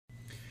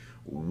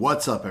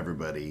What's up,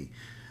 everybody?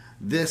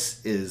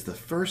 This is the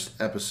first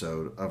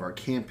episode of our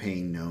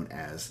campaign known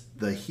as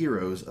The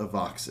Heroes of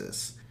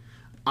Voxis.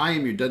 I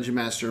am your Dungeon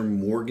Master,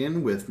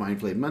 Morgan, with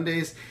Mindflade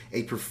Mondays,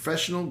 a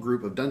professional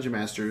group of Dungeon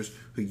Masters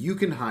who you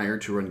can hire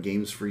to run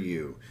games for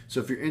you. So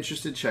if you're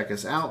interested, check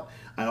us out.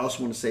 I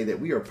also want to say that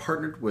we are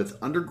partnered with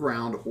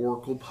Underground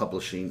Oracle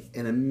Publishing,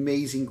 an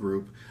amazing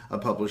group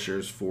of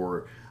publishers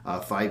for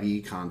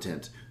 5e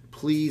content.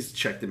 Please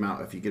check them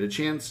out if you get a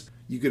chance.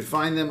 You can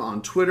find them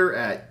on Twitter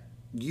at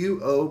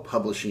UO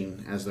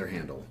Publishing as their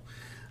handle.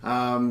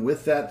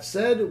 With that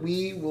said,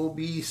 we will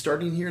be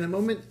starting here in a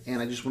moment,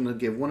 and I just want to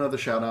give one other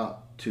shout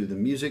out to the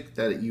music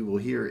that you will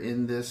hear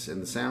in this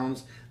and the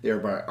sounds. They are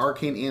by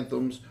Arcane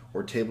Anthems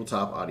or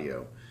Tabletop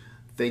Audio.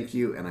 Thank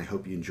you, and I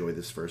hope you enjoy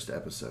this first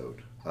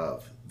episode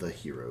of The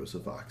Heroes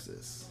of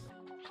Voxis.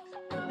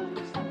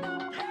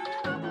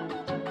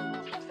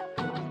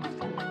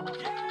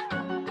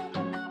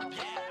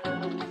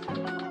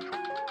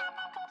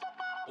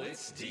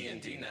 It's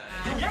D&D night.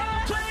 Your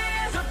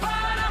players are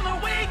fun on the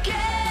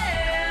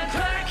weekend.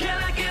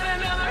 Can I get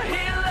another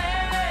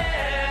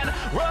healing?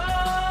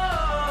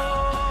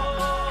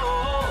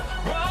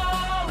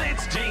 Roll,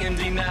 it's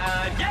D&D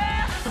night.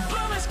 Yeah, the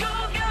bonus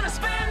goal gonna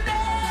spend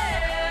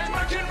it.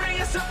 Mark and ring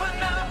us up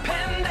another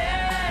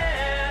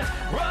pendant.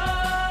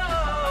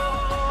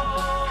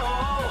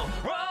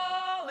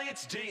 Roll,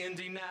 it's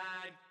D&D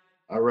night.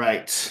 All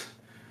right.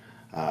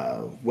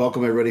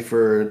 Welcome, everybody,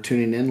 for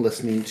tuning in,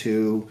 listening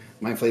to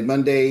Mindflade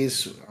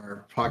Mondays.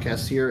 Our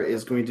podcast here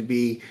is going to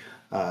be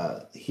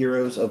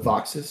Heroes of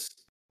Voxis.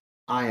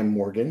 I am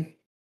Morgan,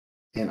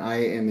 and I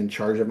am in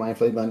charge of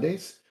Mindflade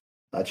Mondays.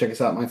 Check us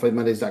out at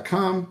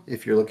mindflademondays.com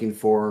if you're looking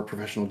for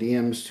professional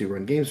DMs to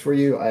run games for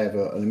you. I have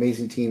an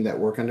amazing team that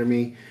work under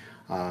me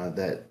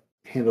that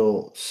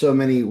handle so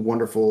many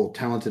wonderful,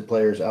 talented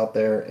players out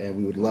there, and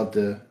we would love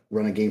to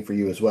run a game for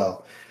you as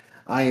well.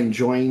 I am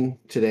joined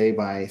today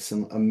by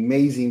some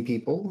amazing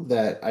people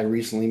that I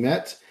recently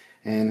met,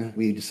 and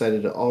we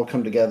decided to all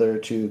come together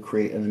to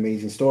create an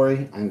amazing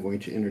story. I'm going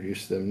to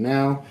introduce them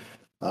now.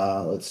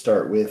 Let's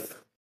start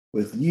with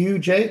you,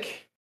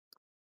 Jake.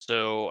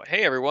 So,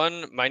 hey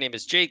everyone, my name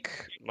is Jake.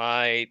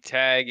 My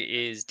tag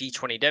is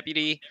D20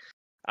 Deputy.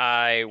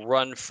 I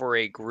run for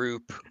a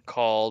group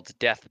called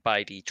Death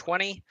by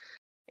D20,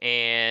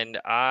 and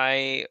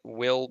I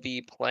will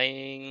be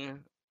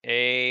playing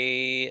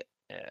an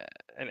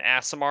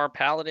Aasimar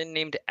paladin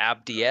named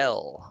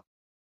Abdiel.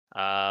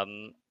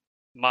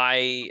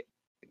 My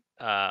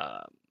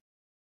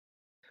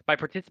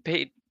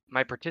participation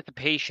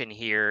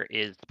here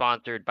is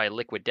sponsored by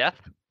Liquid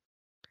Death,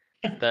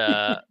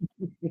 the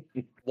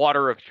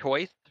water of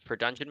choice for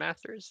dungeon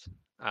masters.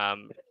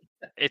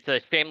 It's a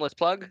shameless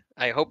plug.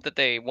 I hope that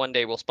they one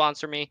day will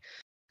sponsor me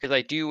because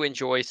I do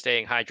enjoy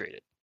staying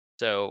hydrated.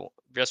 So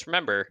just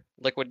remember,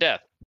 Liquid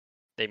Death,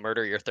 they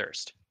murder your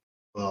thirst.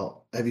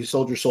 Well, have you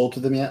sold your soul to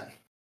them yet?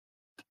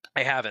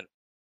 I haven't.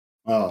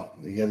 Oh,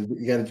 you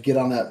got to get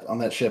on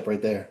that ship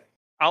right there.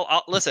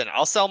 I'll listen.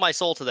 I'll sell my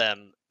soul to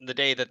them the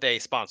day that they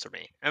sponsor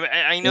me.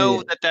 I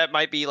know that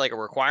might be like a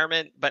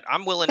requirement, but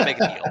I'm willing to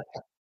make a deal.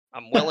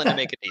 I'm willing to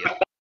make a deal.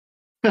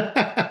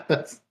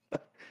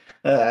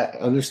 I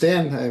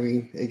understand. I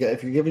mean,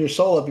 if you're giving your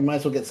soul up, you might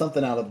as well get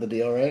something out of the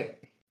deal, right?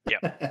 Yeah.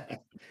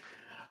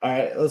 All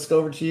right, let's go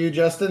over to you,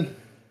 Justin.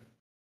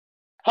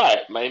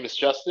 Hi, my name is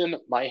Justin.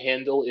 My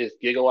handle is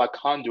Gigawatt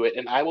Conduit,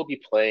 and I will be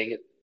playing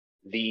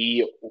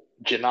the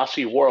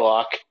Genasi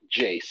Warlock,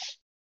 Jace.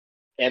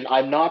 And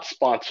I'm not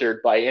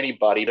sponsored by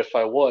anybody. If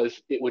I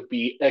was, it would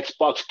be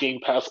Xbox Game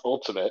Pass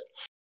Ultimate,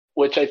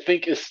 which I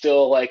think is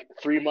still like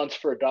 3 months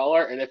for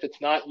 $1. And if it's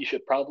not, you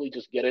should probably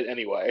just get it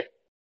anyway.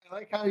 I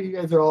like how you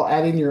guys are all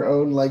adding your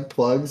own like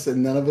plugs,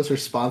 and none of us are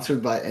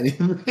sponsored by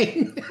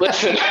anything.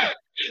 Listen.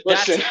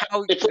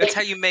 That's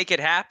how you make it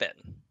happen.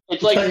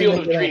 It's like Field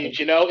of Dreams,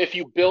 you know? If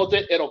you build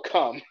it, it'll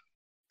come.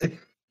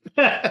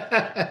 Right.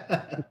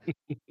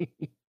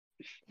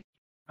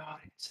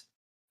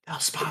 They'll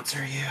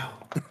sponsor you.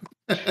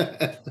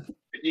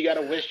 You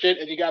gotta wish it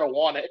and you gotta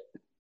want it.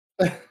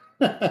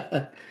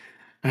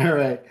 All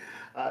right.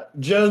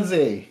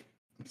 Jonesy,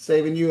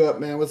 saving you up,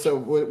 man. What's up?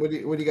 What do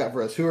you got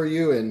for us? Who are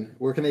you, and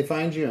where can they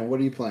find you, and what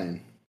are you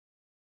playing?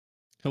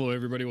 Hello,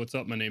 everybody. What's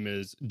up? My name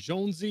is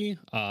Jonesy.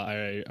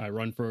 I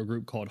run for a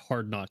group called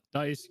Hard Knock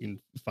Dice. You can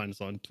find us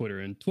on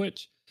Twitter and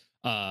Twitch.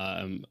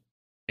 And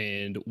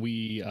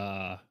we,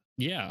 I'm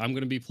going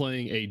to be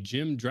playing a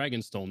Jim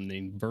Dragonstone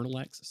named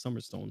Vernalax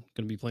Summerstone. Going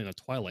to be playing a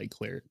Twilight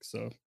Cleric, so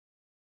going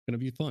to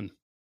be fun.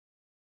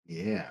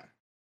 Yeah,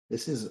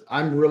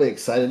 I'm really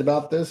excited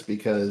about this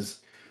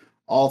because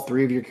all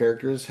three of your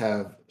characters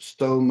have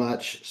so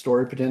much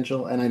story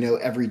potential, and I know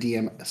every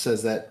DM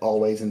says that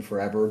always and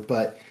forever,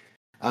 but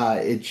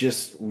it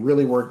just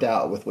really worked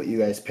out with what you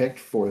guys picked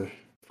for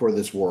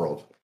this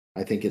world.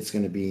 I think it's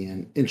going to be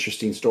an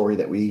interesting story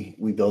that we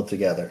build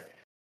together.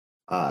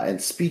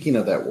 And speaking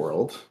of that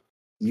world,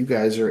 you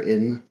guys are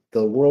in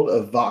the world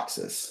of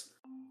Voxis.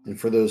 And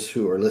for those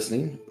who are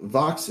listening,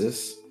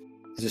 Voxis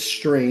is a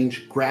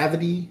strange,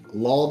 gravity,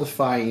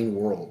 law-defying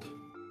world.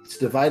 It's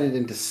divided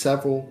into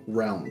several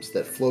realms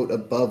that float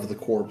above the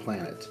core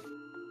planet.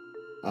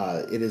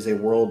 It is a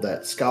world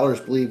that scholars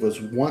believe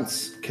was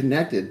once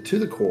connected to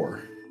the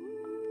core,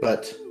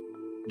 but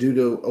due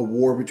to a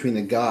war between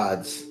the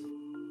gods,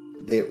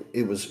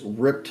 it was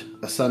ripped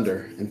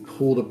asunder and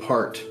pulled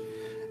apart.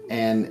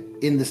 And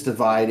in this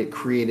divide, it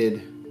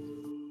created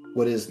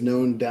what is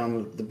known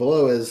down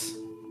below as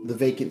the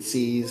vacant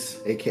seas,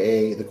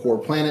 aka the core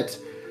planet.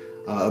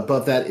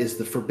 Above that is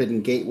the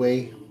Forbidden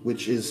Gateway,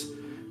 which is,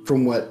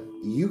 from what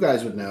you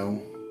guys would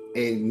know,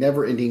 a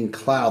never-ending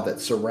cloud that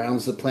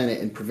surrounds the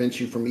planet and prevents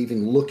you from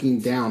even looking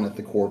down at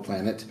the core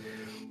planet.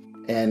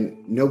 And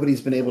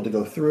nobody's been able to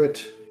go through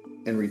it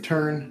and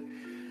return.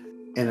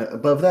 And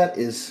above that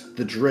is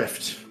the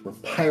Drift, where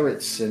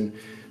pirates and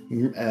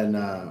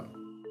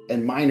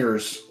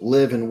miners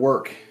live and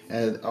work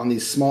on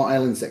these small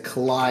islands that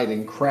collide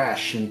and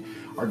crash and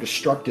are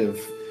destructive,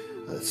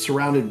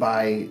 surrounded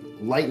by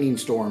lightning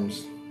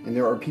storms. And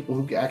there are people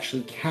who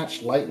actually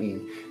catch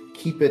lightning,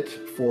 keep it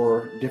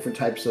for different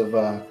types of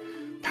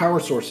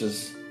power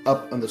sources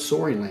up on the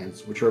soaring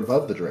lands, which are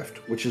above the Drift,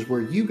 which is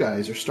where you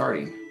guys are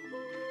starting.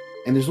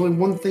 And there's only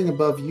one thing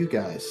above you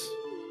guys.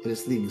 It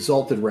is the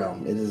Exalted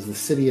Realm. It is the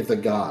City of the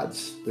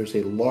Gods. There's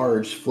a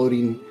large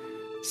floating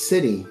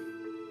city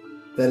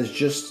that is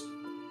just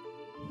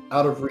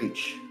out of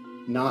reach,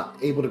 not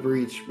able to be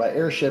reached by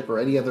airship or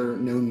any other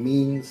known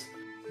means.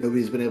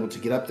 Nobody's been able to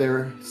get up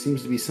there. It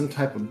seems to be some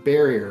type of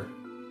barrier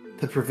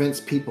that prevents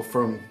people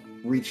from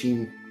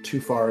reaching too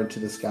far into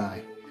the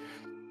sky.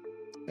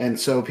 And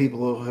so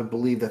people have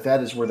believed that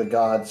that is where the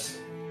gods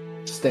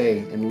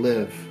stay and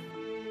live.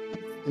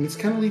 And this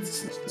kind of leads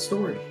us to the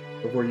story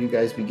of where you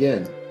guys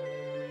begin.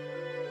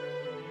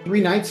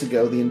 3 nights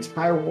ago, the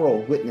entire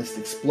world witnessed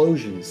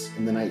explosions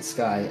in the night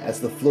sky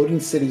as the floating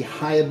city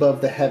high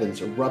above the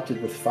heavens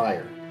erupted with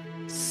fire.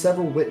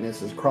 Several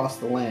witnesses across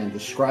the land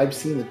described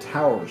seeing the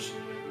towers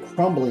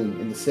crumbling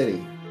in the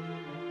city.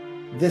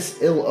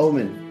 This ill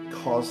omen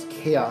caused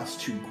chaos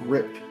to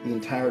grip the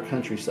entire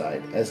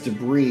countryside as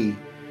debris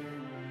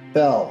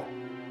fell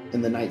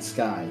in the night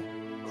sky,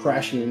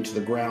 crashing into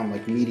the ground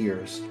like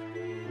meteors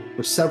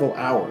for several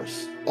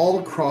hours, all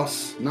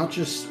across not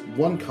just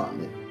one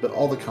continent, but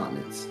all the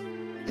continents.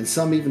 And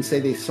some even say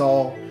they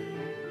saw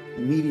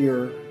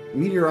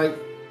meteor-like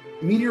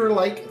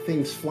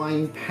things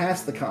flying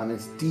past the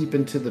continents deep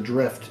into the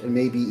Drift and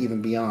maybe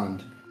even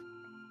beyond.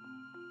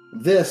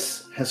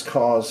 This has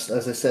caused,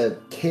 as I said,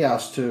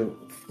 chaos to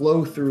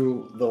flow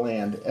through the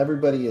land.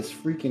 Everybody is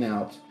freaking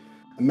out.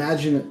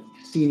 Imagine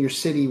seeing your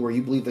city where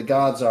you believe the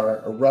gods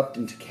are erupt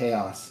into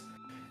chaos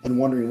and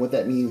wondering what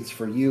that means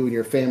for you and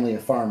your family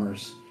of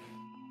farmers.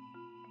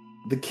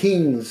 The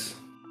kings,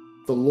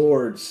 the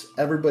lords,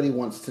 everybody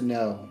wants to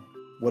know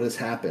what has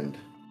happened.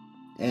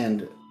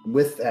 And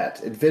with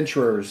that,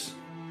 adventurers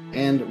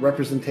and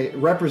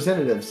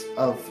representatives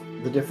of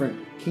the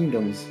different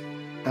kingdoms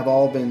have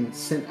all been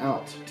sent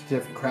out to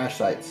different crash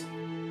sites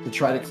to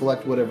try to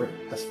collect whatever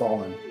has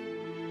fallen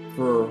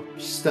for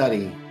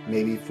study,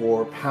 maybe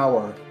for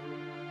power,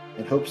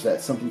 in hopes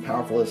that something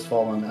powerful has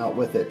fallen out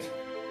with it.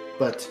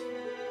 But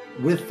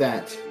with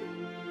that,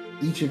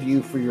 each of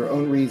you, for your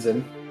own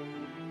reason,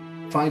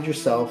 find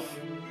yourself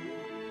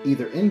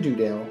either in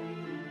Dewdale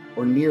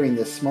or nearing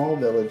this small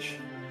village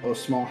or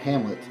small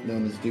hamlet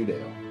known as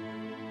Dewdale.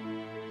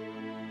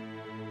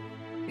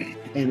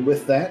 And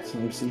with that,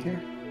 let me see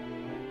here.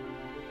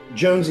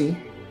 Jonesy,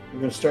 we're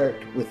going to start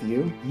with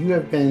you. You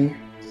have been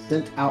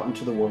sent out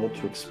into the world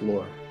to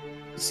explore,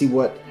 to see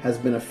what has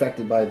been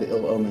affected by the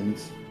ill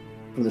omens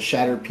from the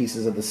shattered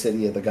pieces of the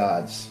city of the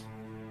gods.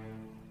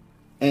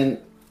 And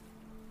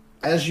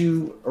as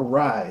you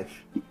arrive,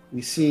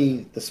 we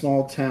see the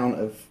small town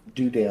of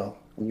Dewdale,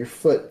 and your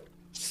foot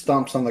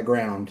stomps on the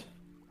ground,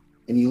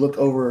 and you look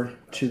over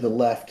to the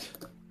left,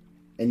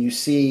 and you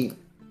see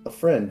a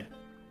friend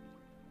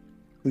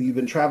who you've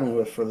been traveling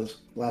with for the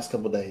last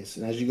couple of days.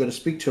 And as you go to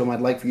speak to him, I'd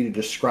like for you to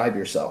describe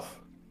yourself.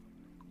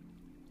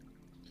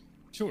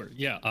 Sure,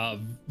 yeah.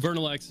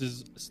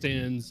 Vernalax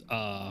stands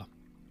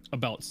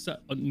about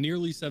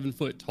nearly 7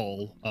 foot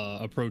tall,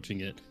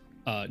 approaching it.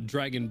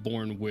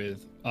 Dragonborn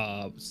with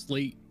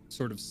slate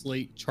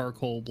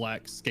charcoal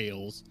black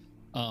scales.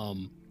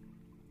 Other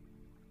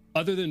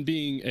than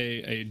being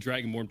a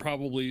dragonborn,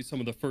 probably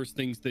some of the first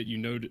things that you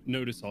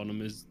notice on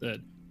him is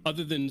that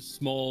other than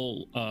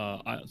small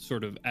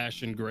sort of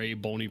ashen gray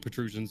bony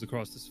protrusions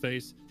across his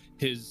face,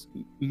 his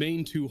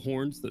main 2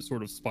 horns that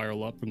sort of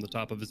spiral up from the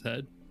top of his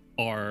head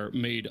are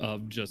made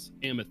of just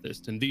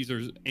amethyst, and these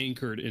are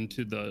anchored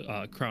into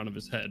the crown of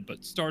his head.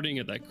 But starting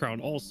at that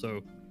crown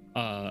also,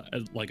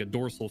 like a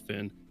dorsal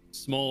fin,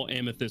 small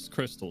amethyst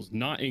crystals,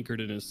 not anchored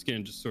in his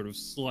skin, just sort of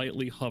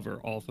slightly hover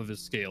off of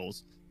his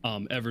scales,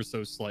 ever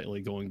so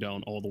slightly, going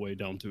down all the way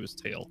down to his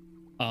tail.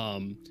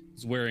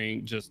 He's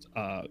wearing just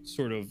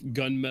sort of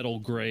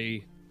gunmetal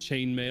gray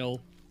chainmail,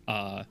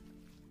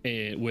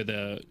 and with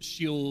a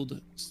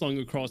shield slung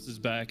across his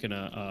back and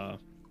a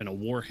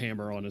war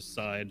hammer on his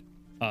side.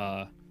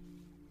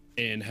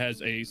 and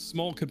has a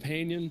small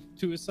companion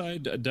to his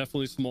side,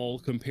 definitely small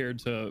compared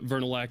to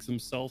Vernalax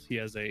himself. He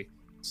has a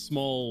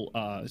small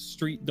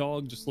street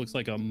dog, just looks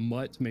like a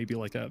mutt, maybe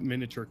like a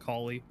miniature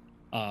collie.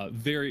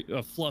 Very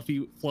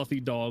fluffy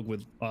dog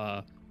with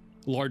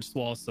large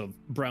swaths of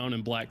brown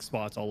and black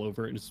spots all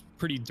over it. And it's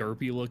pretty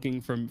derpy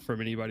looking from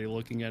anybody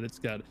looking at it. It's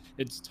got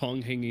its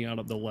tongue hanging out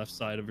of the left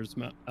side of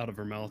out of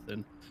her mouth,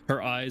 and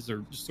her eyes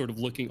are just sort of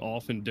looking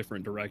off in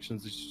different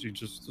directions. She's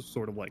just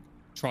sort of like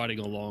trotting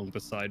along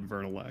beside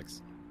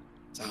Vernalax.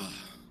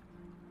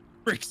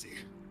 Brixie,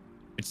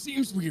 it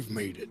seems we've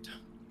made it.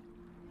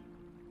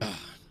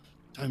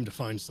 Time to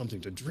find something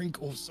to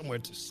drink or somewhere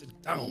to sit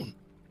down.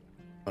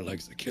 My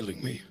legs are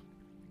killing me.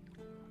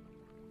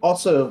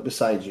 Also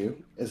beside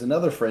you is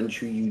another friend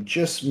who you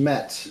just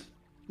met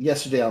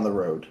yesterday on the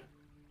road.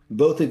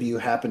 Both of you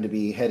happen to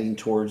be heading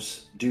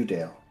towards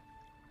Dewdale.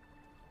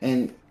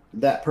 And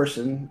that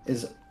person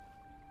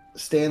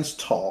stands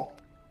tall,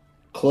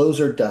 clothes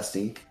are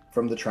dusty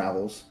from the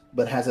travels,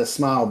 but has a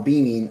smile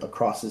beaming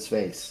across his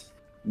face.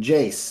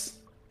 Jace,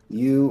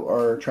 you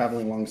are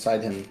traveling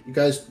alongside him. You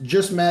guys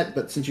just met,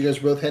 but since you guys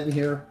are both heading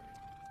here,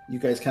 you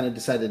guys kind of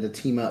decided to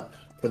team up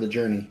for the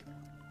journey.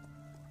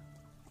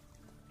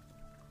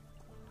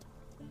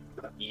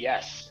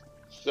 Yes.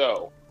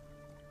 So,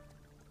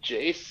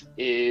 Jace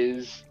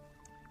is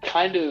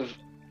kind of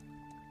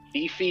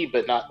beefy,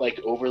 but not like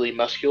overly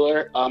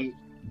muscular.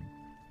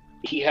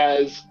 He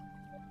has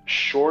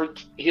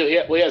short. He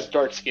has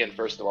dark skin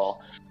first of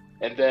all,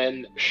 and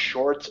then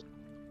short,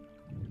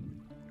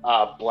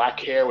 black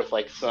hair with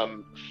like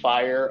some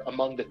fire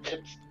among the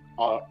tips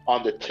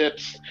on the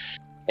tips,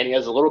 and he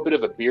has a little bit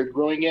of a beard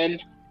growing in.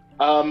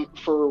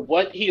 For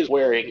what he is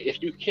wearing,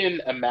 if you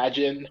can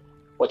imagine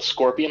what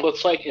Scorpion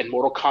looks like in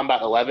Mortal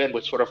Kombat 11,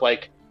 with sort of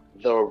like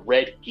the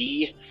red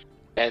gi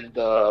and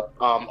the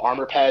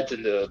armor pads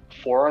and the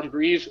forearm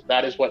greaves,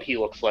 that is what he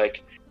looks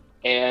like.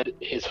 And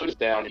his hood is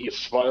down, he is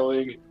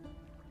smiling,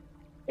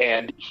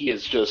 and he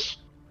is just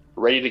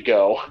ready to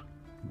go.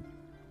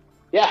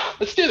 Yeah,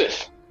 let's do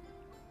this.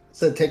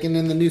 So taking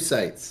in the new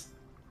sights.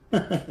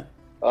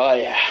 Oh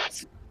yeah.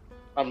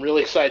 I'm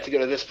really excited to go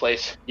to this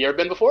place. You ever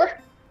been before?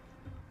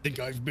 I think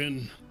I've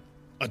been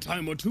a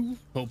time or two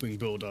helping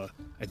build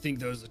I think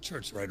there's a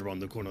church right around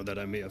the corner that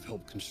I may have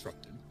helped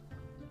constructed.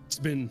 It's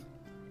been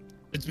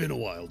a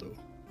while though.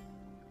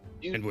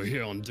 And we're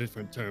here on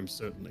different terms,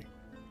 certainly.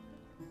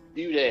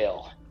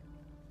 Dewdale.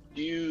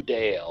 Do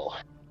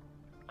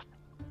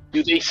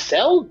they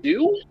sell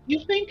dew, you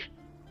think?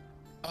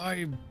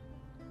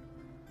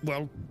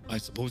 Well, I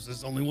suppose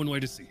there's only one way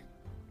to see.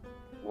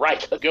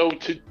 Right, let's go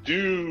to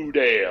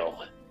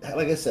Dewdale.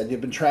 Like I said,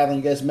 you've been traveling.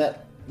 You guys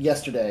met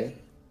yesterday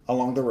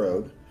along the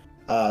road,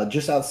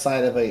 just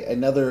outside of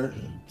another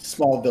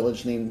small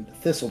village named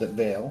Thistledip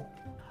Vale,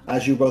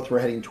 as you both were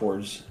heading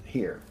towards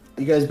here.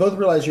 You guys both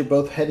realize you're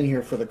both heading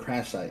here for the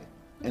crash site.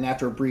 And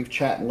after a brief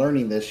chat and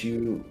learning this,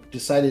 you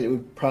decided it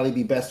would probably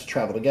be best to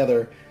travel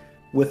together.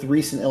 With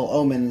recent ill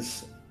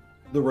omens,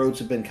 the roads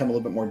have become a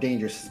little bit more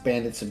dangerous.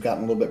 Bandits have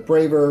gotten a little bit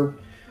braver.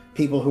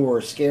 People who are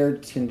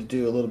scared tend to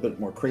do a little bit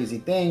more crazy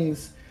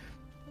things.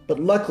 But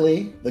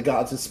luckily, the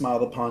gods have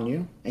smiled upon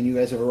you, and you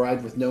guys have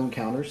arrived with no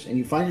encounters, and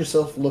you find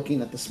yourself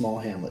looking at the small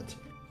hamlet.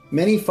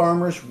 Many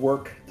farmers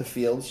work the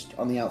fields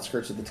on the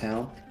outskirts of the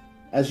town.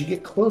 As you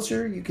get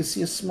closer, you can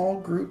see a small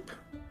group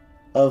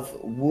of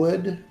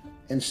wood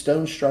and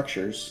stone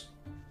structures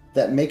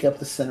that make up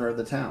the center of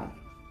the town.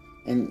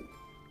 And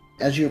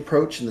as you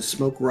approach and the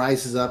smoke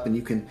rises up and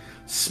you can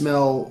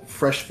smell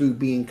fresh food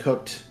being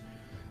cooked,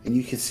 and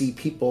you can see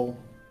people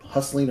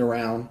hustling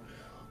around,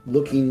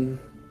 looking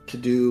to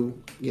do,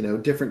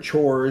 different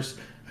chores,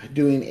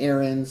 doing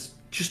errands,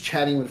 just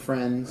chatting with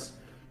friends.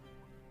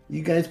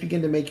 You guys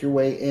begin to make your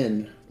way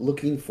in,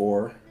 looking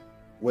for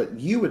what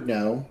you would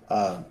know,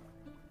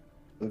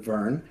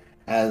 Vern,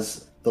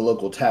 as the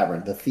local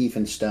tavern, the Thief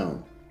and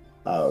Stone.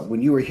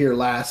 When you were here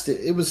last,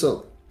 it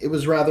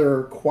was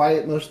rather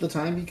quiet most of the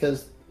time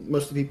because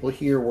most of the people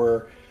here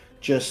were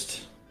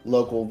just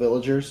local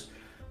villagers.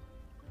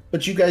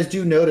 But you guys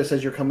do notice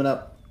as you're coming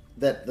up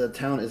that the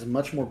town is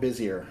much more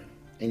busier,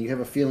 and you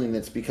have a feeling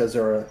that's because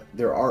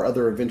there are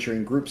other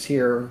adventuring groups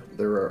here.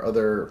 There are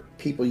other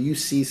people. You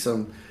see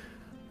some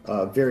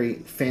very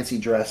fancy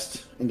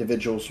dressed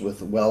individuals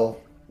with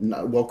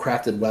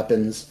well-crafted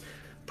weapons,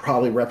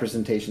 probably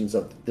representations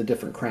of the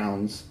different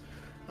crowns.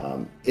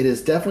 It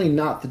is definitely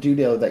not the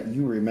Dewdale that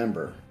you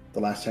remember the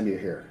last time you were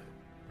here.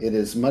 It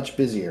is much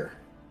busier,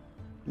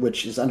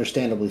 which is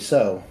understandably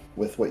so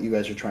with what you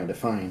guys are trying to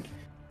find.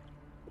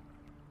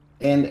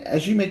 And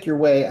as you make your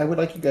way, I would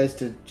like you guys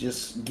to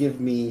just give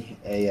me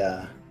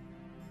a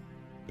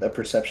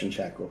perception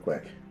check real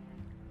quick.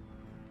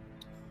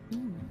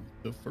 Ooh,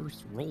 the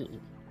first roll.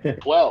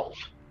 12.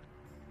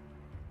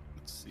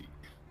 Let's see.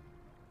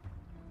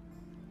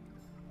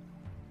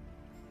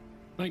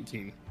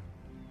 19.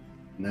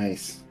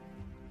 Nice.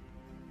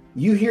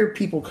 You hear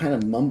people kind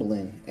of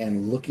mumbling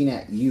and looking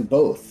at you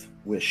both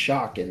with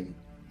shock and,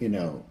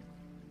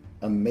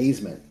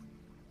 amazement.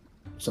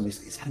 Somebody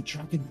says, "Is that a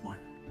dragonborn?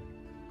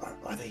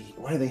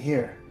 why are they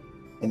here?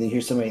 And then you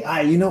hear somebody,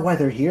 you know why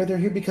they're here? They're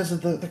here because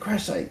of the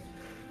crash site.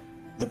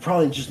 They're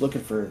probably just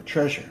looking for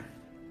treasure,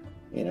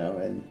 you know.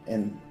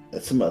 And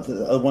one of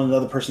the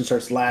other person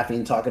starts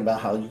laughing, talking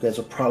about how you guys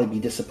will probably be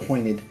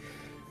disappointed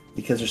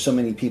because there's so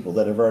many people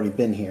that have already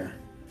been here.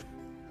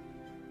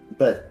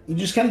 But you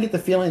just kind of get the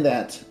feeling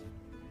that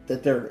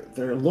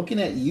they're looking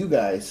at you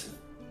guys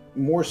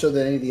more so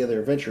than any of the other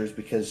adventurers,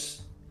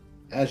 because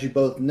as you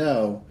both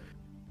know,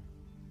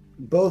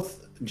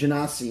 both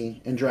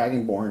Genasi and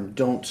Dragonborn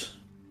don't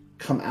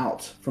come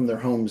out from their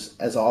homes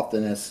as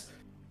often as,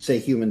 say,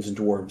 humans and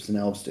dwarves and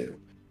elves do.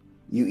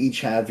 You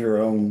each have your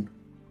own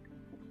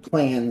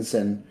plans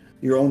and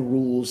your own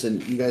rules,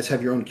 and you guys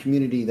have your own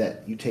community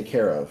that you take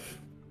care of.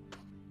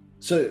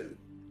 So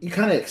you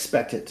kind of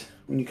expect it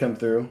when you come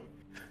through.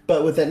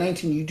 But with that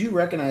 19, you do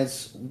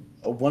recognize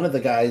one of the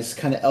guys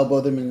kind of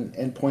elbow them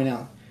and point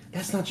out,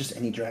 that's not just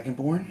any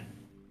Dragonborn.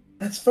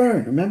 That's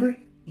Fern, remember?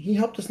 He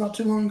helped us not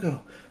too long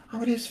ago.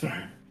 Oh, it is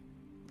Fern.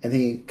 And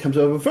he comes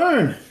over,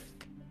 Fern!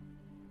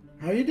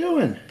 How you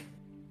doing?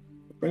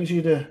 What brings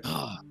you to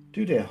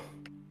Dewdale?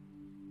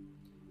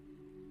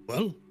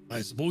 Well,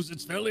 I suppose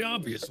it's fairly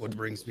obvious what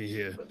brings me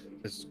here.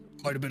 There's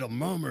quite a bit of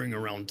murmuring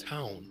around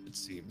town, it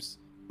seems.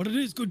 But it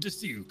is good to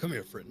see you. Come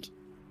here, friend.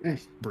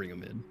 Bring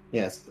him in.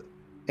 Yes.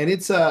 And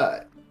it's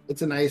a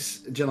nice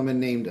gentleman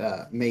named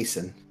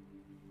Mason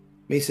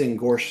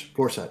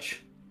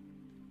Gorsuch.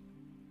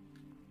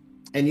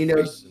 And you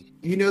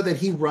know that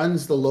he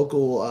runs the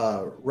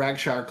local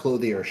Ragshire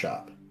clothier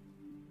shop.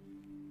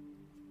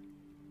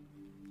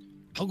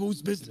 How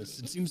goes business?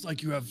 It seems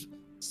like you have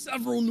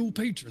several new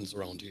patrons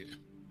around here.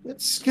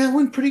 It's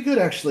going pretty good,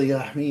 actually.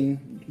 I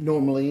mean,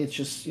 normally it's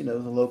just, the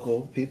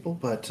local people,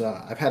 but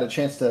I've had a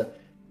chance to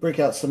break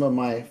out some of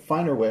my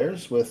finer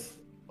wares with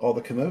all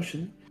the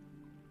commotion.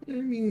 I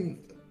mean,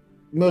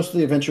 most of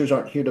the adventurers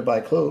aren't here to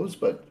buy clothes,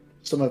 but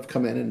some have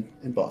come in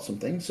and bought some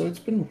things, so it's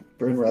been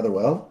rather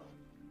well.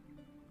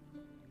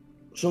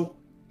 So,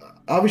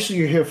 obviously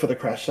you're here for the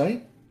crash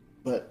site,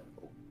 but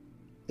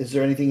is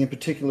there anything in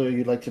particular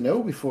you'd like to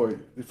know before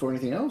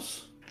anything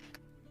else?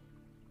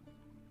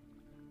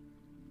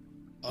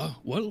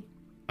 Well,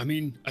 I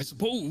mean, I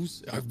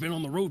suppose I've been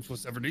on the road for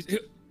several days.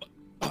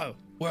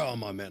 Where are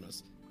my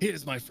manners?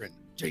 Here's my friend,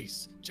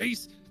 Jace.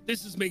 Jace,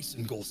 this is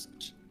Mason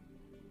Gorsuch.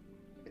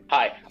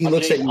 Hi. He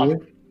looks Jace. at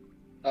you.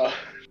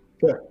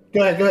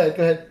 Go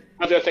ahead.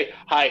 I was going to say,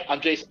 hi, I'm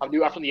Jace. I'm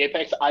new out from the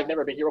Apex. I've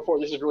never been here before.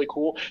 This is really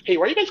cool. Hey,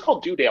 why are you guys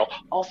called Dewdale?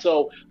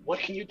 Also, what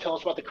can you tell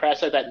us about the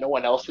crash site that no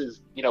one else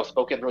has,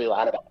 spoken really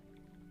loud about?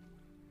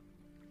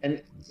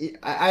 And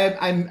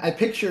I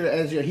picture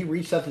as he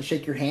reached out to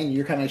shake your hand,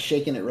 you're kind of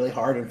shaking it really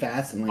hard and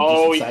fast and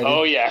just excited.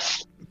 Oh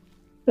yes.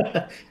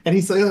 And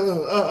he's like,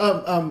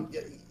 and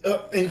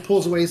he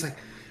pulls away. He's like,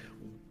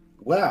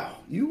 "Wow,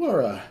 you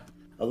are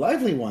a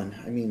lively one.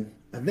 I mean,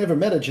 I've never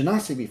met a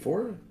Genasi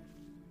before.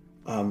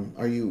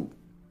 Are you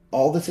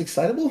all this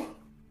excitable?"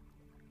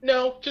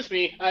 No, just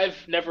me. I've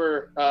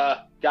never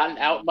gotten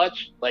out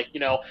much,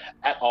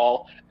 at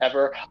all,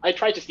 ever. I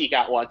tried to sneak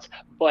out once,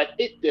 but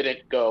it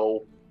didn't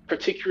go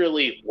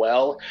particularly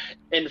well.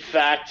 In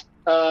fact,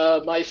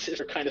 my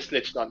sister kind of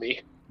snitched on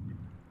me.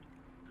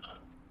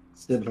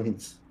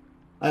 Siblings.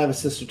 I have a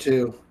sister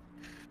too.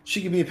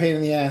 She can be a pain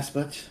in the ass,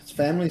 but it's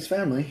family's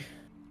family.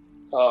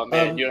 Oh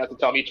man, you don't have to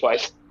tell me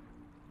twice.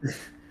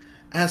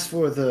 As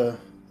for the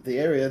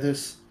area,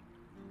 there's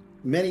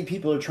many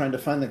people are trying to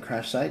find the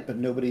crash site, but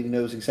nobody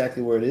knows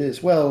exactly where it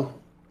is. Well,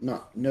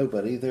 not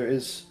nobody. There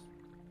is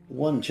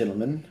one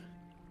gentleman.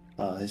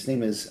 His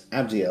name is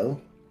Abdiel.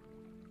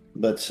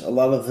 But a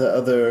lot of the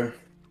other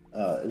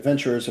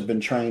adventurers have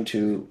been trying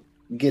to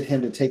get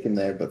him to take him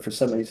there, but for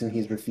some reason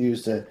he's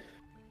refused to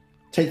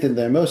take them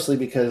there, mostly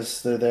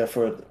because they're there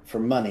for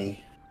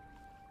money.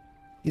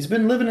 He's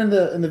been living in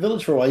the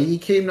village for a while. He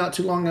came not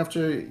too long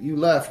after you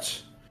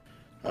left,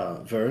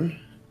 Vern,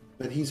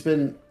 but he's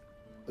been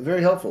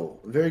very helpful,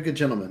 a very good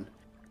gentleman.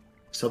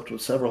 He's helped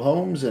with several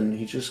homes, and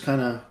he just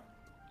kind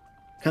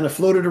of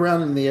floated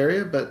around in the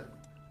area, but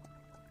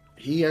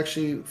he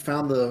actually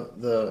found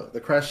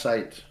the crash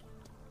site,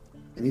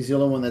 and he's the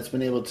only one that's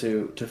been able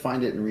to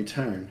find it and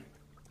return.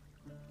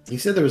 He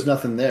said there was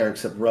nothing there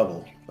except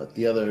rubble, but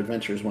the other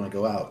adventurers want to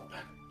go out.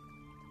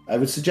 I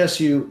would suggest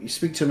you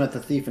speak to him at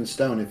the Thief and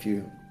Stone if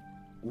you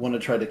want to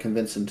try to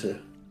convince him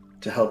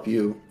to help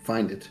you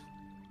find it.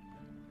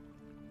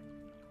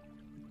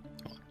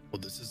 Well,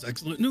 this is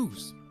excellent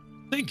news.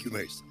 Thank you,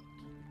 Mason.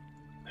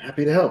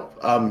 Happy to help.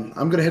 I'm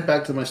going to head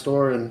back to my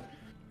store, and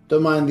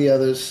don't mind the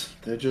others.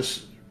 They're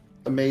just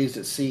amazed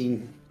at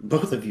seeing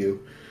both of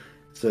you.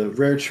 It's a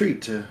rare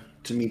treat to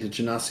meet a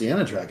Genasi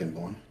and a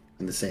Dragonborn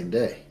in the same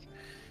day.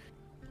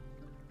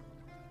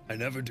 I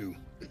never do.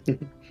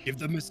 Give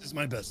the missus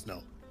my best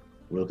now.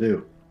 Will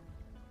do.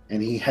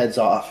 And he heads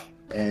off,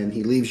 and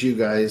he leaves you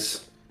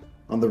guys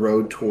on the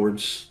road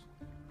towards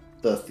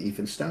the Thief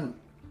and Stone.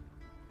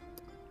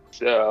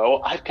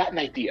 So I've got an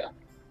idea.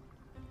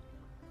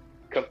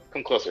 Come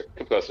closer.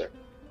 Come closer.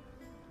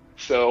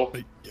 So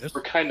Yes?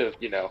 we're kind of,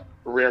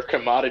 rare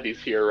commodities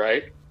here,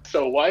 right?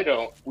 So why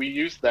don't we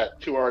use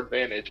that to our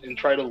advantage and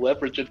try to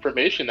leverage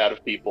information out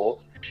of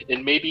people,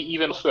 and maybe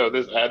even so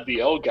this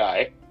Abdiel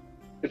guy?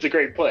 It's a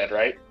great plan,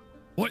 right?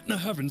 What in the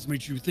heavens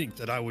made you think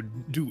that I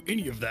would do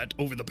any of that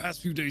over the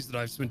past few days that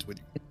I've spent with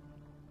you?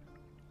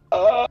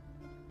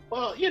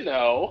 Well, you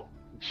know,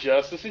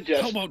 just a How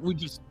suggestion. about we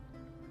just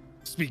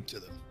speak to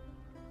them?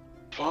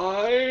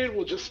 Fine,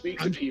 we'll just speak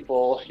to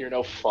people. You're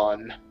no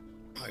fun.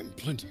 I'm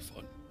plenty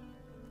fun.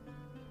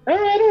 All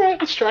right,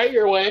 let's try it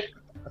your way.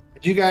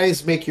 As you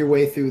guys make your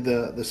way through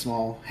the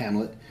small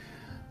hamlet,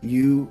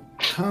 you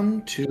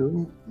come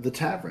to the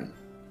tavern,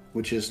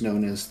 which is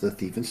known as the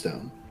Thief and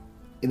Stone.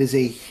 It is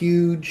a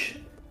huge,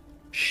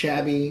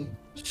 shabby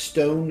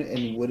stone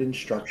and wooden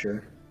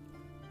structure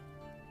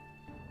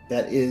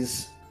that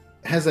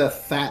has a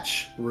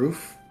thatch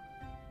roof,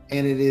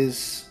 and it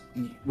is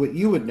what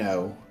you would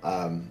know,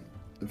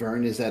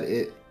 Vern, is that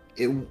it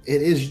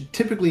is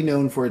typically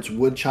known for its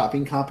wood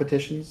chopping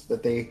competitions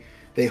that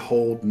they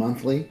hold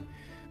monthly.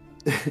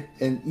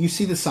 And you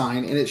see the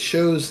sign, and it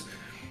shows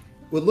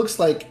what looks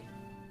like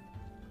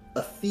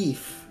a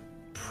thief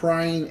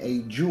prying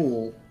a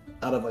jewel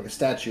out of like a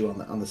statue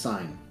on the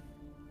sign.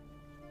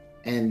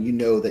 And you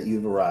know that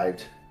you've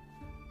arrived.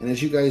 And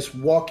as you guys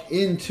walk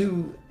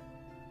into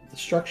the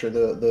structure,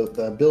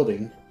 the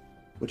building,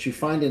 what you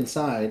find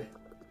inside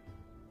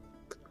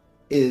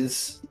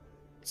is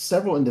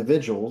several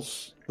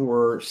individuals who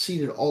are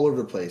seated all over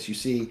the place. You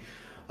see,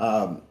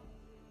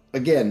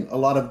 again, a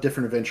lot of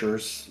different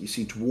adventurers. You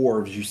see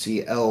dwarves, you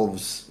see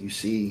elves,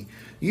 you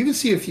even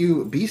see a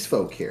few beast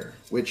folk here,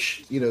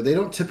 which, you know, they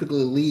don't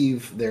typically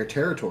leave their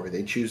territory.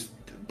 They choose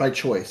by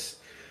choice.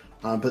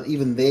 But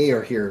even they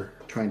are here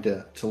trying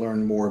to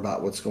learn more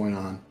about what's going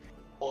on.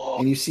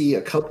 And you see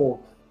a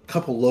couple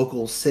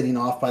locals sitting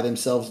off by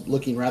themselves,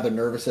 looking rather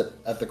nervous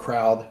at the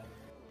crowd.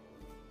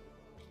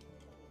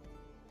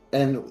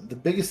 And the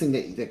biggest thing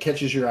that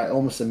catches your eye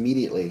almost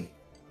immediately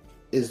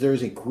is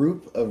there's a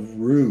group of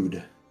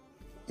rude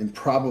and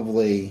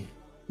probably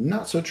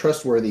not so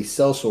trustworthy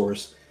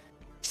sellswords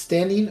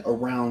standing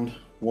around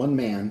one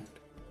man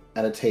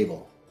at a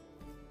table,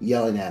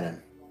 yelling at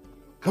him.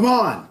 Come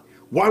on!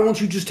 Why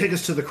won't you just take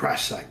us to the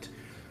crash site?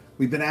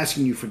 We've been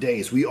asking you for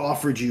days. We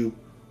offered you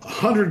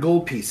 100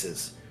 gold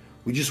pieces.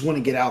 We just want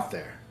to get out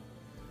there.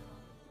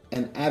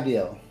 And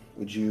Abdiel,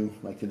 would you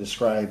like to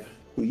describe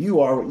who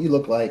you are, what you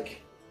look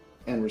like,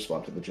 and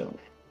respond to the gentleman?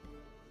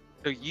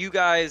 So you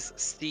guys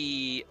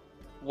see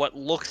what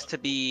looks to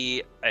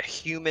be a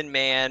human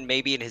man,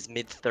 maybe in his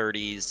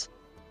mid-30s,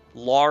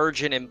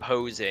 large and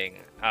imposing.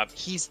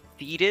 He's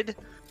seated,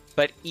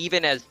 but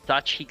even as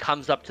such, he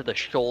comes up to the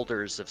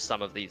shoulders of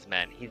some of these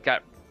men. He's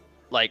got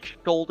like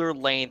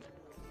shoulder-length,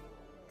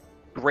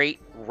 great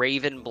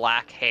raven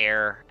black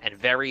hair and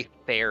very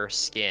fair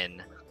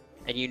skin.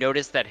 And you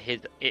notice that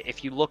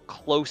if you look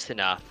close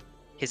enough,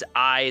 his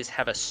eyes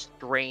have a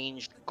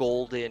strange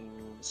golden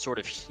sort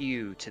of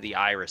hue to the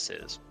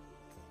irises.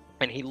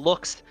 And he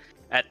looks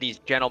at these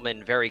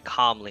gentlemen very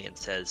calmly and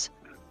says,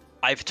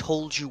 I've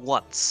told you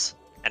once,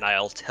 and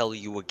I'll tell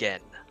you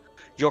again.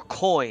 Your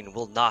coin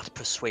will not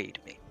persuade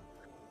me.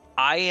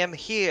 I am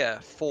here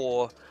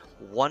for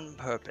one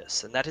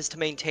purpose, and that is to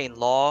maintain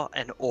law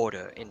and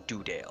order in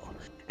Dewdale.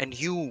 And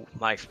you,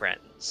 my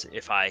friends,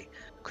 if I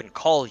can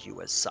call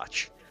you as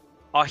such,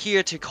 are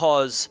here to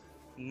cause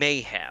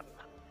mayhem.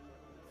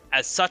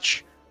 As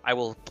such, I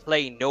will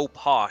play no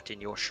part in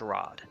your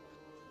charade.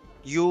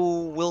 You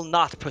will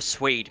not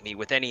persuade me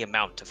with any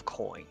amount of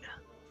coin.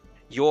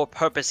 Your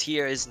purpose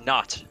here is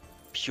not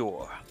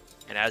pure,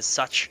 and as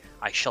such,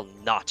 I shall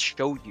not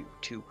show you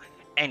to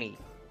any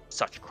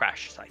such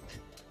crash site.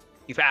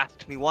 You've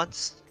asked me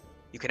once,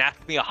 you can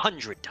ask me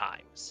 100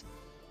 times.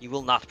 You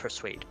will not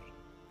persuade me.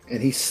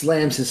 And he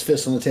slams his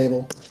fist on the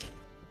table.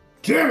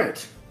 Damn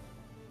it!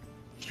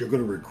 You're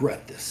going to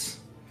regret this.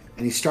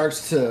 And he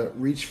starts to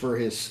reach for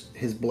his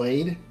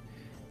blade,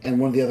 and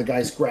one of the other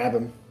guys grab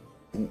him.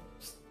 And,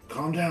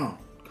 calm down.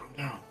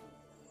 I'm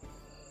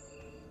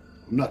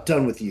not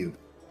done with you.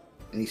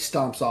 And he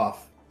stomps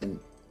off and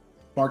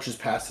marches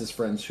past his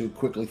friends, who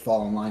quickly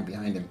fall in line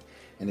behind him,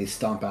 and they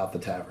stomp out the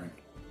tavern.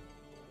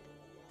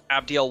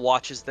 Abdiel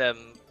watches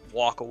them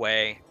walk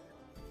away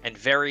and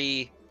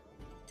very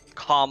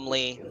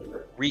calmly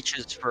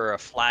reaches for a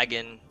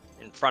flagon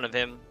in front of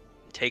him,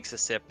 takes a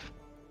sip,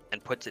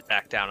 and puts it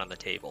back down on the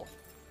table.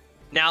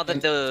 Now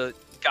that the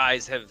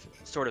guys have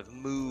sort of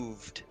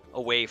moved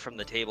away from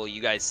the table,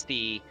 you guys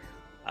see,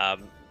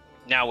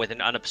 now with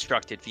an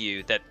unobstructed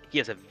view, that he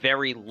has a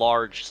very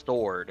large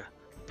sword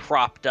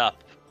propped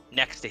up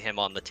next to him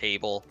on the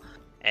table,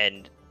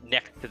 and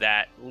next to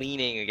that,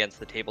 leaning against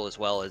the table as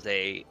well, is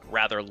a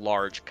rather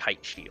large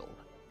kite shield.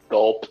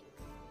 Gulp.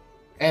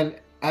 And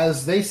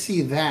as they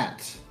see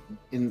that,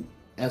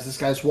 as this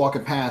guy's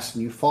walking past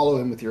and you follow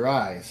him with your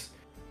eyes,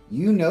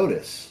 you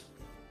notice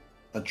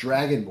a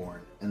Dragonborn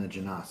and a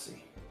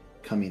Genasi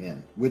coming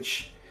in,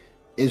 which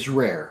is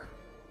rare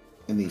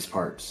in these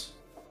parts,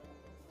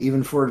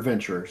 even for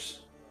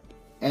adventurers.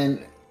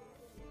 And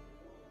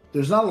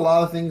there's not a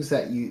lot of things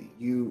that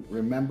you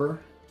remember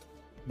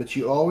but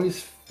you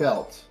always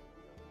felt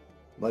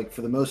like,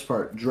 for the most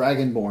part,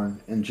 Dragonborn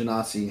and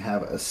Genasi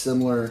have a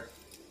similar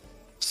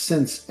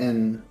sense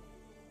in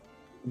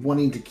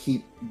wanting to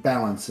keep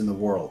balance in the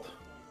world.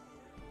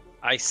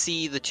 I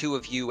see the two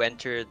of you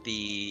enter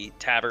the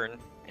tavern,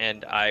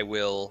 and I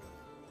will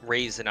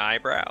raise an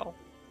eyebrow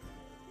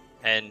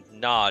and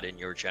nod in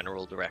your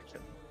general direction.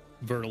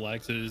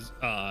 Vertilax is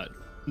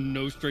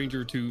no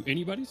stranger to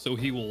anybody, so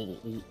he will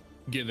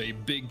give a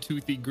big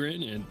toothy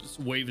grin and just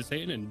wave his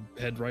hand and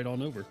head right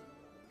on over.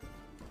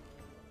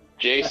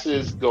 Jace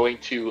is going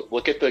to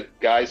look at the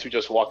guys who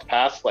just walked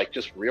past, like,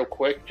 just real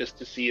quick, just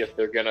to see if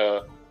they're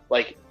gonna,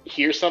 like,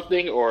 hear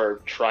something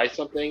or try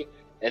something,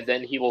 and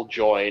then he will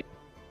join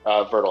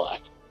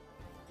Vertilac.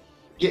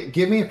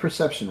 Give me a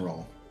perception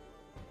roll.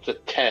 It's a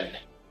 10.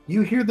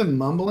 You hear them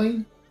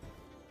mumbling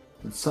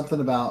and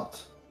something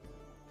about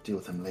deal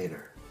with him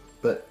later,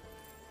 but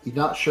you're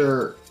not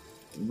sure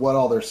what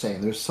all they're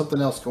saying. There's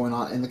something else going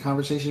on in the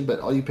conversation, but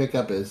all you pick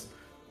up is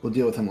we'll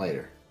deal with him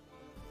later.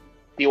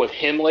 Deal with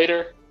him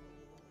later?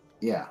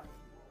 Yeah.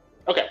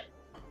 Okay.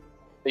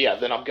 Yeah,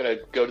 then I'm gonna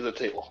go to the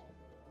table.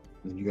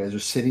 And you guys are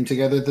sitting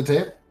together at the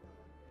table,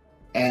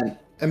 and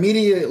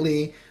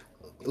immediately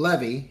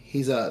Levy,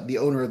 he's the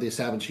owner of the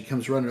establishment, he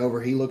comes running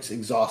over. He looks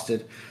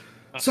exhausted.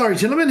 Sorry,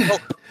 gentlemen,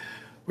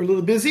 we're a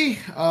little busy.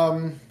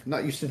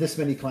 Not used to this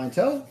many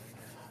clientele.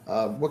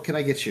 What can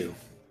I get you?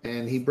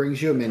 And he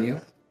brings you a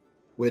menu,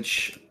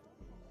 which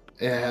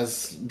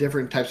has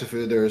different types of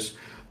food. There's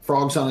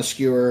frogs on a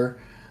skewer.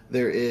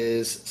 There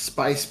is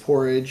spice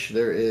porridge.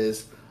 There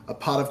is a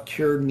pot of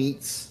cured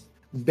meats,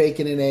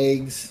 bacon and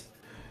eggs.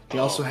 He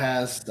also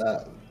has,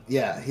 he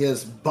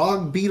has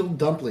bog beetle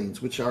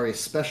dumplings, which are a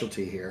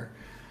specialty here,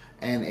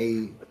 and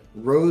a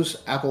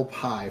rose apple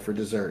pie for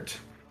dessert.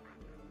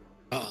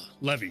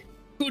 Levy,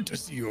 good to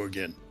see you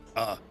again.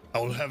 I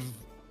will have,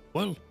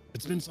 well,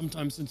 it's been some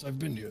time since I've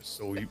been here,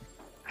 so you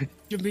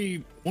give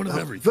me one of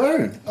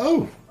everything.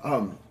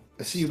 Vern!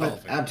 I see you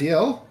met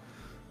Abdiel.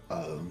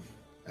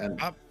 And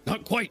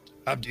Not quite,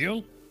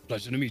 Abdiel.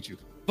 Pleasure to meet you.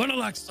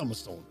 Vertilax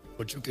Summerstone,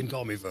 but you can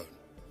call me Vern.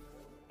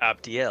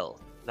 Abdiel,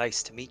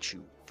 nice to meet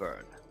you,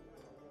 Vern.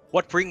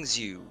 What brings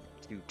you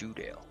to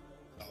Dewdale?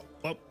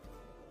 Well,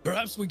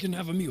 perhaps we can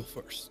have a meal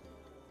first.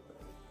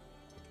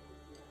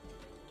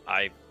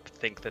 I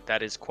think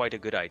that is quite a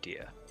good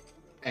idea.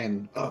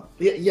 And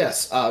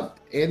yes,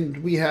 and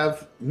we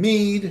have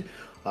mead.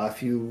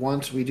 If you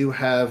want, we do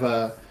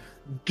have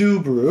dew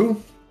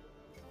brew.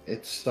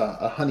 It's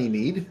a honey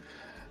mead,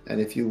 and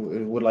if you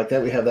would like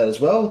that, we have that as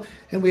well.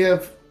 And we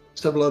have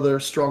several other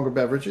stronger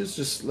beverages.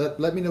 Just let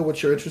me know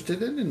what you're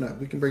interested in, and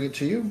we can bring it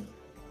to you.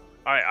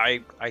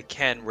 I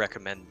can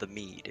recommend the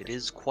mead. It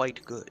is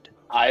quite good.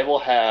 I will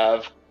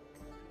have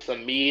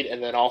some mead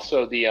and then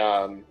also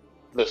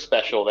the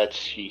special that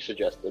she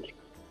suggested.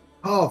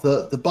 Oh,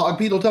 the bog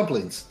beetle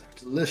dumplings.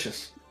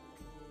 Delicious.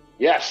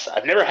 Yes,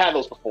 I've never had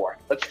those before.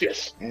 Let's do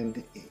this.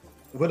 And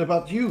what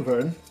about you,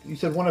 Vern? You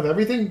said one of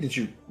everything? Did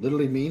you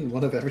literally mean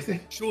one of everything?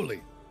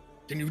 Surely.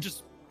 Can you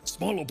just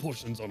smaller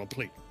portions on a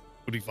plate?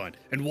 Would be fine.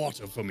 And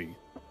water for me.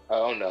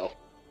 Oh, no.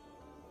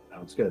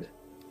 Sounds good.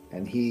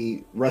 And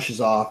he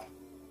rushes off,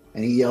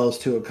 and he yells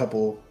to a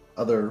couple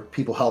other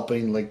people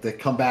helping, like, to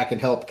come back and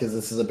help because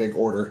this is a big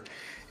order.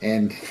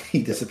 And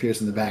he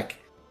disappears in the back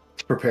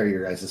to prepare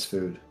your guys'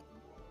 food.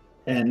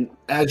 And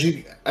as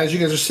you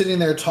guys are sitting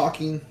there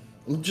talking,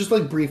 just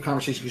like brief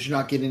conversation, because you're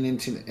not getting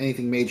into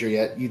anything major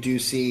yet, you do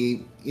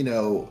see,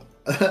 you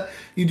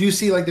do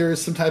see like there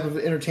is some type of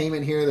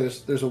entertainment here.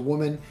 There's a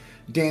woman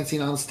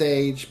dancing on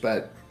stage,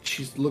 but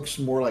she looks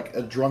more like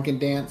a drunken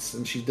dance,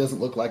 and she doesn't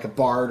look like a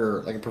bard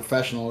or like a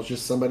professional. It's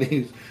just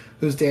somebody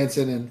who's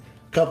dancing, and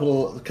a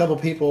couple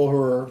people who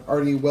are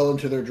already well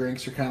into their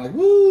drinks are kind of like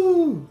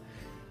woo,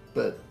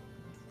 but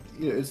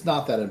it's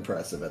not that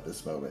impressive at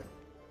this moment.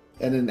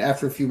 And then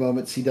after a few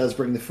moments, he does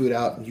bring the food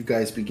out, and you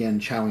guys begin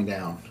chowing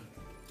down.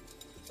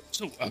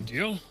 So,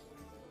 Abdiel,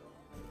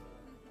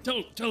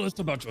 tell us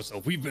about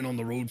yourself. We've been on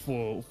the road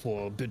for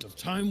a bit of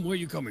time. Where are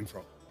you coming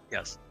from?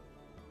 Yes.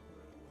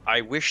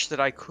 I wish that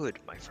I could,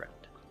 my friend.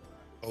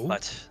 Oh?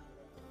 But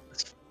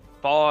as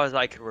far as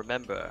I can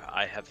remember,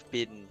 I have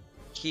been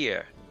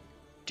here,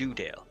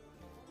 Dewdale.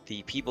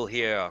 The people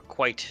here are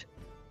quite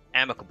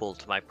amicable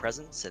to my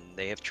presence, and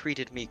they have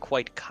treated me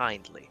quite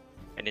kindly.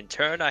 And in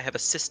turn, I have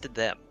assisted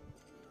them.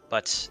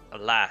 But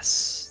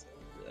alas,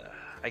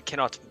 I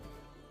cannot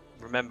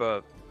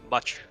remember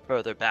much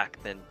further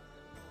back than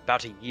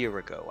about a year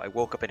ago. I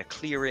woke up in a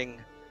clearing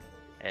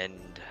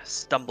and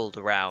stumbled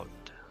around.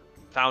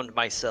 Found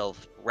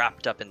myself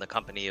wrapped up in the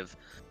company of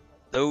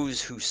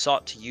those who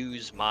sought to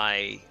use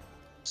my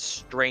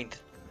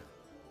strength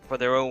for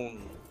their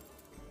own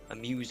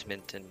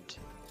amusement and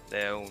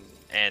their own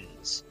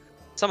ends.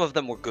 Some of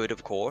them were good,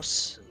 of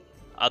course.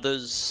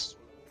 Others,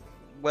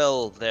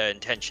 well, their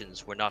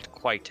intentions were not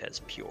quite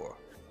as pure.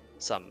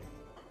 Some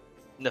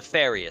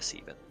nefarious,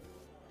 even.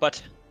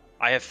 But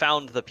I have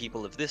found the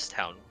people of this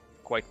town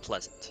quite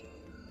pleasant.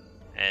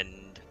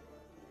 And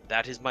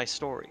that is my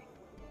story.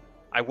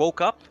 I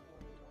woke up,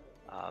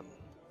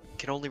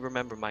 can only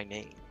remember my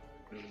name.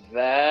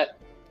 That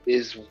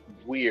is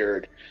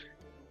weird.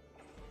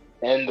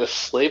 And the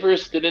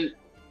slavers didn't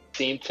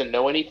seem to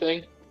know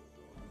anything?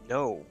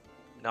 No,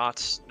 not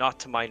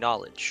to my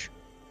knowledge.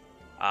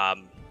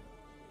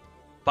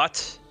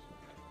 But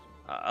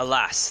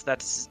alas,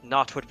 that's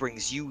not what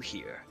brings you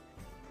here.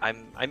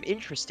 I'm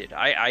interested.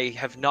 I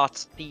have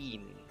not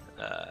seen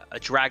a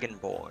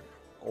dragonborn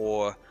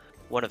or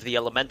one of the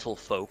elemental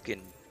folk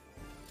in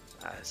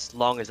as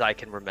long as I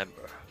can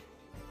remember.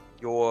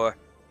 Your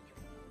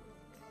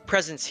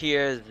presence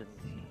here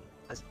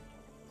has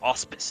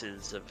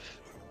auspices of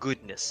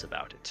goodness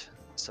about it,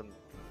 some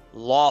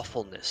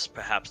lawfulness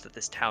perhaps that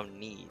this town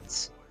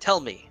needs. Tell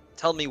me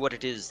what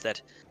it is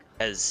that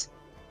has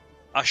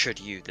ushered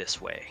you this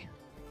way.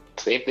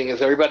 Same thing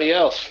as everybody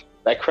else.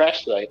 That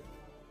crash site.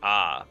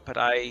 Ah, but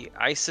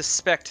I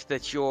suspect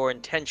that your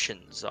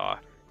intentions are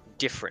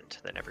different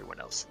than everyone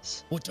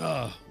else's.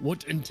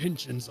 What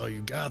intentions are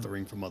you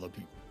gathering from other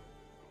people?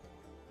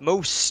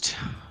 Most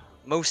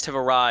have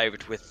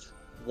arrived with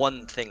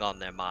one thing on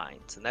their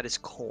minds, and that is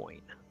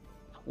coin.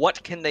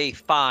 What can they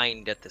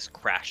find at this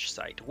crash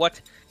site?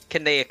 What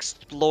can they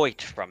exploit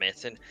from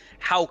it, and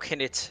how can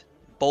it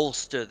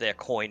bolster their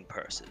coin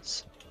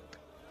purses?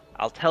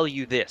 I'll tell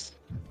you this,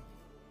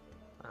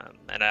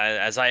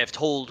 as I have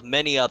told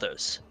many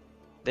others,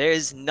 there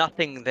is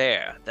nothing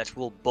there that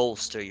will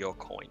bolster your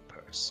coin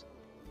purse.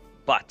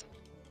 But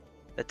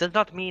that does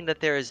not mean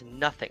that there is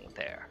nothing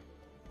there.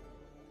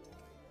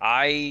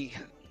 I'm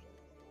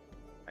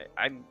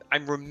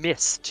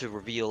remiss to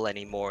reveal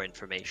any more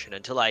information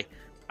until I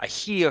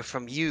hear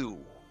from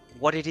you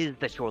what it is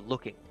that you're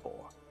looking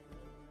for.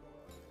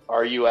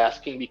 Are you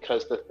asking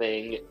because the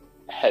thing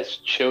has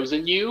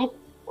chosen you,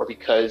 or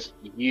because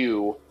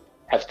you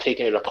have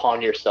taken it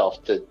upon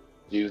yourself to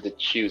do the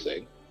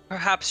choosing?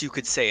 Perhaps you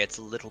could say it's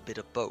a little bit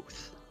of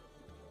both.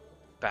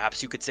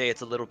 Perhaps you could say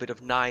it's a little bit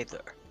of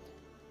neither.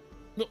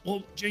 No,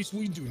 well, Jace,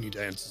 we do need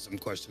to answer some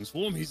questions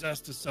for him. He's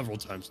asked us several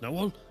times now.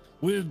 Well,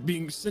 we're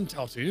being sent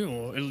out here,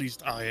 or at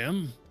least I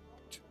am.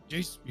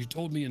 Jace, you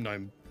told me, and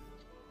I'm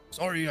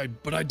sorry,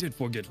 but I did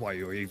forget why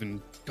you were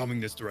even coming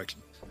this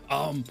direction.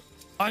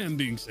 I am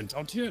being sent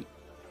out here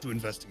to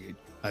investigate.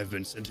 I've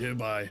been sent here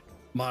by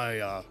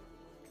my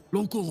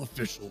local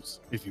officials,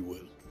 if you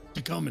will,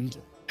 to come and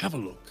have a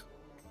look.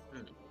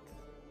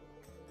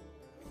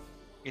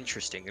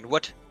 Interesting. And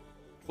what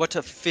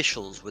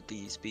officials would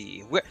these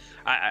be?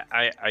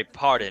 I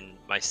pardon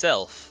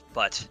myself,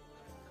 but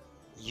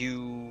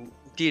you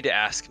did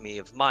ask me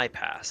of my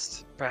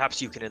past.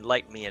 Perhaps you can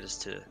enlighten me as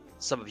to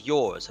some of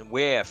yours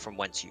and from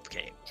whence you've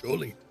came.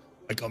 Surely.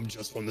 I come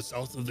just from the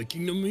south of the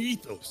kingdom of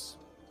Ethos.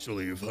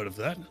 Surely you've heard of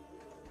that?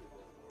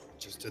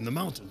 Just in the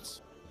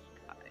mountains.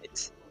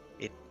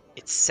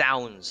 It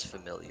sounds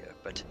familiar,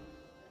 but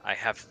I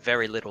have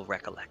very little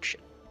recollection.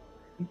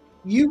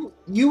 You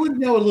would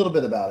know a little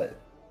bit about it,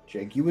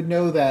 Jake. You would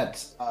know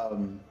that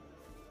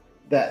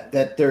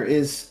that there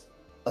is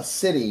a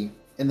city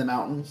in the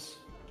mountains.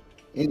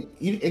 And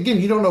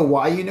you don't know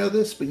why you know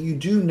this, but you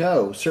do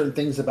know certain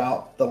things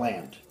about the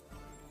land.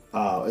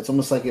 It's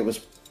almost like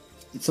it's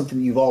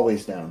something you've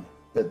always known.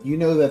 But you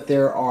know that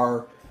there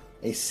are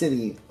a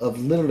city of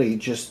literally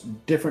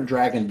just different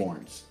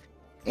dragonborns,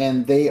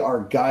 and they are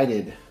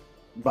guided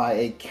by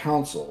a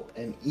council,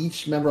 and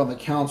each member on the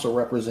council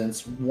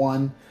represents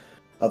one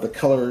of the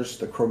colors,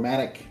 the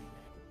chromatic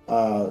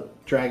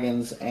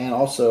dragons, and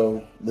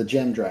also the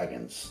gem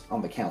dragons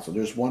on the council.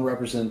 There's one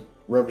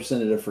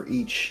representative for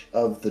each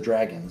of the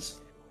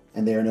dragons,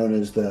 and they are known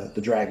as the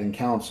Dragon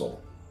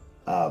Council.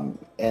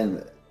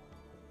 And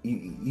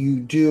you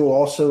do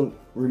also,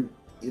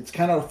 it's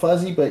kind of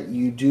fuzzy, but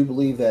you do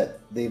believe that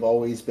they've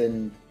always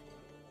been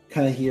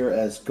kind of here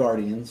as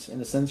guardians. In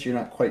a sense, you're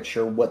not quite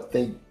sure what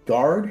they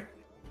guard,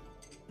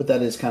 but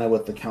that is kind of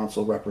what the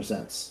council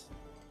represents.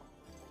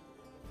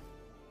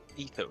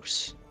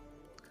 Ethos.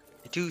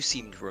 I do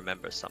seem to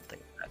remember something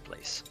in that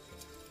place.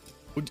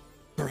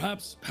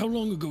 Perhaps, how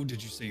long ago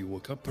did you say you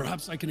woke up?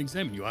 Perhaps I can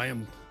examine you. I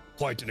am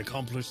quite an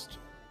accomplished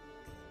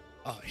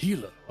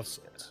healer of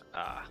sorts.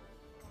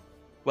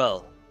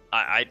 Well,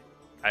 I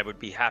would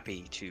be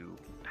happy to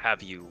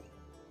have you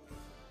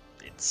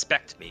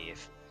inspect me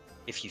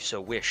if you so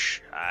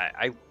wish.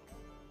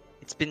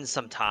 It's been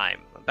some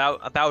time,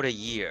 about a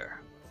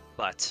year,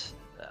 but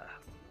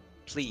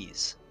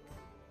please,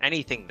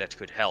 anything that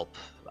could help,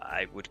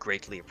 I would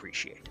greatly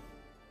appreciate.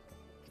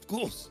 Of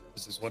course,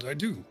 this is what I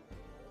do.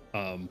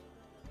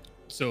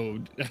 So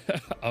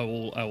I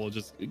will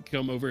just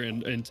come over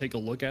and take a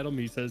look at him.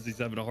 He says he's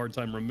having a hard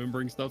time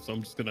remembering stuff, so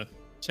I'm just gonna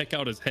check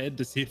out his head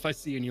to see if I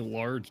see any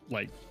large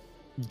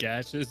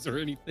gashes or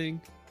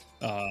anything.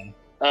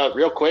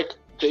 Real quick,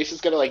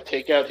 Jason's gonna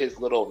take out his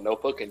little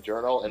notebook and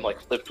journal and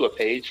flip to a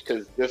page,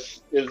 because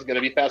this is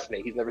gonna be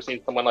fascinating. He's never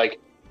seen someone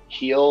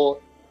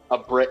heal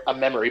a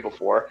memory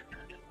before.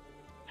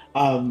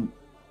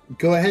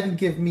 Go ahead and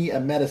give me a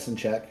medicine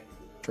check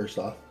first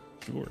off.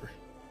 Sure.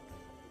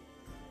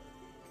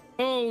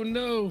 Oh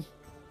no.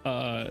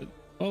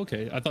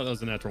 Okay, I thought that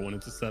was a natural one.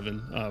 It's a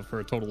 7 for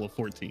a total of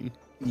 14.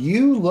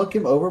 You look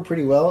him over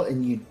pretty well,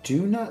 and you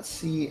do not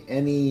see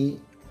any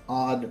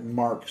odd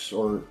marks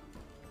or,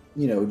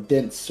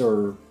 dents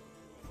or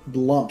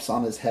lumps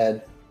on his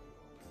head.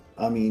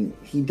 I mean,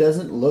 he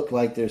doesn't look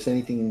like there's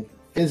anything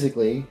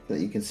physically that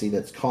you can see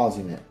that's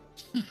causing it.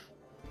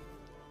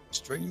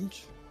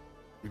 Strange.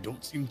 You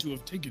don't seem to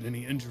have taken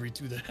any injury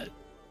to the head.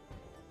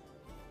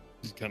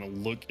 Just kind of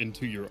look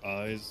into your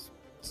eyes,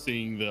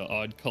 seeing the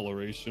odd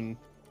coloration.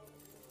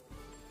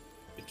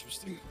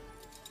 Interesting.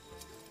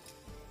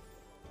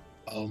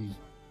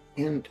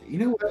 And you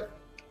know what?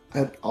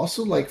 I'd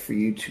also like for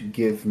you to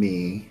give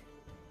me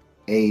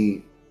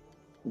a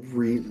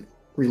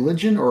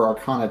religion or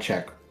arcana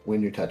check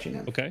when you're touching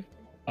him. Okay.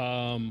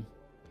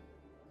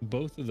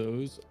 Both of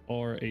those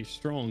are a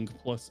strong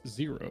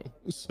 +0,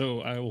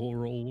 so I will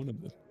roll one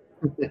of them.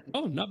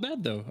 Oh, not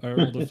bad though. I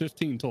rolled a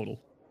 15 total.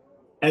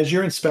 As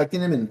you're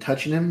inspecting him and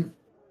touching him,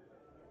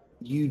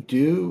 you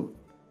do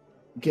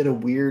get a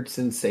weird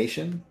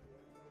sensation.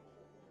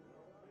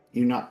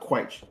 You're not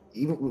quite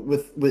even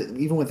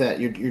with that.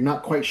 You're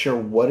not quite sure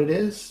what it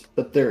is,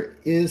 but there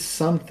is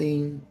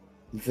something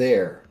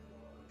there,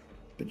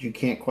 but you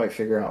can't quite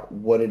figure out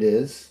what it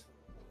is.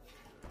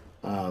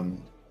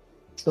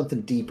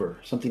 Something deeper,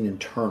 something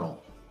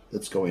internal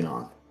that's going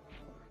on.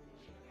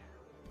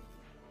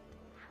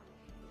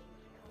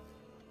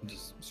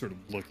 Just sort of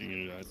looking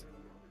in your eyes.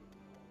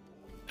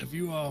 Have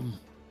you,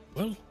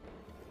 well,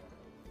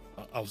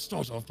 I'll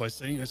start off by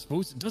saying I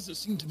suppose it doesn't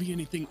seem to be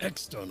anything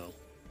external.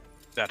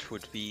 That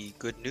would be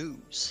good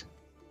news.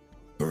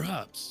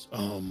 Perhaps,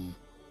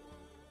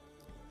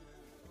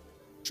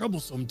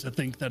 troublesome to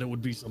think that it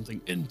would be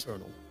something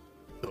internal,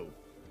 though.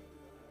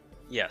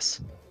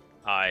 Yes,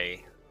 I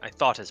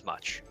thought as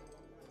much.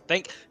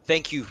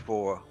 Thank you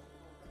for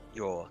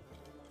your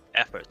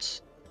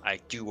efforts. I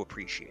do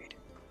appreciate.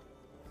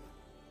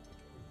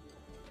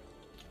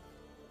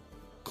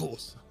 Of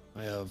course,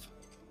 I have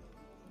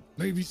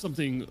maybe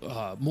something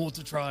more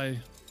to try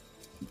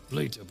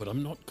later, but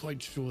I'm not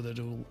quite sure that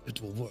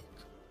it will work.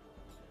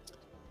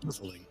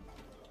 Puzzling.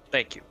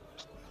 Thank you.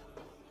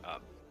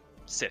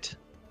 Sit.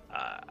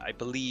 I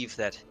believe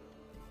that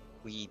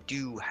we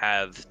do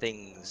have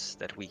things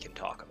that we can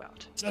talk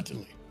about.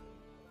 Certainly.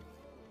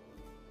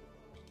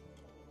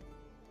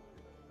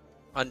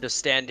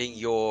 Understanding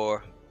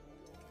your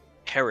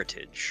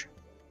heritage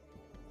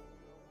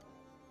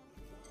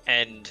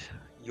and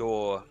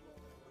your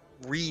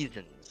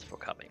reasons for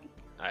coming.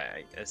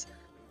 As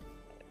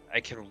I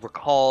can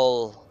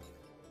recall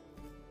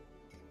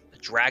the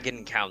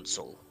Dragon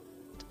Council.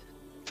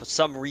 For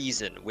some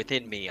reason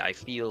within me, I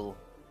feel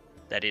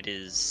that it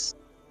is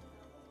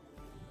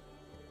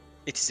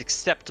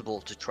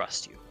acceptable to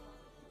trust you.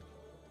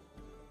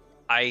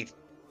 I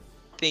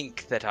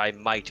think that I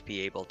might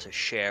be able to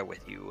share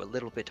with you a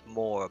little bit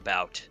more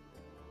about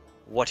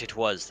what it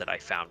was that I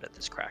found at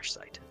this crash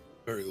site.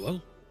 Very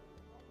well.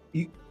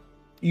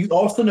 You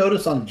also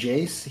notice on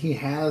Jace, he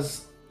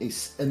has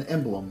an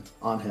emblem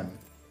on him,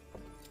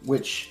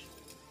 which,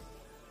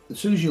 as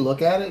soon as you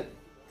look at it,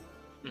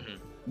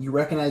 you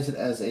recognize it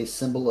as a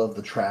symbol of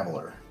the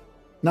Traveler.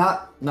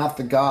 Not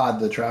the god,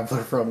 the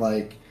Traveler from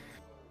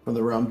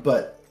the realm,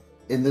 but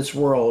in this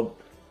world,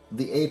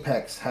 the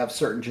Apex have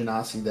certain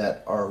genasi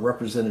that are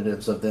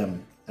representatives of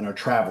them and are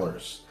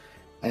travelers,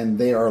 and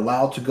they are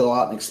allowed to go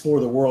out and explore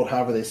the world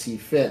however they see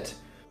fit.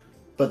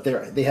 But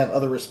they have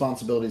other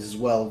responsibilities as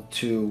well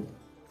to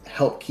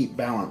help keep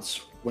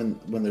balance when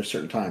there's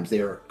certain times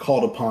they are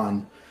called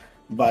upon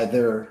by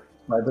their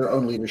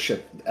own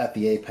leadership at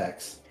the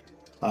Apex,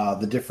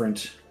 the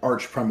different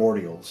arch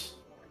primordials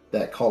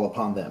that call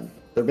upon them.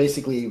 They're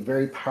basically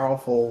very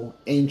powerful,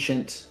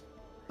 ancient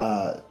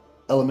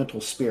elemental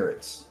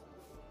spirits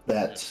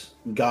that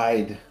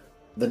guide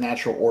the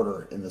natural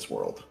order in this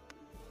world.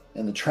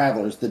 And the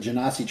travelers, the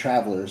Genasi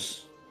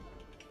travelers,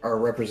 are a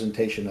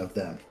representation of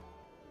them.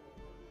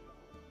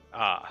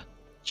 Ah,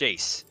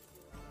 Jace.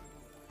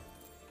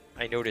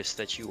 I noticed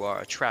that you are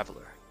a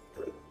traveler.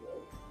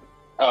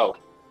 Oh,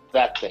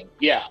 that thing.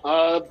 Yeah,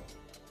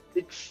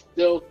 it's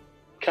still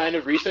kind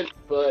of recent,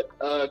 but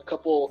a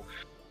couple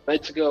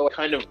nights ago, I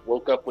kind of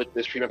woke up with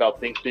this dream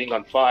about things being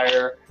on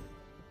fire,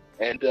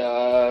 and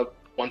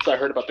once I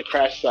heard about the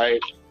crash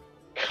site,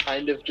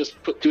 kind of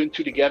just put two and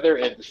two together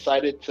and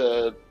decided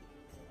to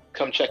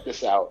come check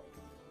this out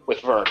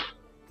with Vern,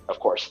 of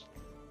course.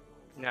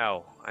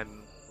 Now,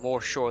 I'm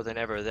more sure than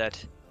ever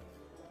that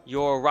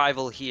your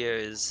arrival here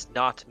is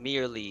not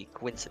merely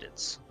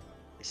coincidence.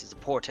 This is a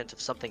portent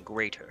of something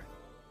greater.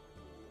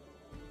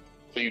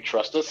 So you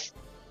trust us?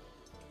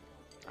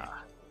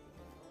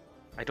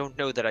 I don't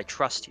know that I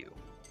trust you,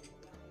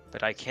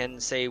 but I can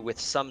say with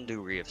some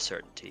degree of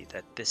certainty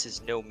that this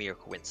is no mere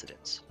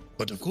coincidence.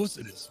 But of course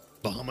it is.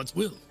 Bahamut's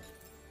will.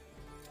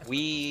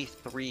 We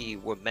three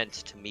were meant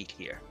to meet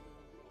here.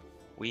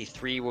 We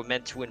three were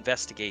meant to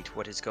investigate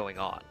what is going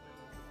on.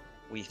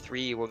 We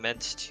three were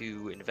meant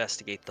to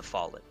investigate the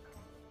Fallen.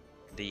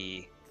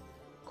 The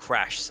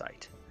crash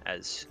site,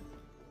 as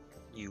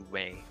you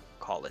may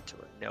call it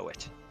or know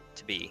it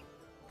to be.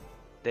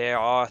 there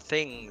are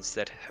things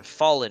that have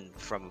fallen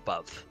from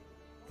above.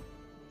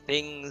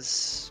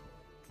 Things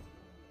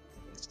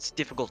it's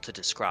difficult to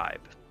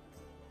describe.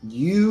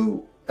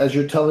 You, as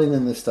you're telling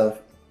them this stuff,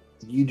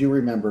 you do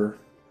remember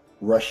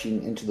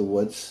rushing into the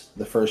woods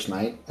the first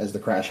night as the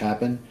crash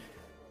happened,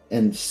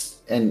 and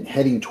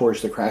heading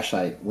towards the crash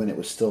site when it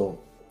was still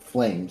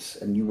flames,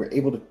 and you were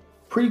able to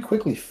pretty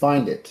quickly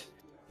find it.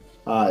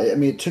 I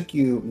mean, it took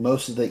you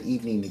most of the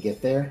evening to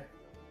get there,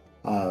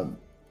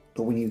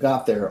 but when you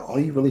got there, all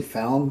you really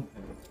found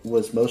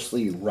was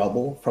mostly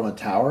rubble from a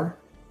tower,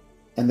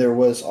 and there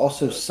was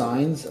also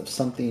signs of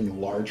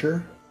something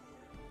larger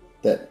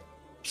that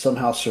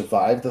somehow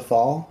survived the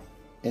fall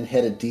and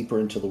headed deeper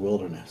into the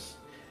wilderness.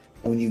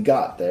 And when you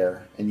got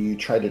there and you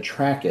tried to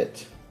track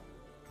it,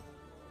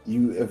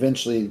 you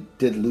eventually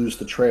did lose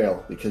the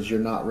trail because you're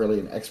not really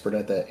an expert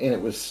at that, and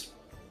it was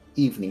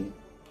evening.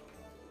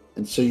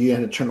 And so you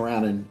had to turn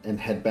around and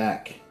head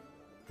back.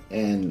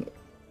 And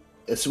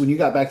so when you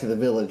got back to the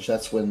village,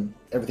 that's when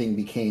everything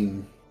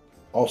became,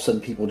 all of a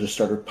sudden people just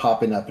started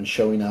popping up and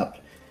showing up.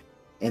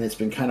 And it's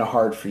been kind of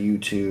hard for you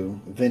to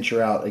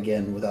venture out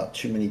again without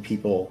too many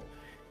people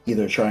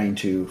either trying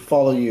to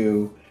follow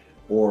you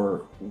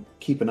or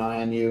keep an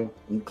eye on you,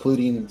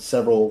 including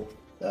several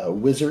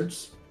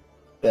wizards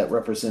that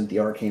represent the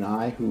arcane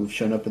eye who've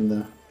shown up in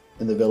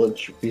the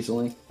village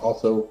recently,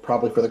 also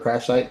probably for the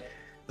crash site,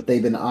 but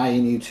they've been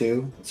eyeing you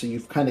too. So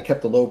you've kind of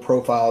kept a low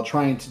profile,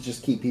 trying to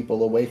just keep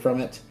people away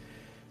from it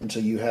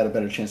until you had a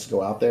better chance to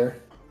go out there.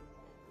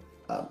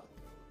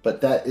 But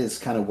that is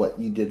kind of what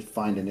you did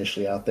find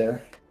initially out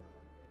there.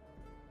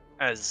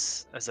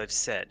 As I've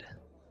said,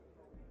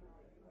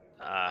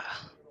 I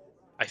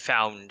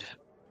found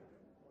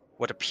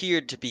what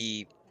appeared to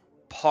be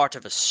part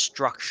of a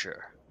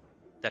structure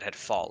that had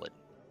fallen.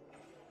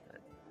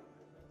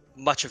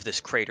 Much of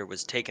this crater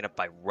was taken up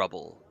by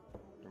rubble,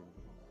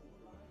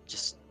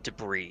 just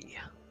debris.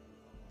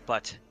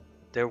 But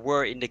there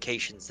were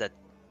indications that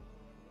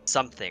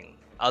something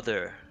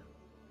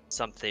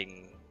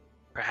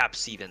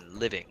perhaps even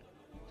living,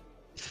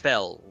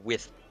 fell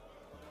with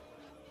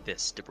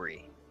this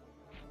debris.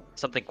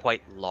 Something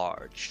quite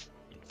large,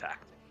 in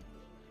fact.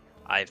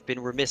 I've been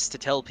remiss to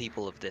tell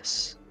people of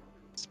this,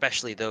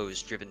 especially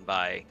those driven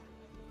by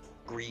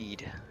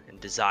greed and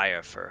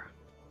desire for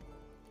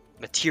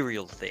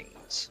material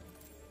things.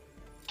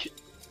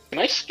 Can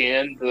I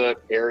scan the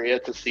area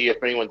to see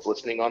if anyone's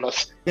listening on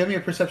us? Give me a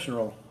perception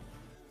roll.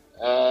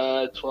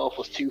 12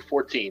 plus 2,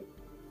 14.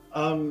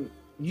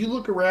 You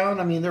look around.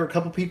 I mean, there are a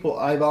couple people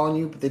eyeballing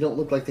you, but they don't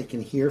look like they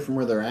can hear from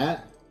where they're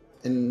at,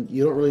 and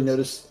you don't really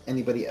notice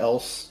anybody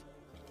else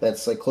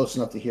that's like close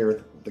enough to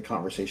hear the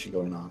conversation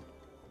going on.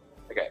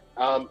 Okay.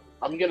 I'm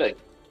gonna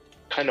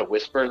kind of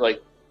whisper, like,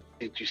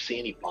 did you see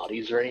any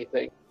bodies or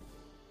anything?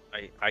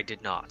 I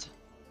did not.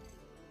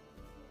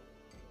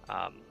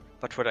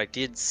 But what I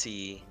did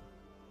see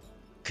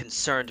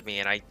concerned me,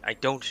 and I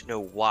don't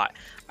know why.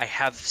 I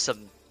have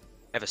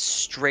a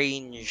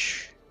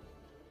strange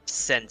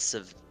sense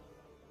of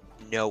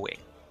knowing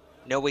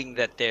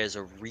that there's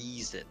a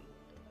reason,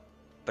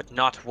 but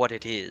not what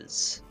it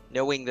is.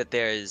 Knowing that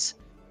there's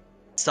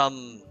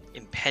some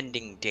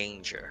impending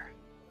danger.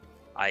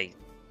 I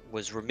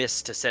was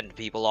remiss to send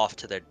people off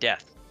to their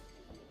death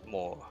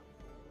more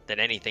than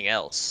anything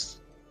else.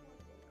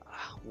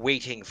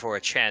 Waiting for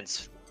a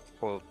chance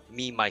for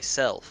me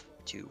myself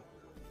to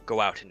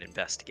go out and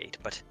investigate.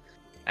 But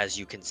as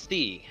you can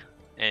see,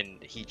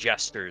 and he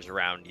gestures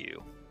around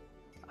you,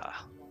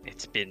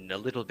 it's been a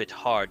little bit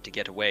hard to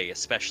get away,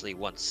 especially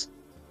once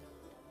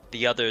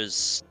the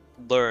others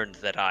learned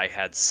that I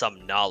had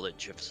some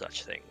knowledge of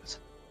such things.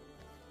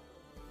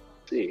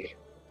 See.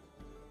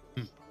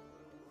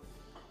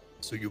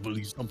 So you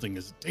believe something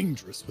is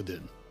dangerous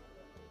within?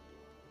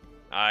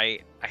 I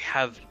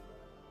have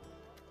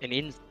an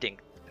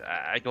instinct.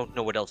 I don't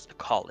know what else to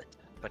call it,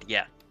 but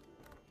yeah.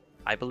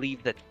 I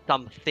believe that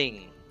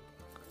something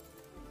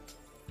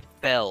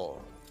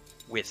fell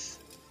with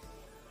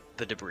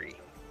the debris,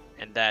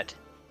 and that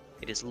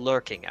it is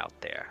lurking out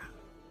there.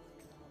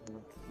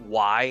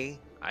 Why?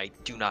 I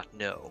do not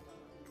know.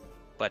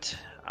 But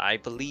I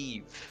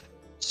believe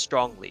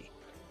strongly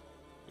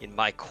in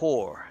my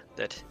core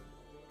that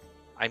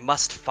I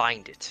must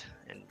find it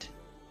and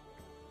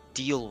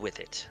deal with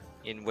it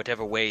in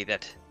whatever way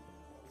that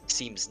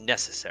seems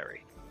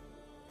necessary.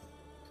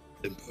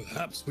 Then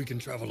perhaps we can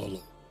travel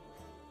alone.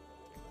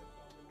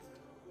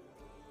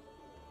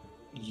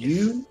 As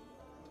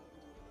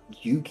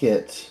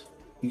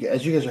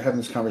you guys are having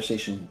this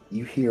conversation,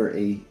 you hear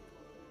a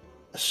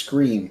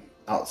scream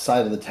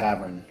outside of the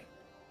tavern,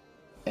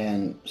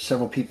 and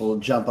several people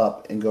jump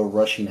up and go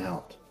rushing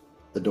out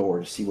the door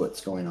to see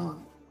what's going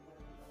on.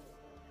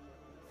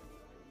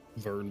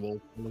 Vern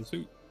will follow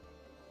suit.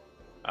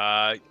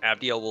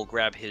 Abdiel will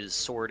grab his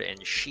sword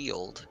and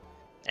shield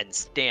and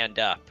stand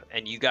up,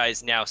 and you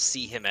guys now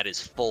see him at his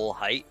full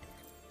height.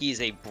 He's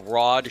a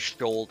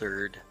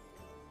broad-shouldered,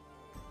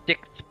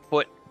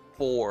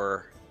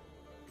 6'4",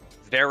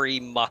 very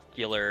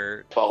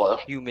muscular, Follow.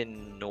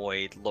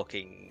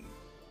 humanoid-looking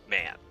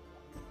man.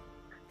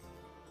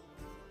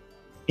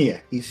 Yeah,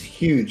 he's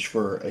huge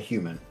for a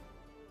human.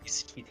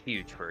 He's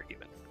huge for a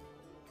human.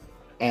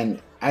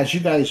 And as you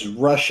guys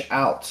rush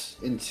out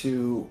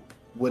into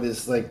what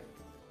is like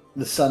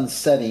the sun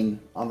setting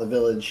on the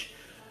village,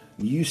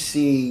 you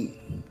see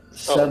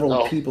several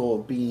no. people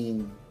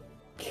being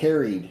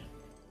carried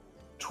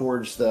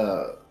towards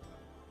the.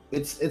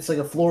 It's like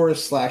a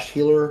florist /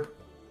 healer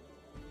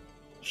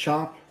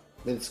shop.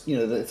 It's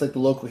it's like the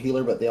local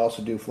healer, but they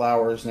also do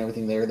flowers and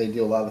everything there. They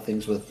do a lot of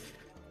things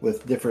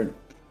with different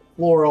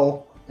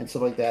floral and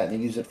stuff like that, and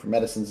they use it for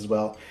medicines as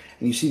well.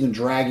 And you see them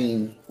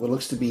dragging what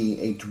looks to be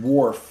a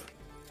dwarf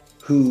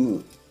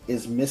who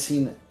is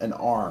missing an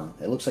arm.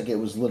 It looks like it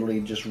was literally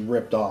just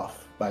ripped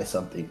off by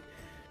something.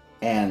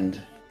 And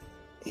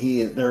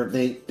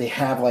they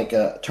have like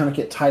a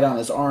tourniquet tied on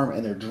his arm,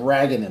 and they're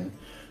dragging him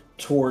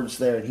towards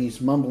there. And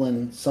he's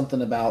mumbling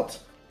something about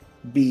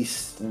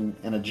beast and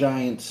a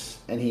giant,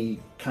 and he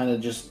kind of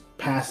just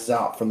passes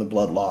out from the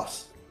blood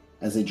loss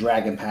as they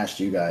drag him past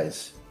you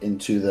guys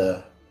into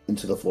the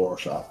floral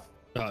shop.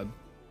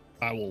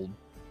 I will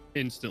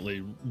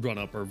instantly run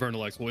up, or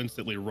Vernalex will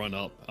instantly run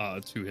up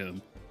to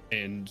him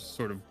and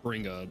sort of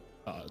bring a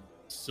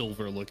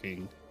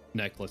silver-looking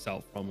necklace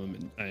out from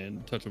him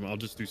and touch him. I'll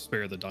just do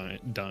spare the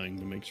dying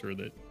to make sure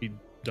that he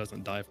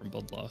doesn't die from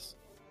blood loss.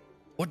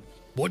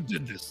 What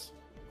did this?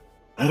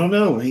 I don't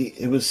know.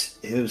 It was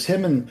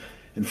him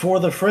and 4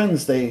 of their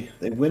friends. They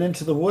went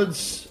into the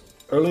woods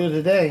earlier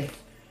today.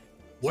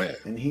 Where?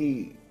 And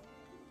he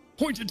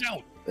Pointed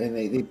out.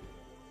 and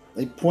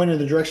they pointed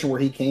the direction where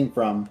he came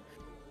from,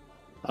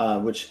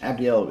 which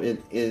Abdiel,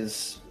 it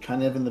is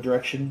kind of in the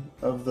direction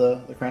of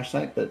the crash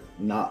site, but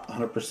not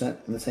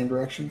 100% in the same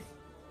direction.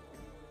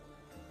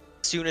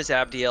 As soon as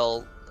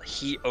Abdiel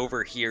he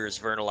overhears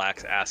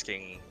Vernalax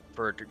asking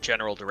for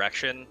general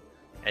direction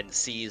and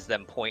sees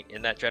them point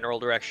in that general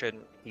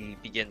direction, he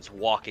begins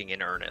walking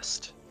in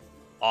earnest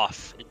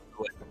off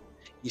into it.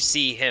 You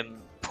see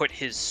him put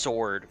his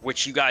sword,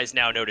 which you guys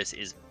now notice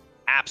is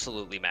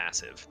absolutely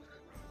massive,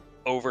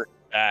 over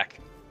his back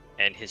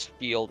and his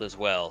shield as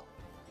well.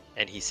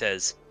 And he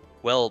says,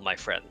 "Well, my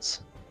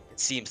friends, it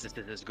seems this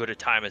is as good a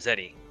time as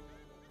any.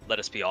 Let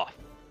us be off."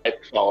 I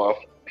follow.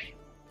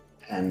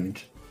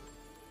 And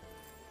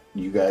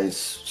you guys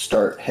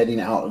start heading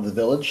out of the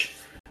village.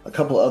 A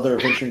couple other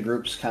adventuring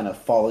groups kind of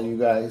follow you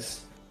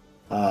guys.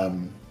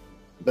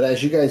 But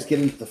as you guys get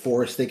into the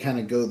forest, they kind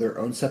of go their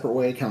own separate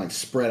way, kind of like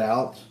spread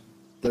out.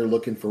 They're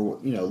looking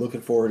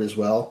forward as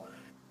well.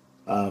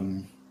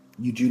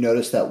 You do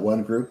notice that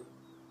one group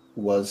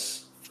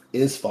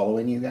is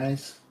following you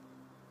guys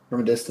from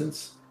a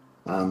distance.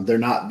 They're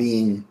not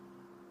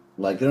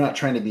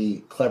trying to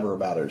be clever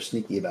about it or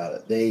sneaky about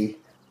it. They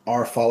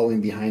are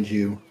following behind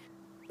you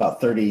about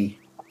 30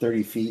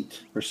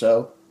 feet or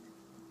so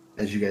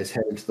as you guys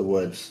head into the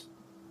woods.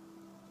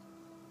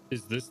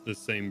 Is this the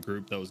same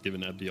group that was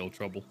giving Abdiel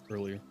trouble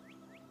earlier?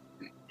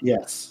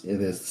 Yes, it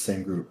is the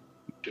same group.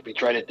 Should we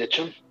try to ditch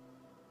him?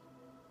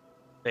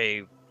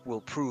 They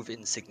will prove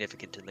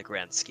insignificant in the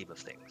grand scheme of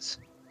things,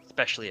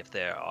 especially if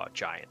there are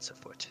giants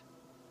afoot.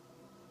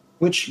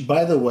 Which,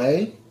 by the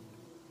way,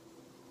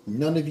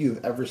 none of you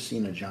have ever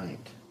seen a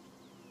giant.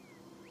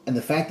 And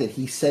the fact that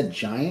he said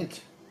giant,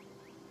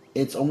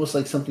 it's almost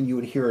like something you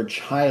would hear a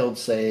child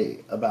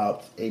say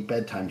about a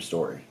bedtime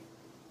story.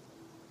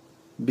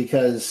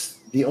 Because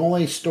the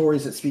only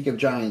stories that speak of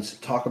giants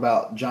talk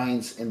about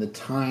giants in the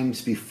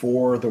times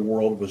before the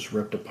world was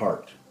ripped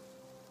apart,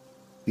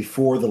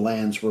 before the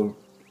lands were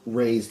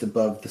raised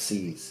above the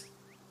seas.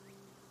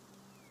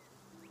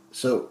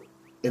 So,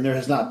 and there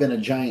has not been a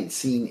giant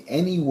seen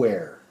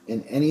anywhere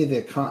in any of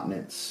the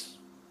continents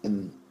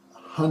in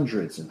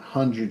hundreds and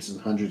hundreds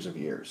and hundreds of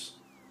years.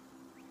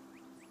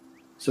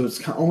 So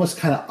it's almost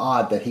kind of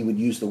odd that he would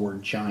use the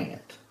word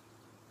giant.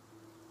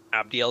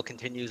 Abdiel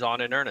continues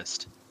on in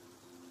earnest.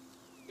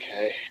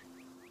 Okay.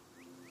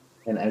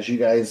 And as you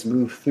guys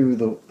move through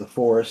the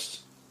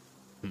forest,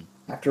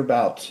 after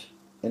about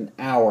an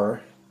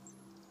hour,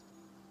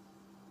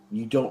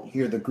 you don't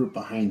hear the group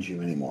behind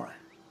you anymore.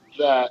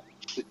 That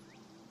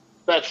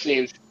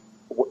seems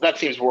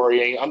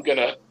worrying. Can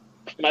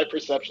I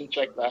perception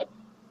check that?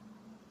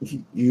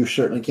 You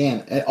certainly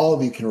can. And all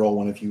of you can roll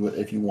one if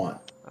you want.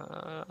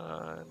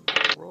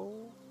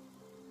 Roll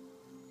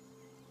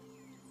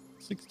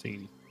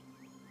 16.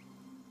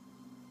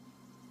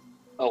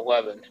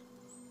 11.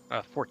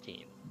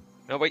 14.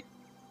 No, wait.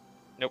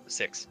 Nope,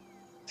 6.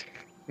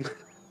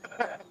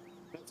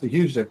 That's a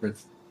huge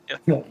difference.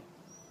 Yeah.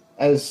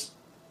 As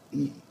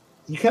you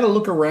kind of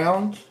look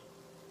around,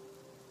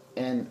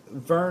 and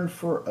Vern,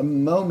 for a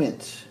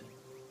moment,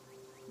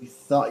 you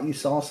thought you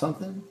saw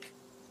something,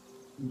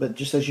 but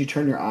just as you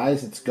turn your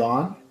eyes, it's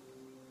gone.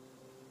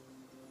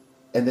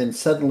 And then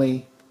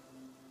suddenly,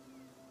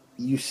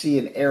 you see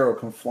an arrow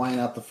come flying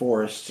out the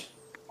forest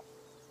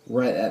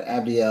right at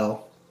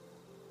Abdiel.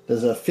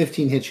 Does a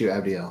 15 hit you,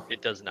 Abdiel?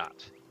 It does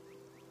not.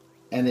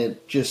 And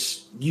you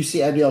see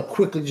Abdiel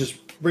quickly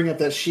just bring up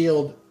that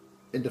shield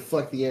and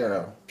deflect the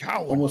arrow.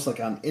 Coward. Almost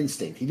like on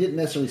instinct. He didn't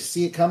necessarily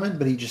see it coming,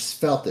 but he just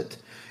felt it.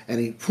 And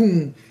he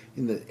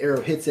and the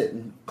arrow hits it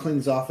and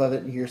clings off of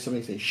it, and you hear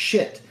somebody say,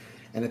 shit.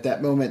 And at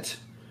that moment,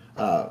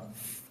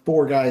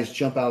 4 guys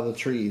jump out of the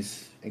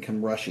trees and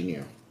come rushing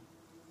you.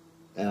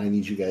 And I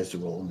need you guys to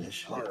roll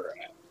initiative. All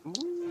right.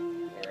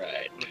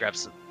 I'm gonna grab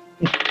some.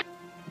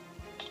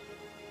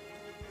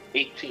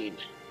 18.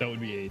 That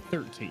would be a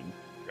 13.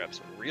 Grab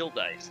some real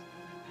dice.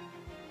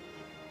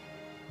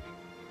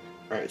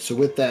 All right, so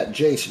with that,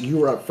 Jace, you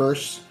were up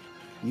first.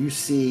 You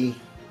see,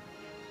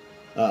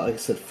 like I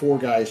said, 4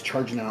 guys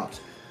charging out.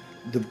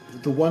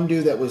 The one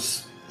dude that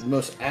was the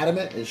most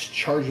adamant is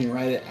charging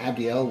right at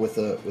Abdiel with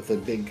a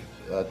big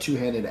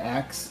 2-handed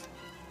axe,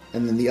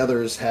 and then the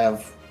others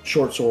have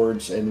short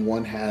swords, and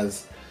one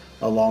has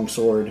a long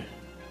sword.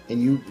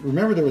 And you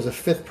remember there was a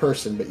 5th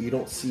person, but you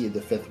don't see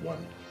the 5th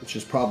one, which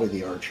is probably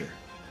the archer.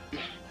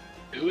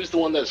 Who's the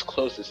one that's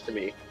closest to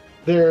me?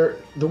 The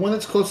one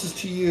that's closest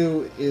to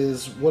you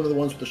is one of the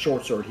ones with the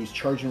short sword. He's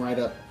charging right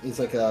up. He's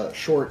like a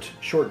short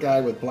guy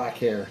with black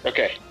hair.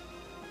 Okay.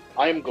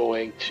 I'm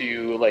going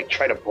to like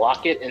try to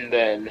block it and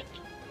then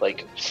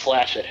like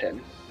slash at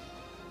him.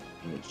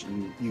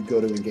 You go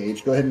to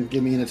engage. Go ahead and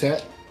give me an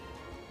attack.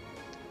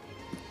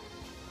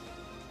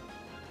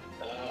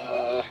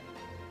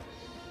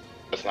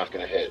 That's not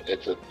gonna hit.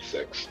 It's a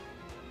 6.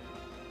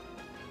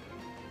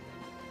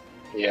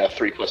 Yeah,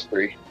 3 +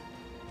 3.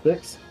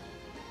 6.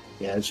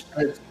 Yeah.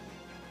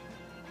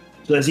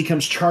 So as he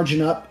comes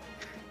charging up,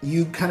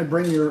 you kind of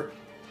bring your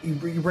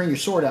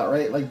sword out,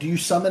 right? Like, do you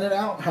summon it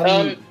out? How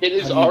do you? It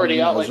is how do you already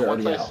bring out. those Like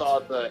once I already out? saw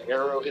the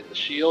arrow hit the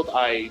shield,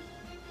 I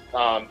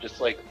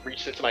just like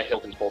reached into my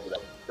hilt and pulled it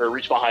out, or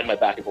reached behind my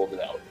back and pulled it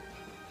out.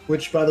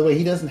 Which, by the way,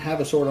 he doesn't have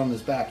a sword on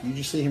his back. You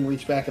just see him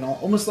reach back and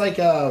almost like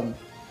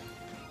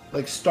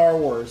Star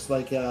Wars,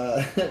 like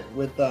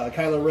with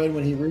Kylo Ren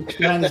when he reached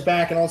behind his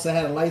back and also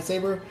had a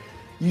lightsaber.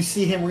 You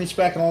see him reach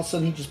back and all of a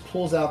sudden he just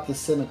pulls out the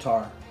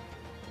scimitar.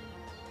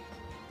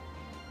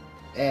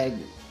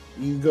 And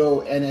you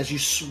go, and as you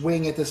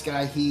swing at this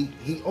guy, he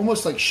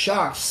almost like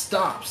shocked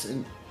stops,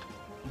 and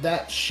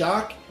that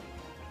shock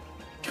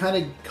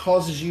kind of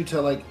causes you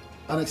to like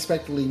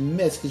unexpectedly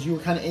miss because you were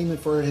kind of aiming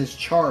for his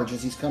charge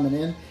as he's coming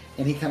in,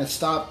 and he kind of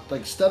stopped,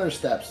 like stutter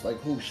steps, like,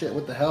 oh shit,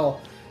 what the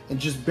hell, and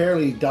just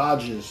barely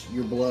dodges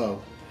your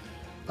blow.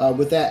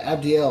 With that,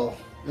 Abdiel,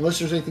 unless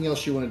there's anything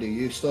else you want to do,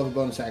 you still have a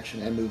bonus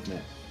action and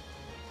movement.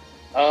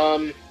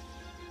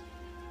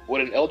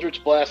 Would an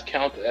Eldritch Blast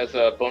count as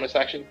a bonus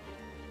action?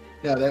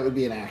 No, that would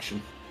be an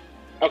action.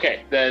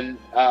 Okay, then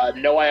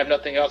no, I have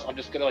nothing else. I'm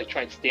just gonna like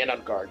try and stand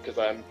on guard because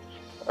I'm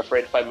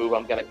afraid if I move,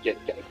 I'm gonna get.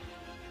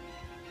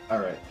 All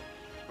right,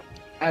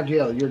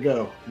 Abdiel, your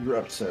go. You're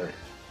up, sir.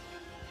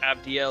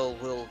 Abdiel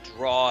will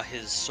draw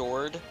his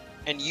sword,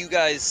 and you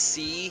guys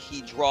see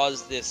he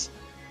draws this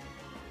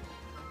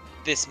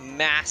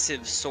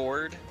massive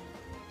sword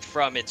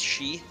from its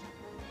sheath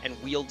and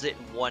wields it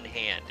in one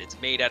hand. It's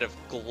made out of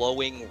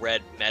glowing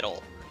red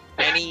metal.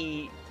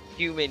 Any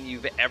human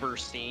you've ever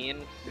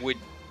seen would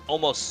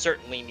almost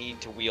certainly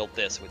need to wield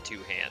this with 2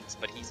 hands,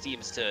 but he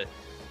seems to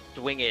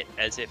swing it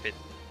as if it's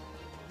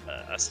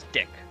a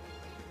stick.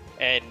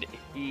 And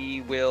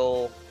he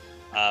will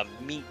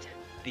meet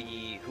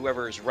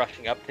whoever is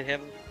rushing up to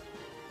him,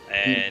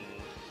 and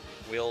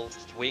will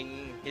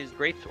swing his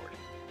greatsword.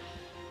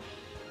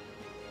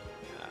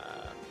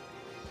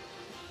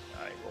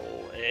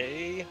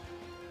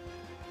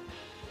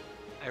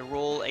 I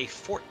roll a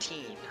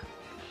 14.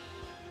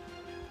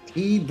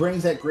 He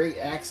brings that great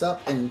axe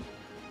up and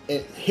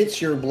it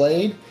hits your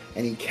blade,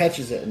 and he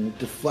catches it and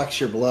deflects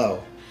your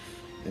blow.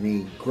 And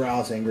he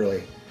growls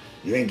angrily,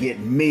 "You ain't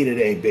getting me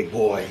today, big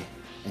boy."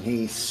 And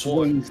he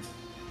swings.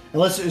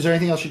 Is there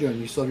anything else you're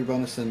doing? You still have your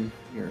bonus and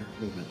your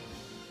movement.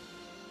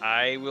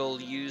 I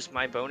will use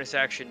my bonus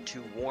action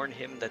to warn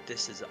him that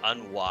this is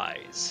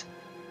unwise.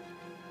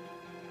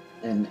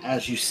 And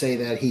as you say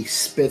that, he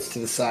spits to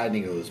the side and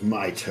he goes,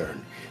 "My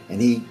turn." And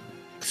he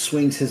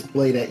swings his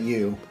blade at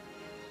you.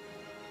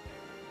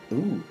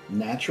 Ooh,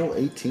 natural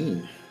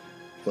 18.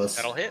 Plus,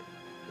 That'll hit.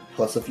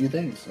 Plus a few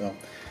things. So.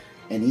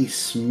 And he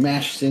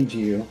smashes into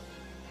you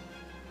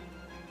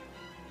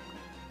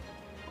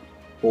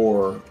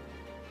for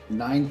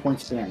 9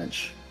 points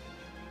damage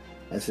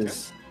as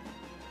his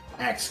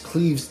axe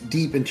cleaves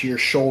deep into your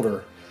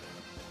shoulder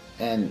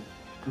and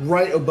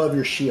right above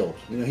your shield.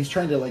 You know, he's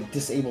trying to like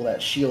disable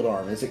that shield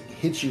arm. As it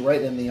hits you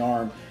right in the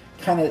arm,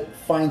 kind of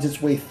finds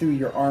its way through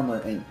your armor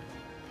and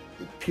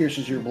it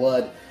pierces your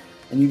blood.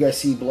 And you guys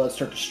see blood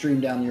start to stream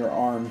down your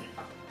arm.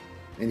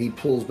 And he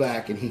pulls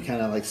back and he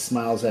kind of like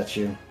smiles at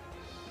you.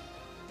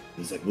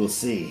 He's like, "We'll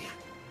see."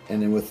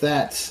 And then with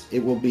that,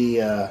 it will be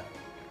not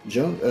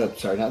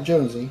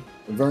Jonesy,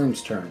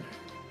 Vern's turn.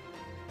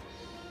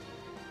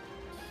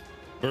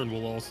 Vern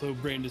will also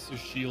brandish his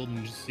shield, and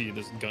you see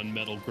this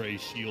gunmetal gray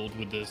shield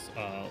with this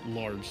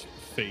large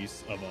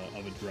face of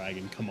a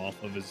dragon come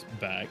off of his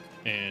back,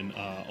 and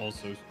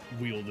also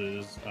wield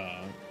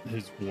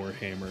his war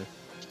hammer,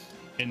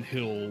 and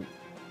he'll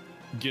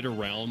get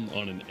around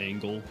on an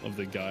angle of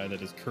the guy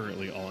that is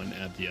currently on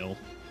Abdiel.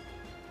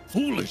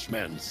 Foolish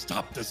men,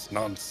 stop this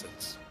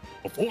nonsense.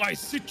 before I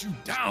sit you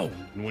down.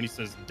 And when he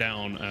says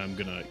down, I'm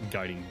gonna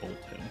guiding bolt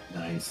him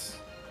Nice.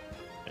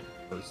 at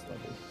first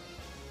level.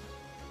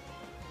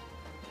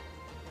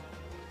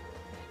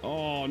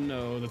 Oh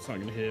no, that's not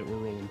gonna hit. We're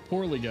rolling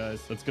poorly,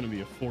 guys. That's gonna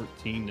be a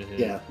 14 to hit.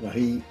 Yeah, no,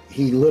 he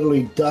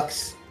literally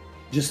ducks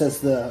just as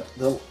the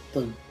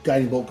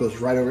guiding bolt goes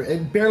right over.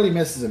 It barely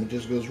misses him. It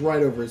just goes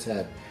right over his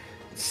head.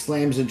 It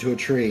slams into a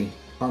tree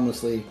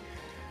harmlessly,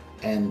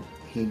 and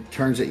he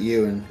turns at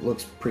you and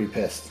looks pretty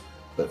pissed,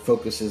 but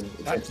focuses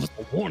That's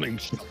attention, a warning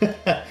shot.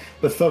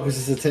 but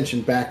focuses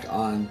attention back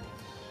on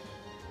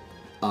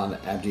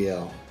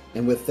Abdiel.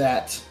 And with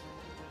that,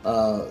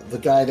 the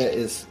guy that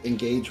is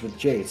engaged with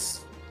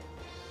Jace,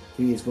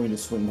 he is going to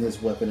swing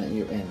his weapon at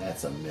you, and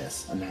that's a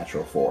miss, a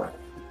natural 4.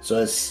 So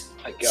as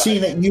My God.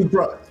 seeing that you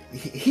brought,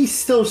 he's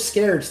still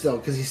scared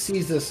because he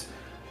sees this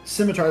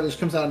scimitar that just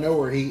comes out of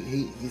nowhere.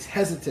 He's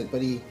hesitant,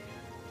 but he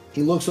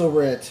looks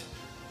over at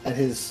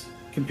his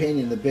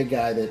companion, the big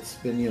guy that's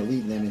been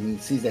leading them, and he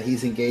sees that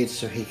he's engaged.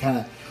 So he kind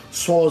of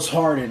swallows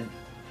hard and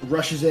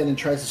rushes in and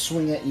tries to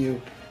swing at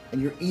you,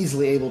 and you're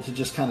easily able to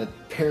just kind of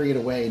parry it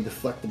away and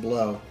deflect the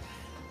blow.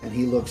 And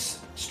he looks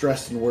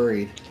stressed and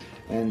worried.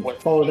 And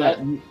follow that.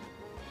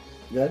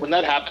 When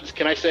that happens,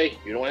 can I say,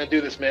 you don't want to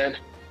do this, man?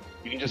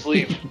 You can just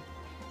leave.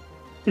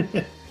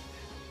 And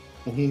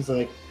he's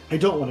like, I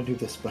don't want to do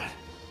this, but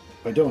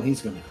if I don't,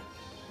 he's gonna.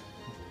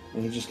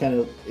 And he just kind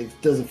of, it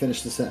doesn't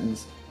finish the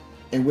sentence.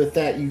 And with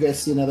that, you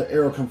guys see another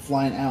arrow come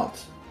flying out.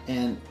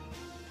 And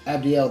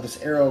Abdiel,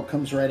 this arrow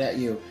comes right at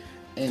you.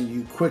 And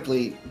you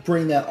quickly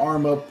bring that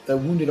arm up, that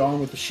wounded arm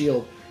with the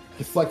shield,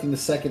 deflecting the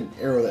second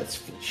arrow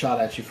that's shot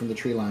at you from the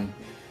tree line.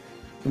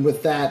 And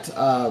with that,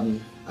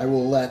 I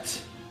will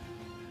let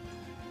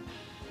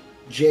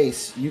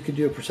Jace, you can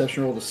do a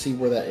perception roll to see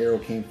where that arrow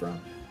came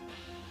from.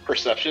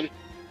 Perception?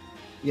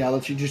 Yeah, I'll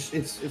let you just,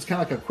 it's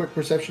kind of like a quick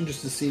perception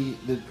just to see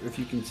if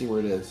you can see where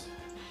it is.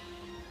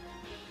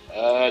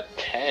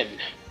 10.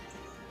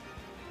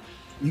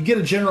 You get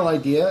a general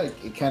idea.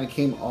 It kind of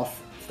came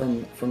off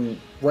from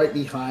right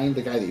behind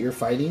the guy that you're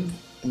fighting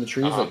in the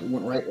trees. Like it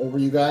went right over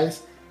you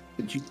guys,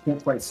 but you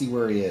can't quite see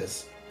where he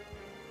is.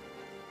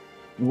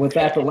 And with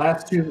that, the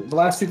last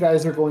two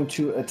guys are going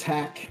to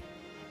attack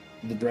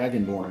the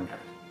Dragonborn.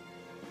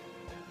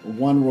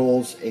 One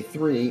rolls a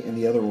 3, and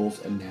the other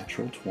rolls a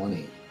natural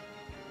 20.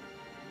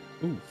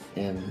 Oof.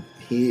 And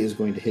he is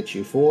going to hit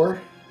you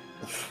for.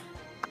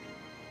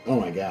 Oh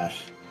my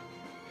gosh.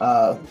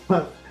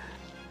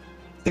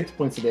 6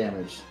 points of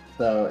damage.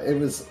 So it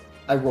was.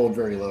 I rolled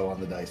very low on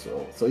the dice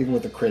roll. So even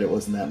with the crit, it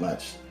wasn't that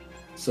much.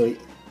 So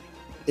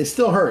it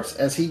still hurts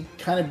as he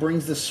kind of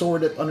brings the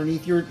sword up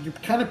underneath. You're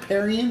kind of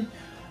parrying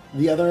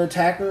the other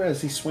attacker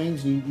as he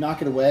swings, and you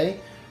knock it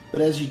away. But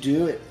as you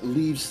do, it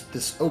leaves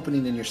this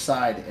opening in your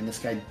side, and this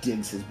guy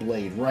digs his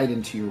blade right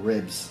into your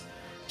ribs.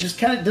 Just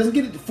kind of doesn't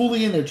get it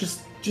fully in there,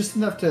 just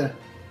enough to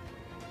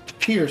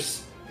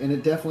pierce, and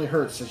it definitely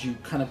hurts as you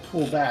kind of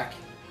pull back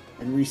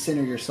and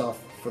recenter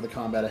yourself for the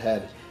combat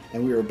ahead.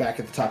 And we were back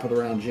at the top of the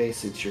round.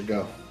 Jace, it's your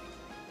go.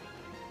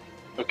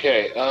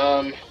 Okay,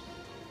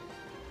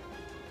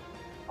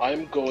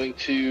 I'm going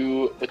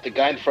to, with the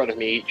guy in front of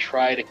me,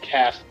 try to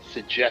cast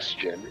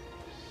Suggestion.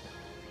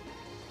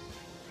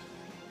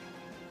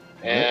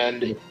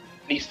 And it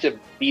needs to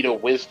beat a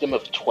Wisdom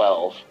of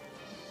 12.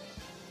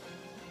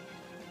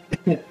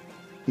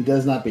 He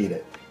does not beat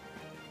it.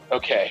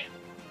 Okay,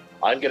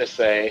 I'm gonna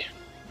say,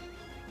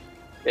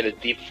 in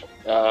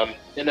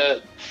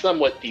a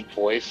somewhat deep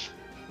voice,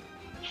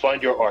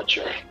 find your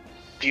archer,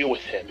 deal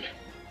with him.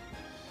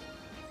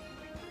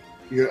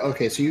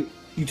 Okay, so you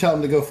tell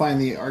him to go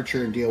find the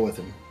archer and deal with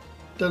him.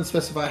 Doesn't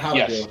specify how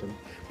Yes. to deal with him,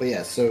 but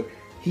yeah. So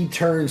he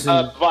turns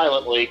and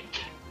Violently.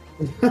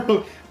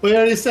 we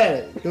already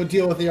said it. Go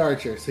deal with the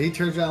archer. So he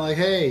turns around like,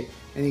 hey,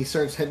 and he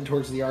starts heading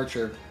towards the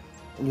archer.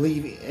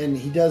 And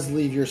he does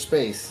leave your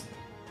space.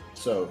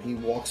 So he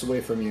walks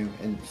away from you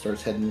and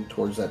starts heading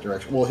towards that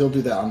direction. Well, he'll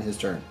do that on his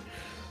turn.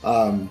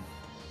 And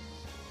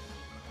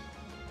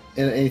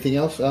anything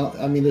else?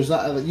 I mean, there's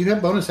not. You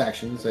have bonus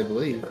actions, I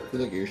believe. If you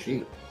look at your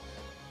sheet.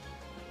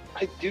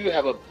 I do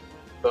have a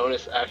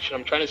bonus action.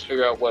 I'm trying to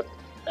figure out what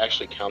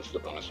actually counts as a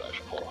bonus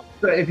action. Hold on.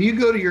 So if you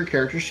go to your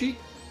character sheet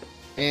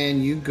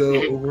and you go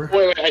over,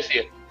 Wait, I see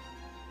it.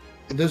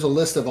 there's a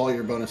list of all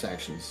your bonus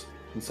actions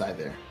inside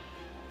there.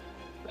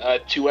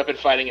 2 weapon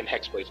fighting and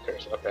Hexblade's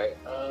Curse. Okay.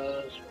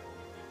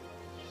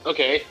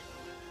 Okay.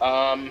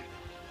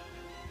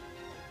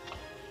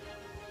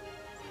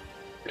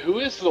 Who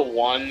is the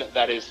one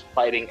that is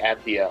fighting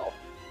Abdiel?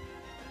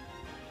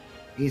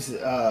 He's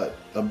a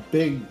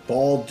big,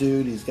 bald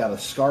dude. He's got a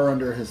scar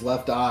under his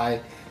left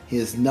eye.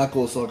 His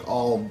knuckles look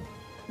all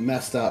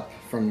messed up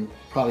from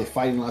probably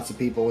fighting lots of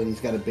people, and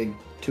he's got a big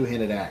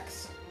 2-handed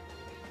axe.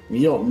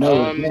 You don't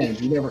know his name.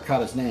 You never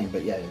caught his name,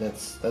 but yeah,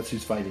 that's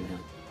who's fighting him.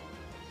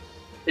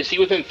 Is he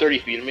within 30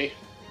 feet of me?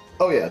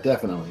 Oh yeah,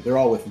 definitely. They're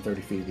all within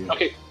 30 feet of you.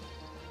 Okay.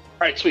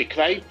 Alright, sweet.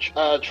 Can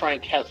I try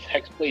and cast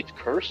Hexblade's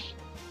Curse?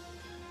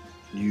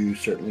 You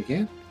certainly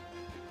can.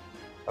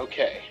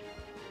 Okay.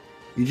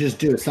 You just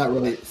do. It's not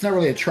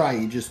really a try.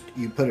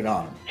 You put it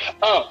on him.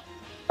 Oh,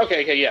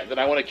 okay, yeah. Then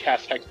I want to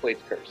cast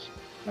Hexblade's Curse.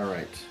 All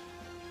right.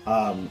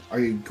 Are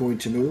you going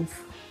to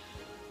move?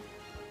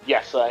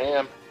 Yes, I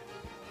am.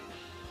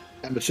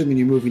 I'm assuming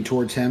you're moving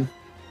towards him.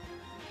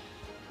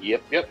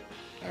 Yep.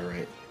 All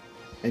right.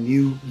 And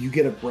you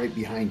get up right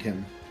behind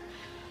him.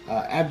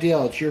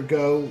 Abdiel, it's your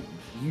go.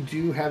 You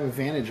do have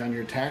advantage on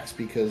your attacks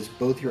because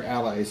both your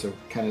allies are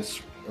kind of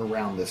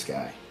around this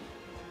guy.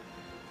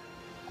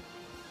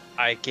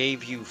 I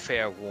gave you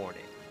fair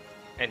warning.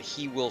 And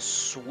he will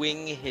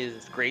swing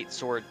his great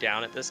sword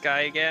down at this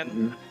guy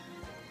again.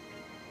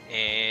 Mhm.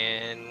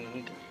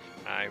 And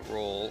I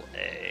roll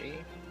a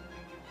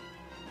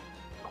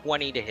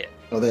 20 to hit.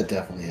 Oh, that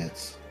definitely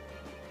hits.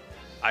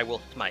 I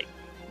will smite.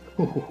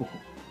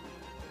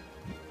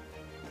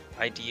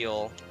 I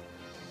deal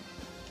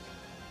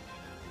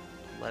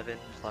 11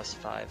 plus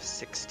 5,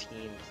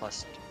 16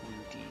 plus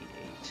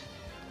 2d8.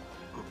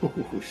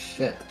 Oh,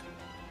 shit.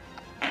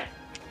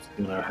 It's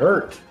gonna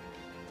hurt.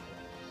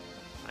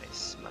 My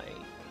smite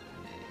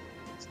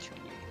is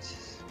 2d8.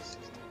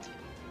 16.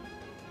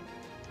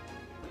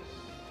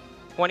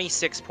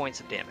 26 points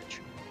of damage.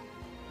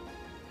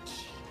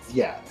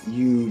 Yeah,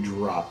 you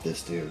drop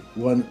this dude.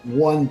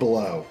 One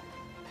blow.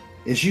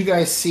 As you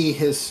guys see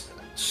his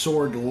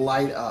sword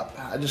light up,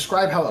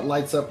 describe how it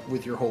lights up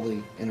with your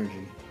holy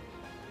energy.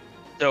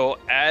 So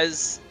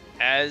as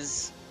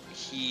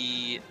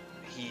he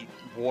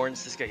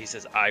warns this guy, he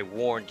says, "I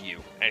warned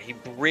you," and he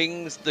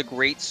brings the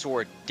great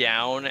sword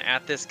down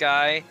at this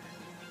guy,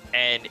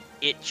 and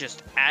it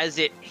just as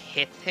it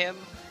hits him,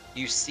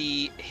 you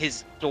see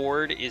his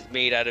sword is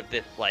made out of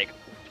this like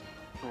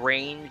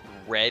strange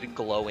red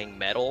glowing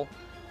metal,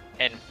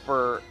 and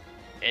for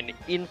an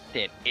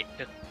instant it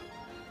just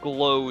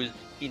glows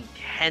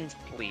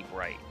intensely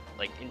bright,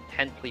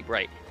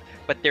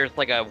 but there's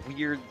like a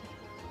weird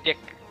thick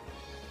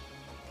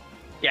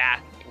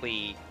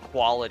ghastly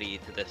quality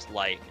to this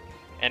light,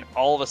 and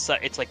all of a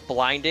sudden it's like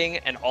blinding,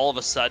 and all of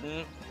a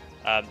sudden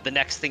the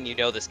next thing you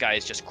know, this guy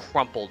is just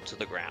crumpled to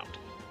the ground.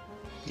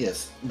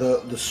 Yes,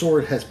 the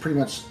sword has pretty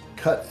much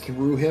cut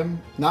through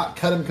him, not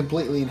cut him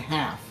completely in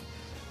half,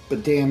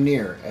 but damn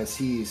near, as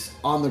he's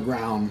on the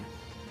ground,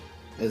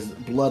 as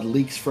blood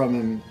leaks from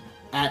him,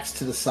 axe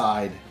to the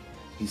side,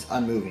 he's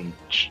unmoving.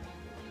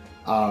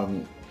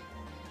 And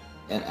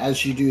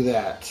as you do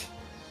that,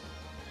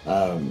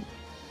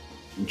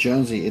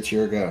 Jonesy, it's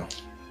your go.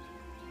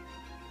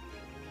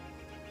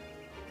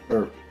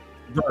 Or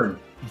Vern.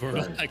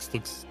 Verlax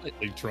looks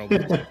slightly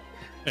troubled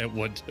at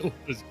what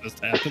has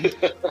just happened.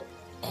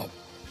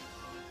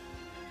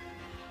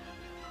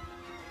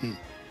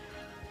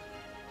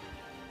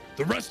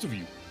 The rest of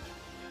you,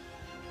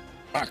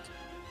 back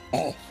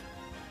off.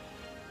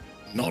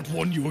 Not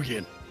warn you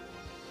again.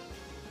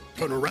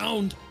 Turn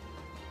around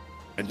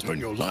and turn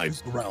your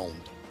lives around.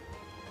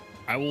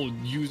 I will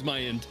use my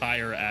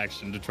entire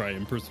action to try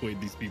and persuade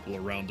these people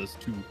around us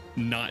to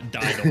not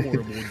die the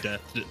horrible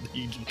death that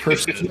he just did.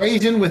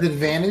 Persuasion with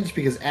advantage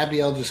because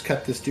Abiel just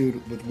cut this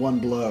dude with one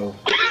blow.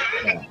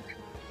 Yeah.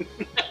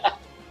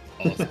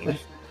 Awesome.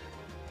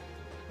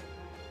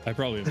 I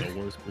probably am the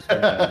worst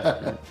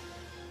persuasion.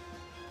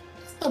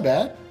 It's not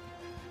bad.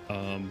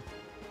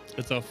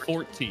 It's a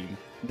 14.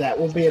 That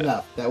will be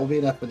enough. That will be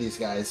enough for these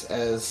guys.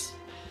 As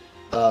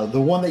the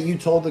one that you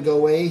told to go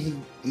away,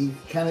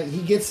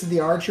 he gets to the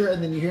archer,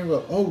 and then you hear him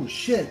go, "Oh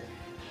shit,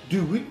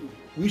 dude,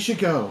 we should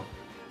go."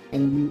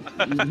 And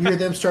you hear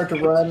them start to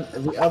run.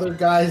 The other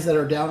guys that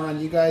are down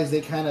around you guys, they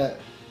kind of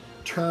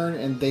turn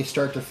and they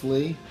start to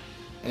flee,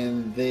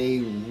 and they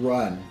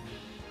run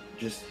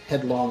just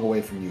headlong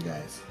away from you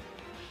guys.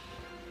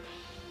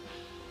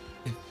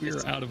 If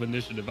we're out of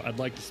initiative, I'd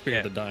like to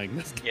spare the dying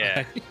this guy.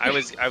 Yeah, I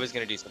was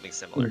gonna do something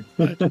similar.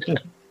 Yeah,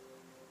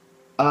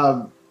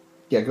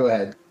 go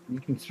ahead. You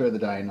can spare the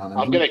dying on him.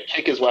 I'm gonna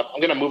kick his weapon. I'm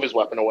gonna move his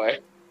weapon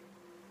away.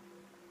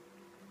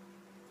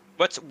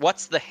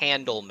 What's the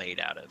handle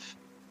made out of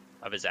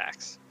his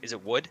axe? Is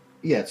it wood?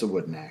 Yeah, it's a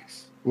wooden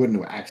axe.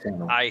 Wooden axe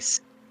handle. I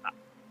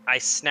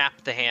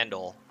snap the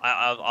handle.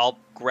 I'll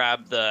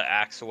grab the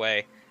axe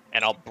away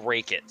and I'll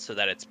break it so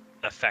that it's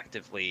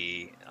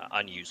effectively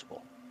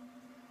unusable.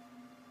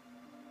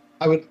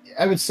 I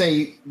would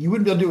say you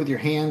wouldn't be able to do it with your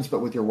hands, but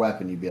with your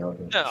weapon you'd be able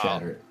to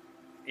shatter it.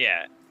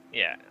 Yeah.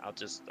 I'll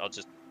just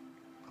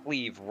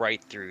cleave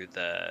right through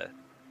the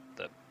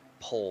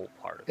pole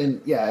part of it. And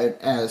yeah,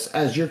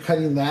 as you're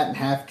cutting that in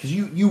half, because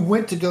you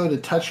went to go to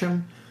touch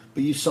him,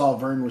 but you saw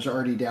Vern was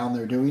already down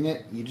there doing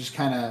it. You just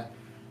kind of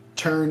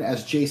turn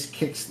as Jace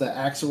kicks the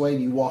axe away,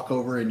 and you walk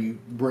over and you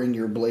bring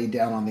your blade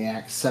down on the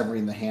axe,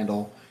 severing the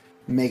handle,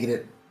 making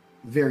it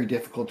very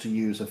difficult to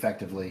use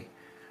effectively.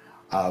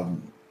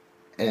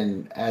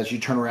 And as you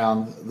turn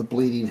around, the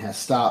bleeding has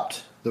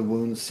stopped. The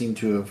wounds seem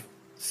to have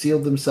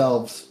sealed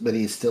themselves, but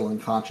he's still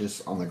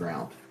unconscious on the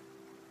ground.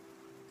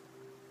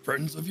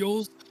 Friends of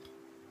yours?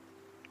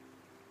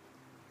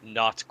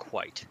 Not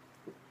quite.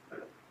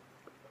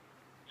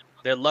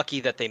 They're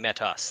lucky that they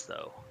met us,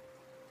 though.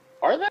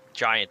 Are they?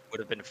 Giant would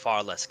have been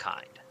far less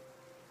kind.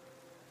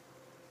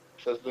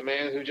 Says the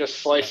man who just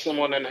sliced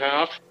someone in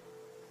half.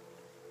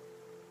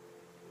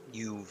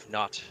 You've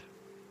not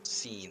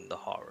seen the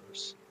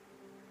horrors.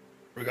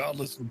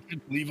 Regardless, we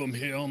can't leave him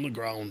here on the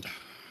ground.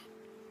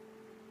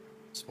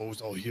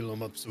 Suppose I'll heal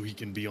him up so he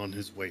can be on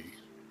his way.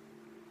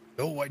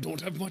 No, I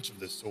don't have much of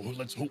this, so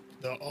let's hope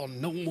there are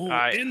no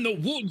more in the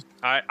woods.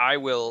 I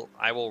will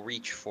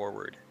reach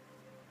forward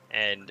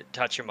and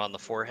touch him on the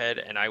forehead,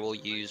 and I will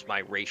use my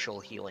racial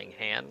healing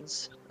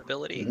hands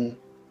ability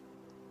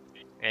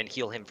and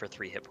heal him for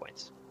 3 hit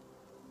points.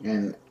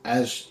 And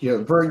as you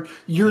know, Bird,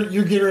 you're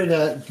getting ready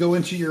to go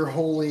into your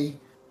holy,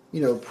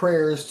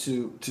 prayers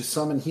to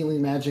summon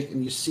healing magic,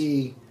 and you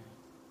see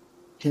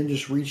him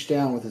just reach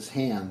down with his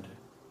hand,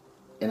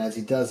 and as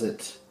he does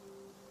it,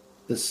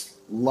 this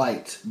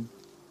light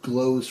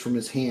glows from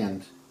his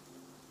hand.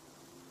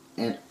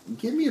 And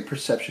give me a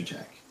perception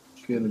check.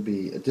 It's going to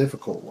be a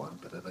difficult one,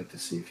 but I'd like to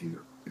see if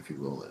you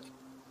roll it.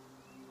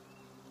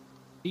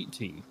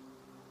 18.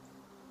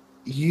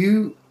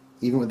 You,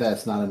 even with that,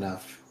 it's not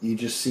enough. You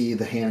just see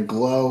the hand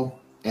glow,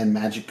 and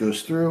magic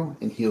goes through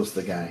and heals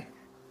the guy.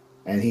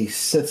 And he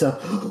sits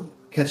up,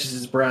 catches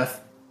his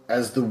breath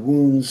as the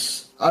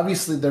wounds,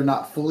 obviously they're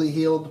not fully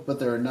healed, but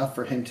they're enough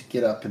for him to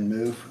get up and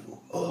move.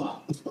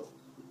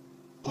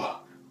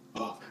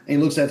 And he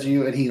looks at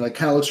you, and he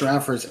kind of looks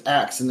around for his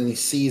axe, and then he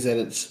sees that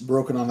it's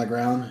broken on the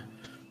ground,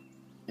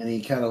 and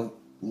he kind of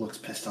looks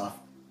pissed off.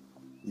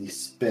 And he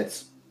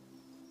spits.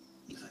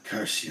 He's like,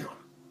 "Curse you!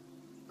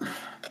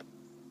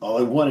 All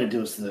I wanted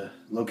was the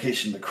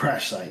location of the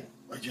crash site.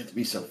 Why'd you have to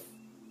be so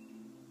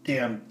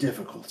damn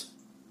difficult?"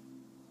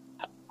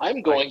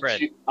 I'm going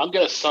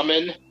to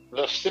summon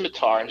the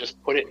scimitar and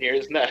just put it near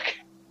his neck.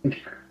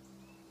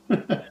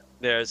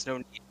 There's no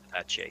need for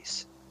that,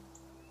 Chase.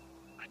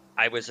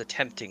 I was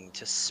attempting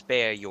to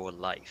spare your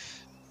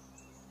life,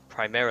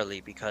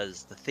 primarily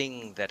because the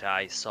thing that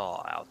I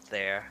saw out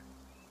there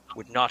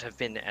would not have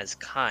been as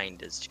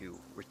kind as to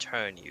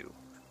return you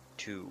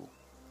to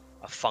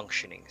a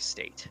functioning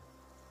state.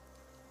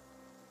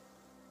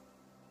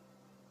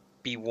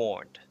 Be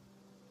warned,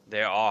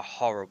 there are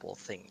horrible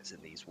things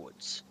in these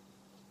woods.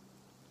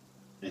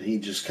 And he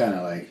just kind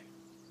of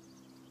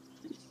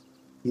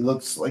he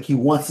looks like he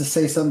wants to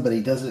say something, but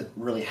he doesn't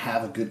really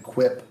have a good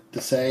quip to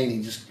say, and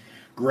he just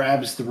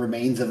grabs the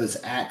remains of his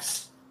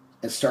axe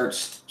and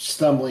starts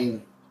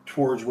stumbling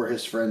towards where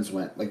his friends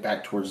went,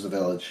 back towards the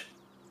village.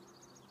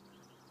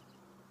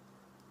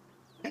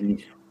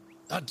 And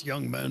that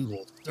young man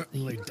will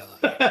certainly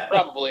die.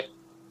 Probably.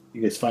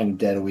 You guys find him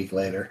dead a week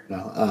later.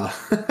 No.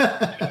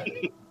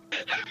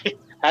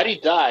 How'd he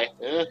die?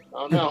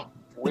 Oh no.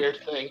 Weird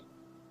thing.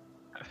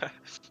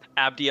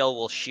 Abdiel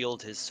will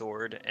shield his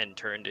sword and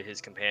turn to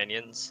his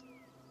companions.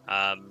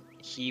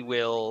 He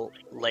will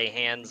lay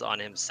hands on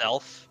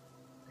himself.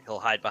 He'll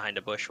hide behind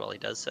a bush while he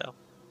does so.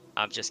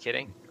 I'm just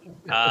kidding.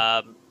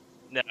 No,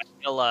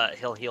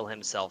 he'll heal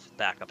himself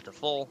back up to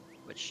full,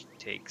 which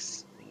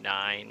takes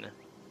 9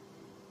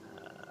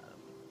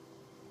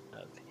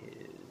 of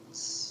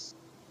his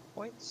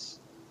points,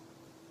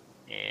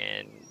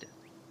 and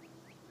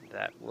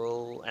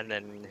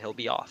then he'll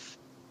be off.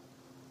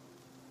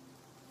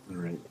 All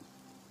right.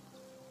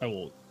 I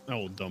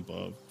will dump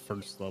a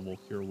first level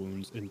cure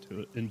wounds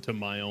into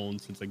my own,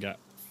 since I got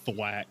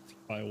thwacked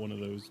by one of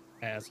those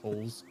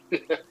assholes.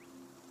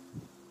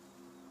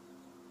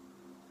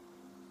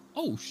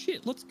 Oh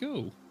shit, let's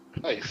go.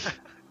 Nice.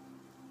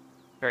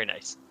 Very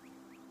nice.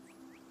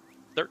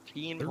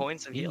 13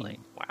 points of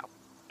healing. Wow.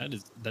 That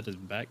is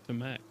back to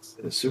max.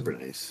 It is super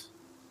nice.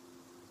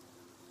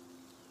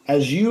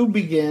 As you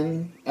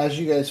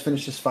guys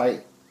finish this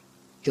fight,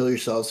 heal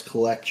yourselves,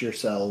 collect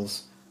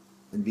yourselves,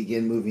 and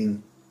begin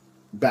moving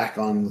back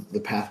on the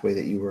pathway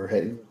that you were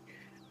heading,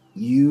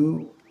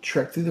 you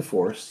trek through the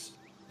forest,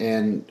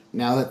 and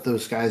now that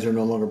those guys are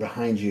no longer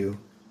behind you,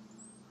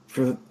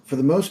 for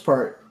the most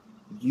part,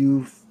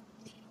 you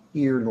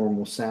hear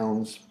normal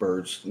sounds,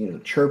 birds,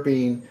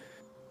 chirping.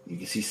 You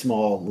can see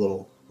small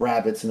little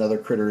rabbits and other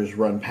critters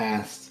run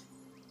past,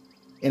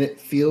 and it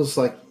feels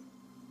like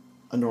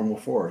a normal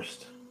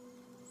forest.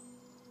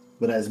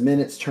 But as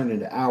minutes turn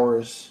into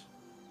hours,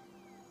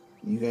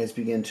 you guys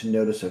begin to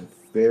notice a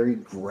very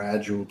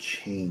gradual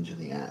change in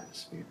the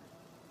atmosphere.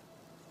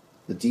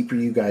 The deeper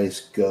you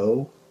guys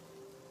go,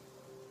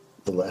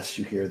 the less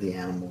you hear the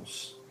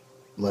animals,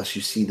 the less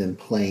you see them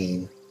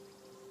playing,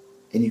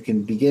 and you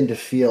can begin to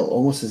feel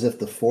almost as if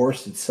the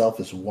forest itself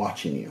is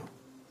watching you.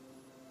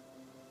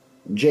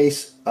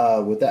 Jace,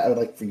 with that, I would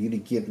like for you to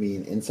give me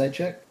an insight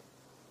check.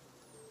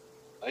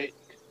 Right.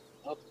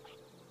 Up.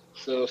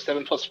 So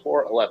 7 plus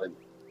 4, 11.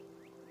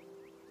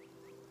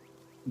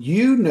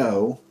 You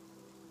know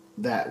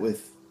that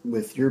with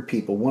your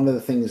people, one of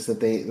the things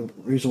that the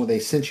reason why they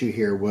sent you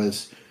here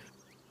was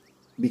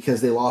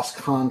because they lost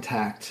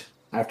contact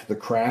after the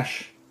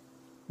crash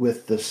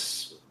with the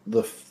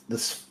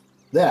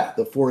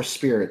forest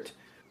spirit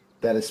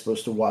that is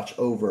supposed to watch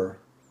over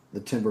the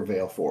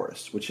Timbervale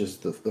Forest, which is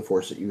the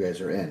forest that you guys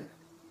are in.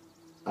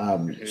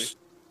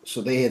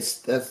 So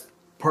that's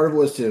part of it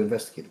was to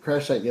investigate the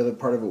crash site. The other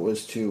part of it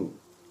was to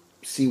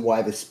see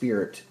why the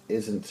spirit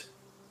isn't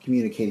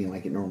communicating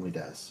like it normally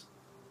does.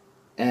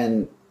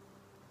 And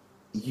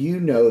you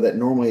know that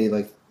normally,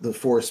 like, the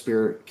forest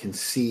spirit can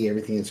see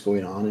everything that's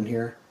going on in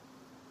here,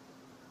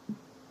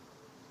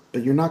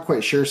 but you're not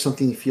quite sure.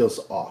 Something feels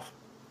off.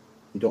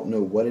 You don't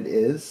know what it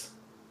is.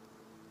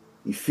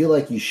 You feel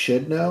like you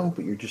should know,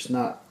 but you're just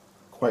not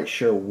quite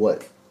sure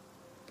what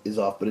is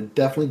off. But it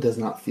definitely does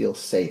not feel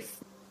safe,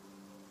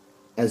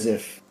 as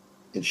if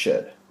it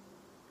should.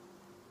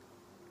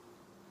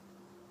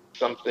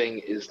 Something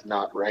is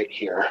not right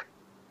here.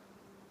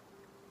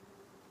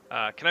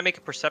 Can I make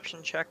a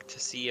perception check to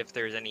see if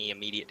there's any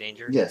immediate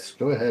danger? Yes,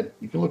 go ahead.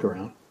 You can look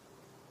around.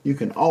 You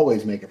can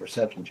always make a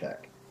perception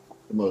check.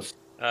 The most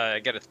I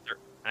get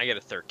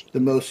a 13. the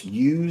most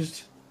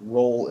used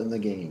roll in the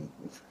game.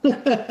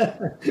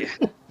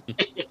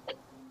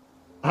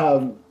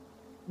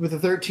 With a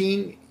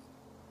 13,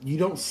 you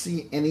don't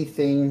see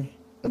anything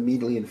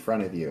immediately in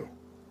front of you.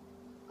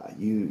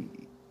 You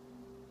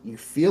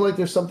feel like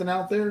there's something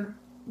out there,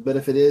 but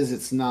if it is,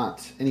 it's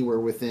not anywhere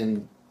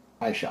within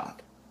eye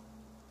shot.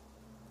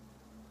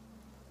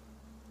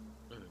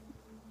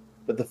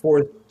 But the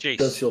forest Jace.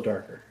 does feel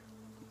darker.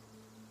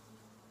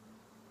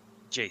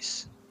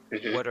 Jace,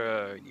 Mhm. what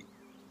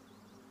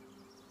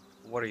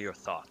are your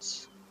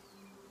thoughts?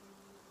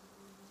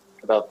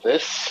 About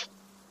this,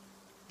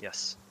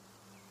 Yes.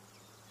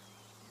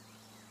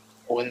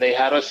 when they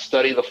had us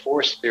study the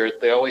forest spirit,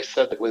 they always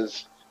said it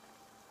was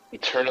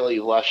eternally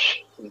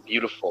lush and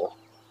beautiful,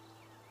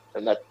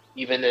 and that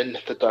even in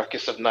the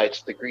darkest of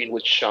nights, the green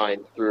would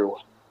shine through.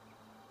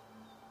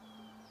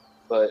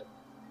 But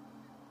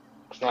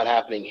it's not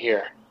happening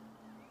here.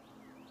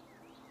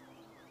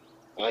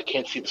 And I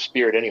can't see the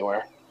spirit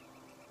anywhere.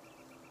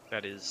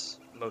 That is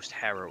most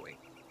harrowing.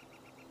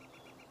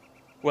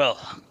 Well,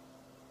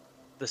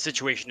 the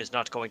situation is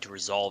not going to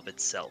resolve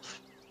itself.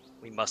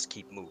 We must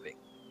keep moving.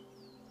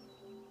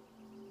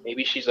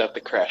 Maybe she's at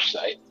the crash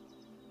site.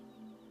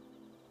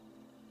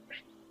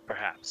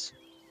 Perhaps.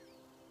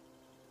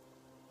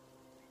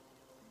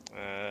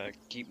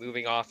 Keep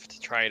moving off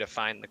to try to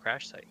find the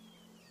crash site.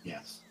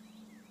 Yes.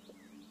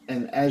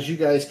 And as you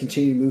guys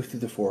continue to move through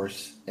the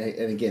forest,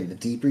 and again, the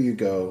deeper you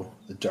go,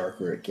 the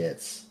darker it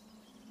gets.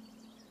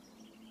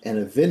 And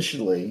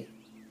eventually,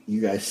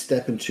 you guys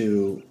step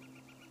into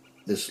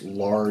this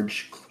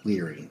large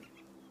clearing.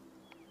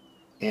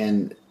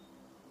 And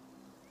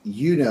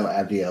you know,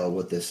 Abdiel,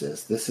 what this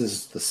is. This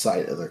is the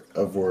site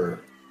of where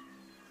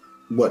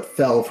what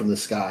fell from the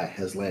sky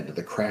has landed,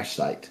 the crash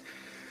site.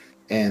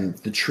 And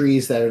the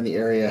trees that are in the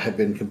area have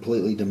been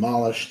completely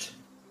demolished.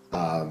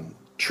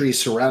 Trees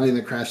surrounding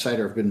the crash site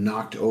have been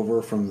knocked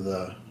over from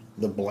the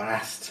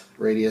blast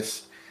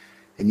radius.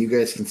 And you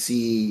guys can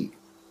see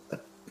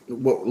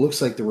what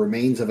looks like the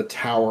remains of a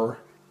tower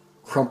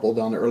crumpled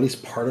down, or at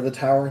least part of a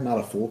tower, not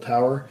a full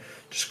tower,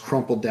 just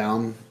crumpled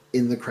down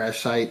in the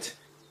crash site.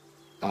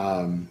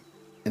 And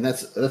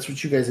that's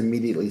what you guys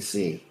immediately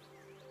see.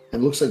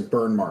 And it looks like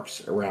burn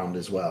marks around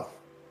as well.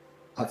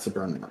 Lots of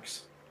burn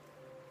marks.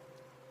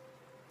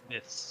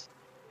 This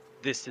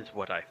is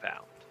what I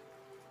found.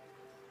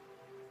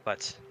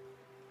 But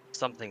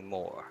something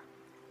more.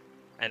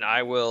 And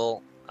I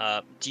will...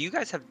 do you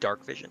guys have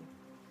dark vision?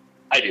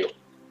 I do.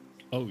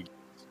 Oh,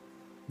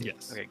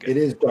 yes. Okay, good. It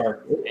is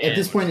dark. At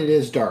this point, it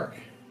is dark.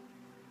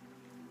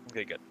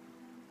 Okay, good.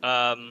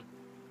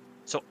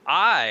 So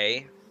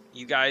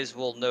you guys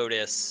will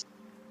notice,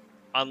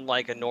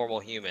 unlike a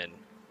normal human,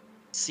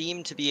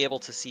 seem to be able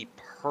to see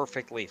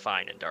perfectly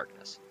fine in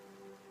darkness.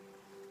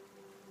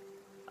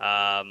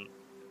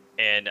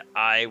 And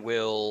I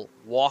will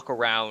walk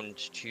around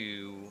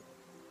to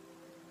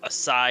a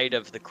side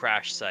of the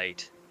crash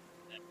site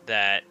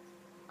that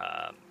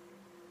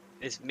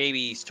is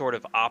maybe sort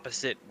of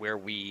opposite where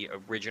we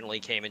originally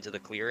came into the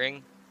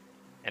clearing,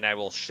 and I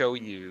will show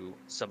you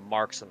some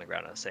marks on the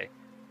ground and say,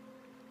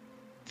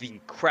 the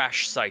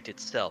crash site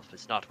itself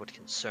is not what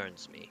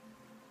concerns me.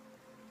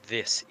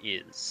 This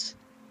is.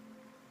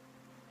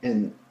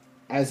 And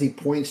as he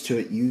points to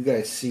it, you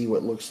guys see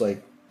what looks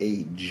like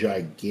a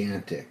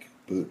gigantic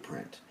boot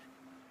print.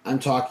 I'm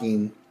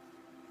talking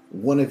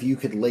one of you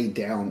could lay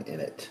down in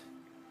it,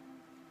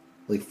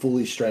 like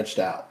fully stretched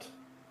out.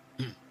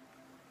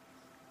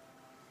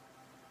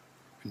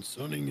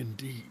 Concerning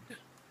indeed.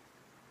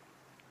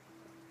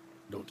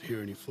 Don't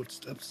hear any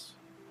footsteps.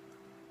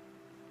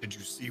 Did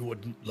you see what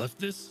left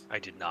this? I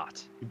did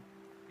not.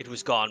 It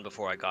was gone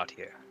before I got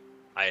here.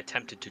 I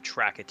attempted to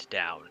track it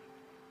down,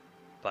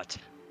 but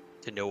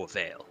to no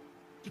avail.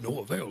 To no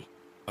avail.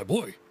 My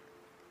boy.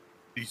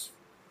 These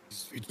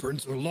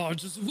footprints are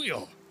large as we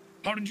are.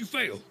 How did you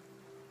fail?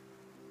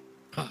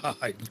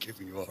 I'm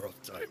giving you a rough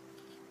time.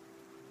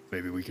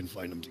 Maybe we can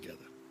find them together.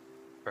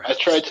 I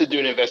tried to do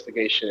an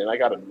investigation and I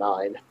got a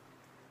 9.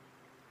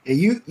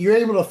 You're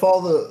able to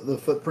follow the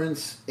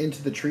footprints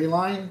into the tree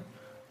line,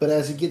 but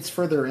as it gets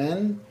further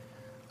in,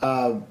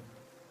 a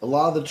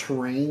lot of the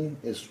terrain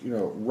is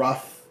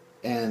rough,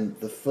 and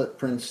the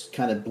footprints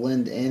kind of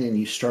blend in, and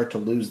you start to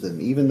lose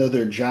them. Even though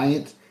they're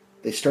giant,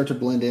 they start to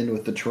blend in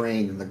with the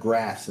terrain and the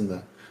grass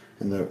and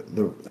and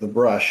the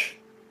brush,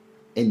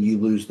 and you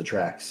lose the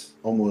tracks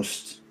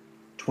almost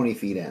 20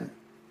 feet in.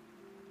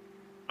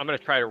 I'm gonna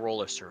try to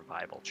roll a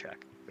survival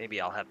check. Maybe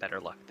I'll have better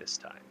luck this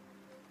time.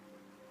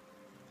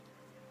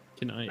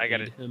 Can I I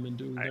got aid him in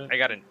doing that? I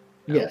got an.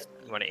 Yes.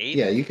 You want to 8?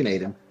 Yeah, you can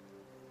aid him.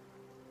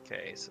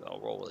 Okay, so I'll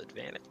roll with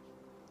advantage.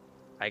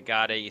 I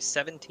got a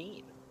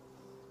 17.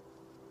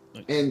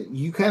 Nice. And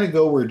you kind of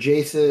go where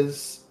Jace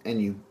is,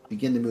 and you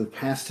begin to move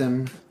past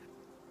him,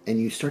 and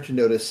you start to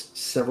notice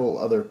several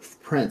other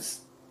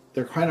prints.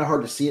 They're kind of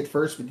hard to see at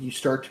first, but you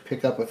start to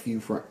pick up a few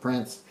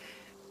prints,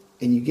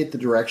 and you get the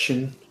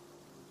direction.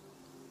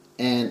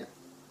 And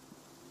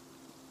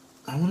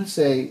I want to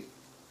say,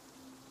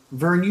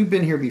 Vern, you've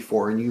been here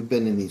before, and you've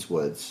been in these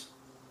woods.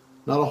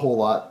 Not a whole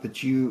lot,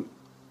 but you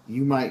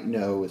might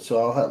know. So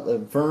I'll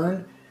have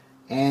Vern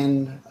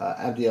and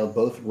Abdiel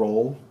both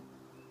roll.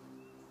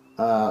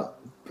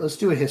 Let's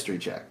do a history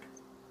check.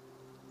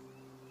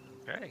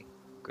 Okay,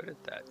 good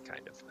at that,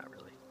 kind of. Not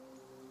really.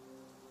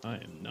 I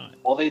am not.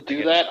 While they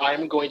do that,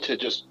 I'm going to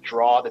just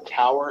draw the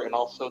tower and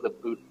also the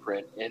boot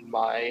print in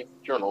my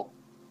journal.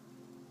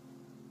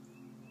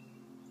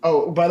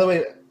 Oh, by the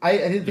way, I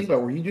didn't think about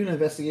it. Were you doing an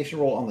investigation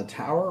roll on the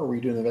tower, or were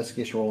you doing an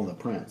investigation roll on the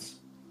prince?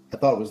 I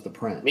thought it was the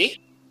prince.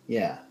 Me?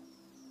 Yeah.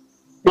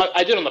 But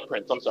I did on the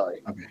prints, I'm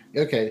sorry.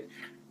 Okay.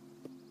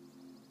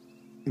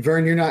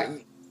 Vern, you're not...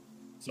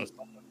 So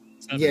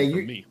Yeah, for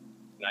you- me.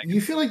 You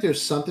feel like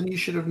there's something you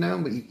should have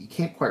known, but you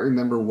can't quite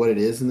remember what it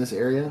is in this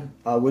area.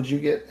 What'd you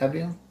get,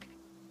 Abdiel?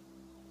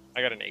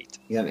 I got an 8.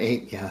 You got an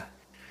 8, yeah.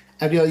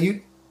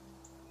 Abdiel,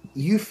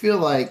 you feel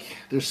like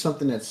there's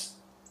something that's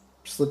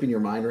slipping your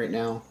mind right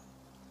now.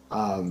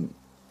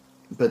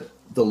 But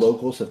the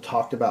locals have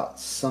talked about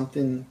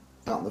something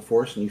out in the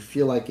forest, and you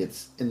feel like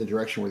it's in the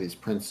direction where these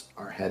prints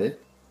are headed.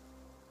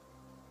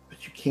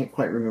 But you can't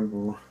quite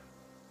remember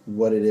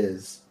what it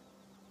is.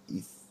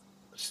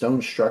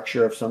 Stone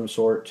structure of some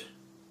sort.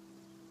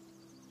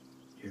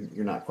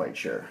 You're not quite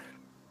sure.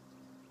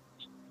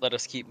 Let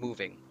us keep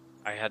moving.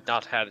 I had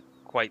not had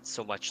quite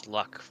so much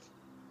luck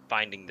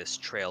finding this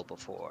trail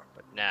before,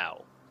 but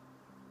now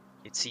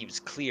it seems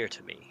clear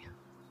to me.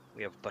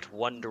 We have but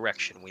one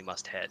direction we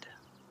must head.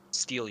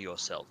 Steel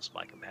yourselves,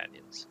 my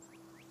companions.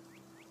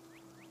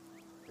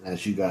 And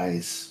as you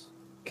guys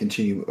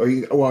continue, are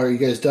you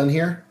guys done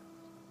here?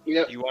 You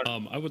know, You want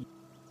I would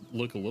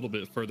look a little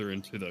bit further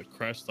into the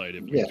crash site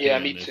if Yeah. you can. Yeah,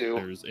 me if too.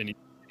 There's any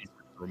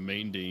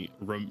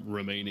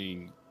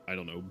remaining, I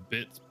don't know,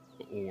 bits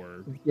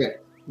or Yeah.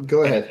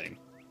 Go ahead. anything.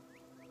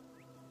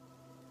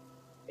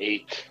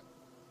 8.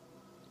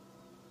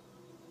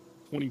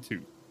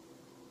 22.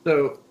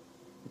 So,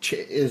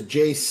 is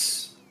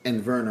Jace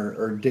and Werner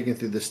are digging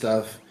through this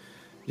stuff?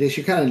 Jace,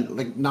 you're kind of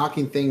like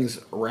knocking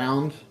things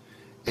around,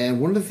 and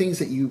one of the things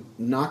that you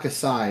knock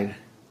aside,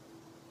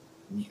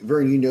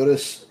 Vern, you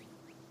notice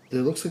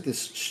there looks like this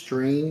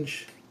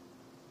strange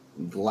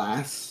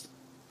glass.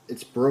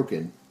 It's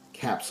broken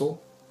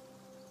capsule,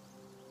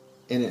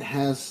 and it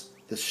has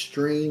the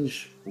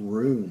strange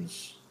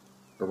runes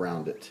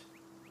around it.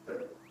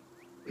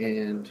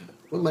 And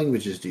what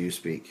languages do you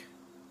speak?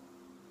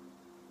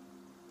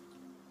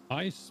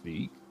 I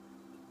speak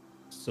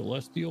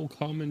Celestial,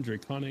 Common,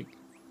 Draconic,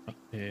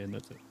 and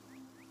that's it.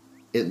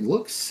 It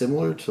looks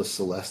similar to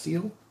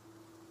Celestial,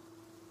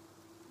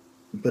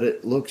 but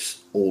it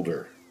looks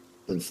older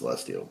than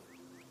Celestial.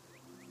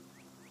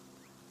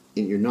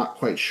 And you're not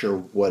quite sure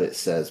what it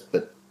says,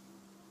 but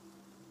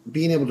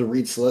being able to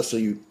read Celestial,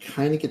 you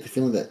kind of get the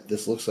feeling that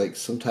this looks like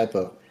some type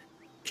of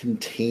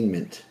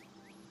containment.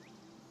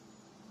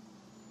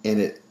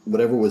 And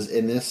whatever was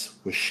in this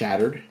was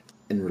shattered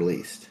and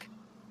released.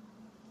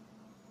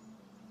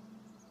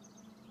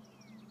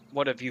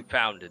 what have you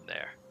found in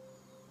there?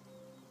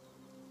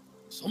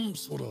 Some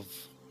sort of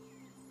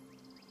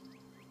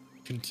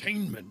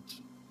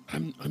containment.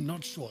 I'm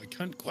not sure. I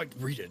can't quite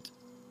read it.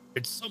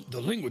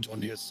 The language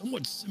on here is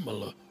somewhat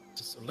similar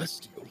to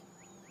Celestial,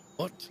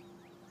 but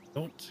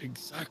not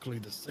exactly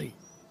the same.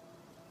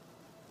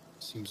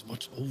 Seems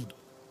much older,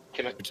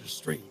 which is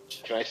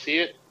strange. Can I see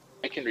it?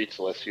 I can read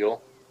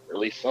Celestial, or at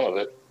least some of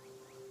it.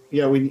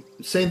 Yeah,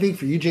 same thing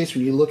for you, Jason.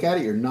 When you look at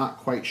it, you're not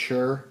quite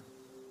sure,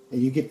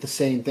 and you get the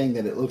same thing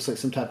that it looks like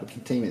some type of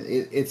containment.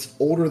 It's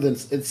older than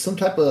it's some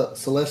type of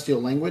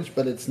celestial language,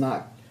 but it's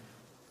not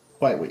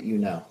quite what you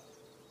know.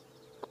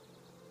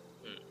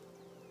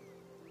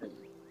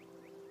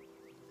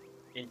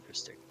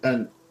 Interesting.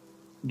 And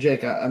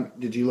Jake,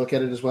 did you look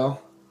at it as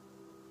well?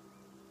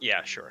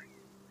 Yeah, sure.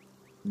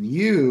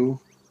 You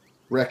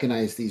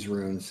recognize these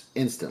runes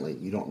instantly.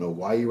 You don't know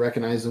why you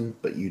recognize them,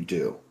 but you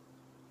do.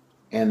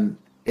 And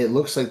it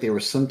looks like they were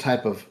some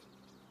type of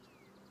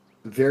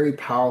very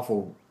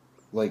powerful,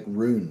 like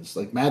runes,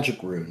 like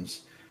magic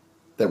runes,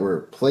 that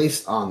were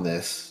placed on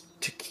this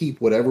to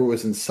keep whatever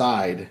was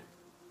inside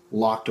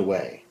locked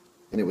away.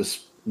 And it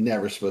was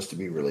never supposed to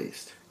be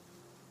released.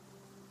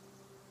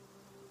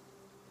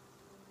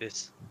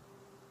 Does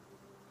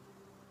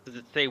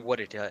it say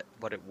what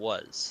it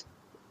was?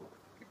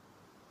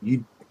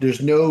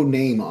 There's no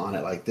name on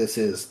it. Like, this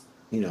is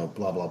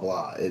blah blah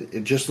blah.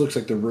 It just looks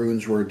like the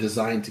runes were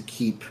designed to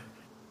keep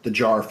the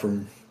jar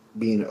from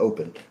being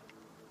opened.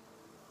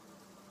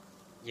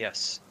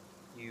 Yes,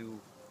 you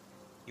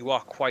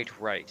are quite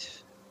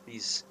right.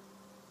 These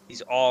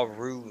are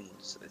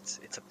runes.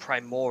 It's a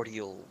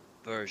primordial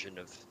version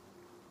of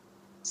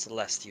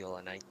celestial,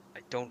 and I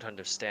don't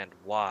understand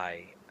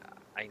why.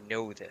 I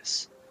know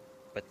this,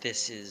 but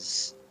this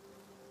is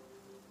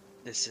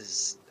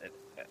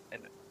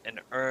an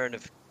urn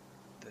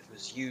that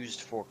was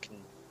used for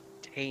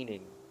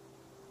containing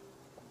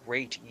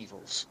great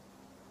evils.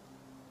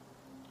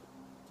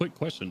 Quick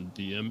question,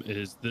 DM.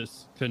 Is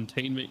this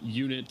containment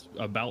unit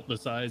about the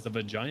size of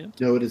a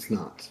giant? No, it is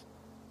not.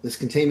 This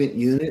containment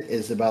unit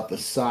is about the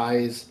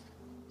size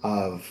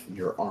of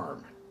your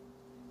arm.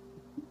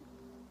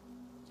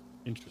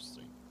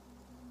 Interesting.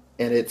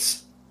 And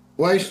it's,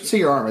 well, I should say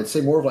your arm. I'd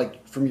say more of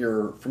like from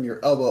your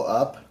elbow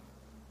up,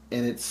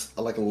 and it's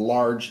like a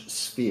large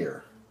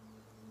sphere.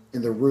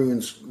 And the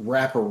runes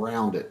wrap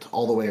around it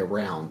all the way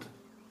around.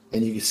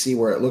 And you can see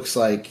where it looks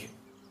like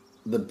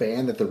the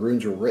band that the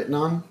runes were written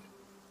on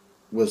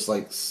was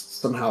like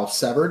somehow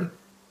severed,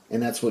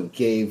 and that's what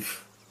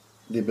gave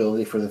the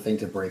ability for the thing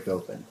to break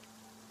open.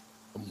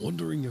 I'm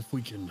wondering if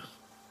we can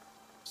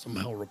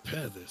somehow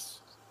repair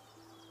this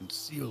and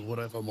seal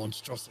whatever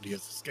monstrosity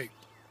has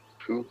escaped.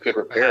 Who could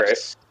repair it?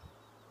 Perhaps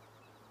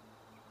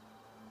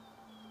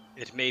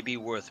it may be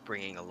worth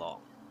bringing along.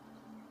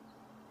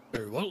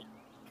 Very well.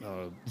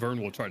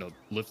 Vern will try to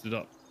lift it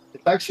up.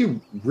 It's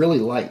actually really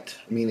light.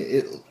 I mean,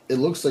 it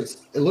looks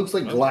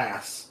like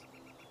glass.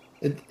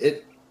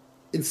 It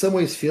in some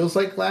ways feels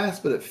like glass,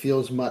 but it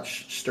feels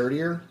much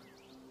sturdier.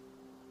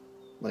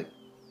 Like,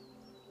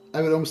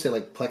 I would almost say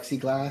like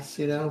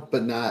plexiglass,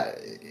 but not.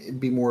 It'd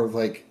be more of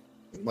like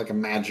a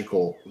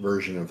magical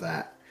version of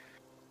that.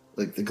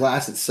 Like the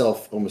glass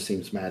itself almost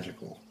seems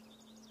magical.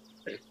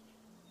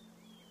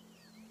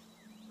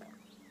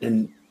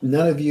 And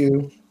none of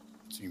you,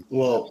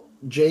 well,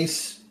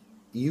 Jace,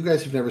 you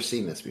guys have never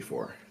seen this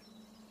before.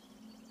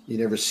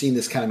 You've never seen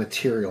this kind of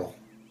material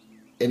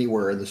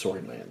anywhere in the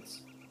Soaring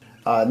Lands.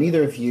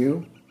 Neither of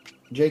you,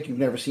 Jake, you've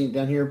never seen it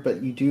down here,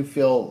 but you do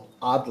feel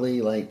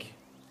oddly like...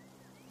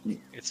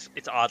 It's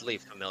oddly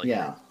familiar.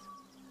 Yeah,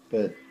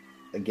 but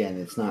again,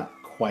 it's not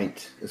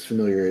quite as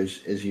familiar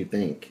as you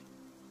think.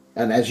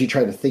 And as you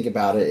try to think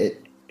about it,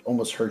 it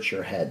almost hurts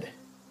your head.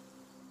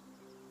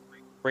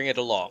 Bring it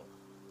along.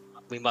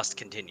 We must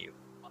continue.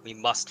 We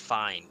must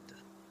find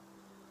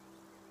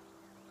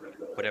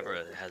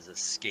whatever has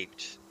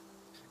escaped.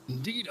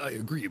 Indeed, I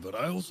agree, but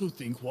I also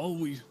think while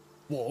we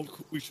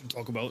walk, we should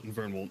talk about, and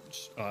Vern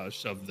won't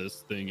shove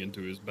this thing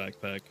into his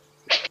backpack,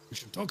 we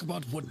should talk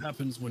about what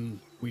happens when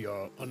we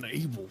are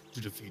unable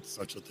to defeat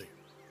such a thing.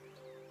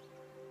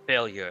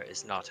 Failure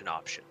is not an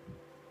option.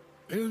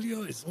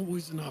 Failure is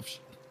always an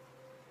option.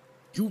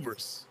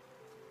 Hubris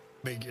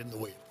may get in the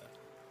way of that.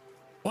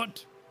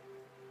 But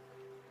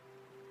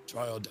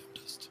try our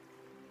damnedest.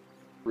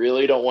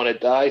 Really don't want to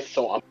die,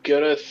 so I'm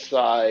gonna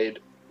side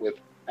with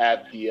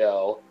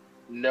Abdiel.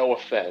 No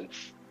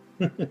offense.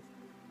 I'm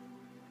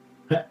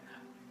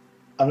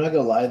not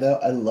gonna lie though,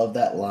 I love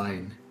that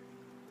line.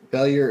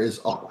 Failure is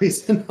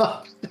always an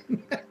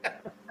option.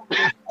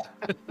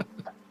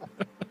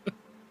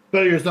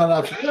 Failure is not an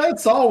option.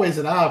 It's always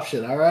an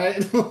option, all right?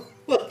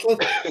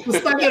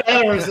 Let's not get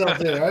ahead of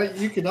ourselves here, all right?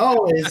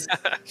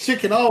 Shit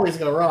can always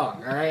go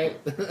wrong, all right?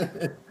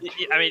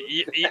 I mean,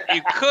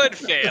 you could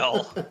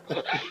fail.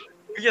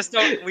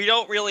 We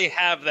don't really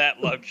have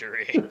that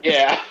luxury.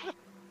 Yeah.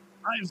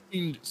 I've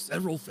seen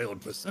several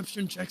failed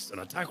perception checks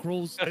and attack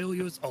rolls.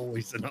 Failure is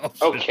always an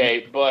option.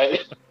 Okay, but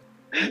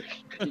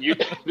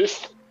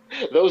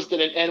those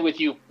didn't end with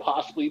you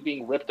possibly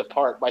being ripped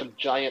apart by some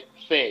giant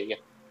thing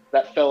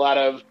that fell out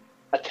of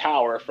a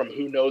tower from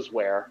who knows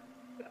where.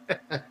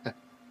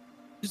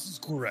 This is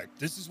correct.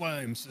 This is why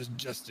I'm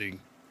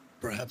suggesting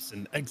perhaps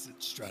an exit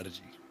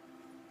strategy.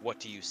 What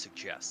do you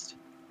suggest?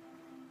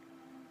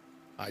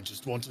 I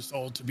just want us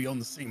all to be on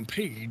the same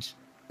page.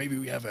 Maybe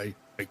we have a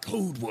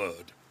code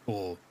word,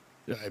 or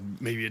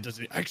maybe it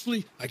doesn't.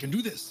 Actually, I can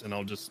do this, And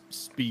I'll just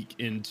speak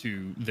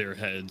into their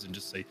heads and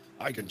just say,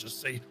 I can just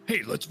say,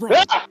 hey, let's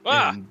run.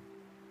 Ah!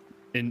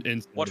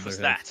 And What was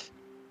that?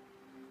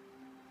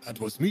 That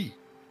was me.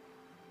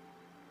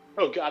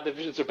 Oh god, the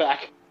visions are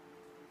back.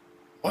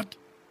 What?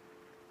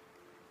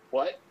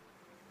 What?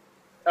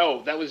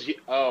 Oh, that was you.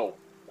 Oh,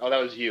 that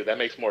was you. That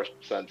makes more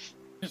sense.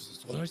 Yes,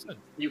 that's what I said.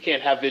 You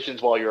can't have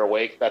visions while you're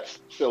awake. That's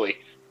silly.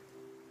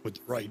 With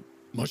the right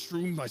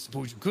mushroom, I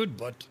suppose you could,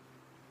 but...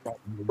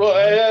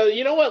 Well,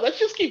 you know what? Let's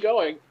just keep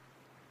going.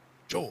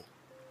 Joel.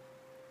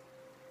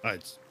 I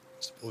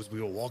suppose we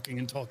were walking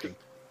and talking.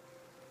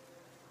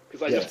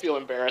 Because I just feel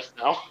embarrassed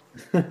now.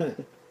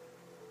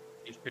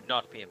 You should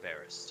not be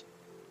embarrassed.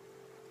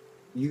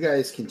 You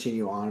guys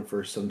continue on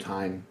for some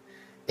time,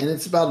 and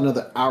it's about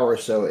another hour or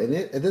so, and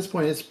at this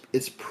point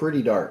it's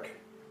pretty dark.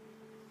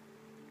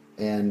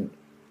 And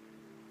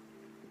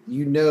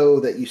you know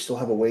that you still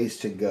have a ways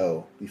to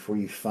go before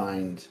you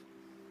find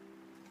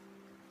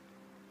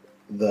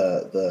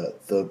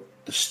the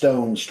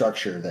stone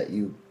structure that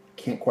you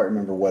can't quite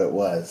remember what it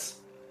was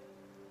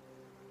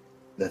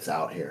that's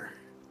out here.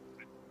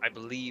 I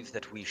believe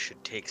that we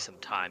should take some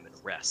time and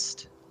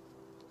rest.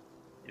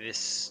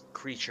 This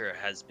creature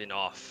has been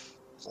off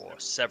for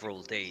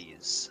several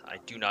days. I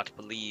do not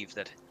believe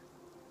that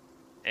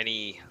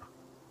any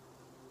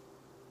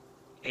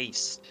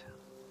haste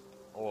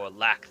or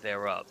lack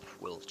thereof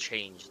will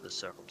change the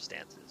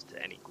circumstances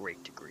to any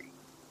great degree.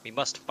 We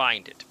must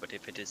find it, but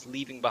if it is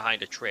leaving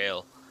behind a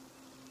trail,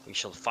 we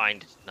shall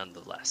find it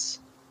nonetheless.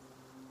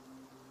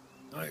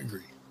 I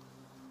agree.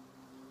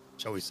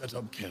 Shall we set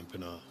up camp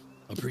and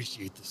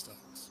appreciate the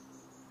stars?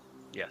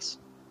 Yes.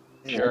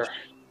 Sure.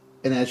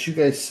 And as you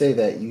guys say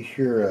that, you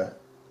hear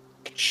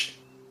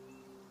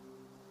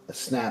a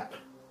snap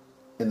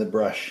in the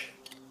brush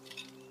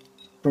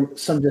from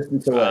some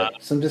distance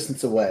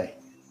away.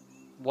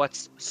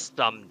 What's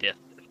some distance?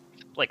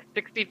 Like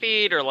 60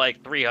 feet or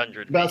like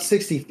 300 About feet?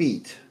 60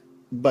 feet.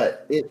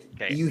 But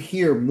Okay. you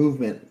hear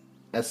movement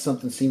as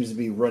something seems to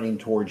be running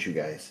towards you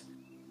guys.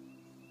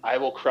 I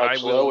will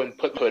crouch low and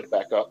put hood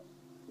back up.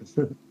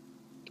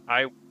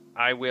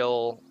 I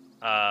will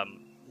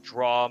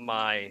draw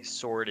my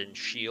sword and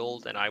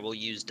shield, and I will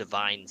use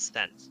divine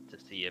sense to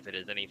see if it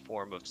is any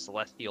form of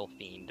celestial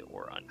fiend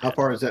or undead. How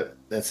far does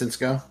that sense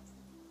go?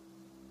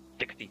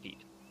 60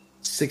 feet.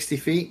 60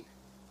 feet?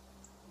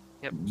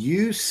 Yep.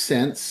 You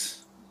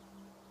sense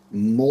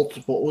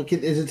multiple.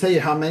 Does it tell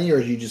you how many,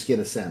 or do you just get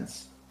a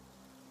sense?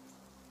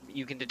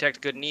 You can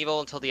detect good and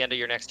evil until the end of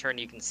your next turn.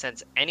 You can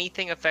sense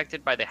anything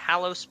affected by the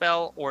Hallow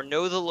spell or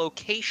know the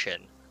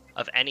location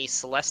of any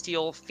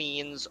celestial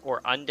fiends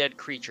or undead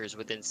creatures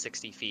within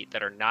 60 feet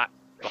that are not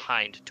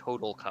behind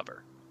total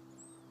cover.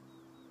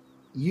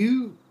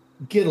 You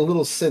get a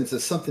little sense that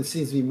something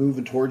seems to be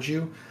moving towards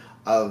you.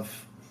 Now,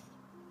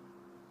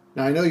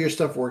 I know your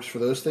stuff works for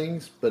those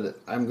things, but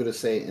I'm going to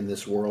say in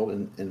this world,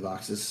 in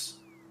Voxis,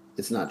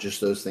 it's not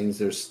just those things.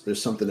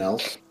 There's something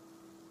else.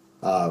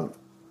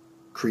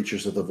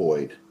 Creatures of the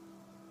void.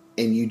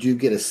 And you do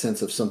get a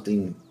sense of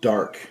something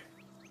dark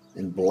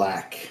and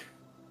black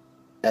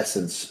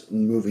essence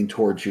moving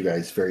towards you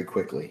guys very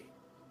quickly.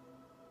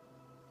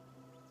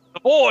 The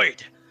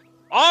void!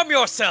 Arm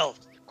yourself!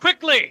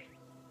 Quickly!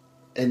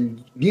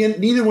 And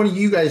neither one of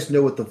you guys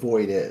know what the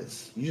void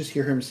is. You just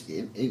hear him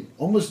it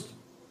almost,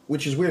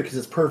 which is weird because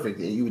it's perfect.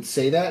 You would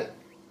say that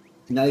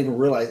and not even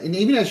realize. And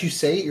even as you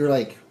say it, you're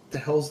like, what the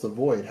hell's the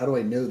void? How do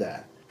I know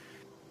that?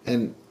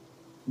 And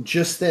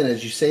just then,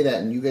 as you say that,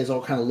 and you guys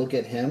all kind of look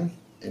at him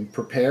and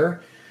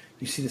prepare,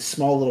 you see this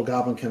small little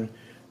goblin come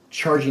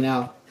charging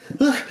out.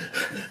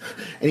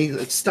 And he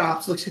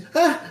stops, looks,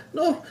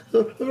 no,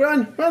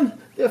 run,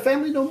 yeah,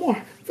 family no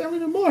more.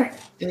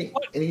 And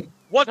he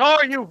What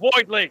are you,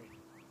 voidling?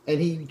 And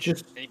he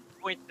just And he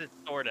points his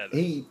sword at us.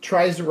 he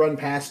tries to run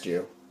past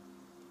you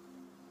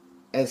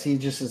as he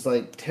just is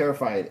like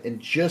terrified. And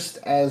just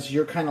as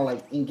you're kind of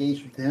like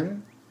engaged with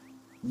him,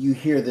 you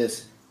hear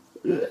this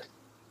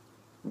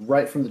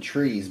right from the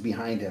trees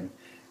behind him,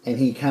 and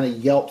he kind of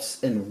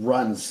yelps and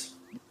runs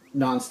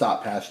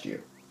nonstop past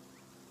you.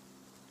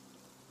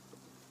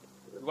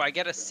 Do I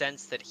get a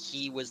sense that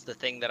he was the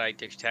thing that I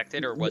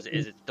detected, or is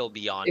it still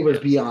beyond It was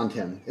him? beyond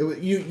him.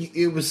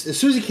 It was as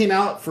soon as he came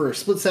out for a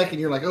split second,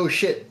 you're like, oh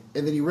shit,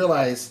 and then you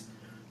realize,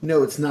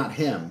 no, it's not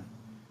him.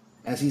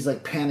 As he's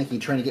like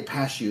panicking, trying to get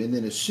past you, and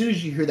then as soon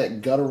as you hear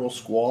that guttural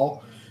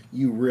squall,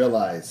 you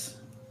realize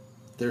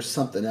there's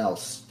something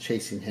else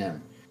chasing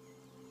him.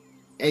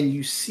 And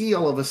you see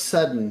all of a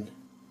sudden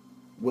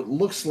what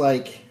looks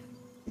like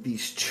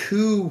these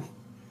two,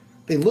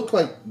 they look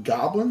like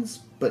goblins,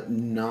 but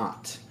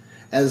not.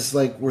 As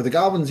like where the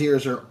goblin's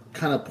ears are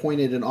kind of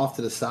pointed and off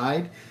to the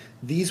side,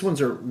 these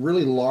ones are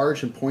really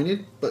large and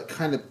pointed, but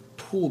kind of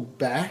pulled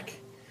back.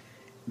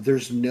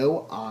 There's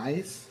no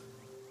eyes,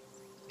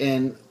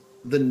 and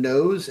the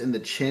nose and the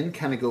chin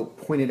kind of go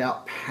pointed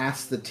out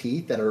past the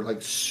teeth that are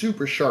like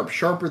super sharp,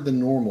 sharper than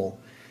normal.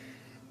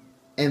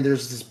 And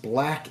there's this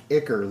black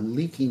ichor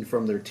leaking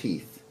from their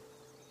teeth,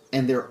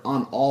 and they're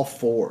on all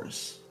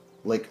fours,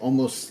 like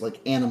almost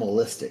like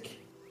animalistic.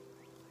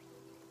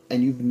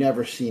 And you've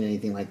never seen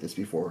anything like this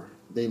before.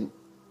 They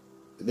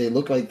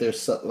look like they're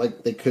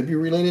like they could be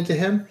related to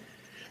him.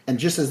 And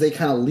just as they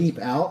kind of leap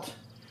out,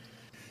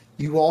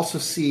 you also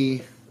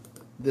see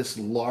this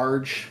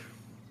large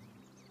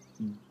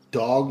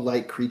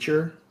dog-like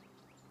creature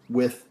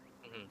with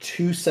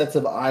two sets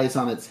of eyes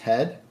on its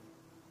head,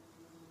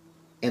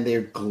 and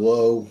they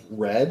glow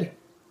red,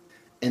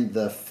 and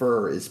the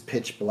fur is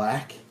pitch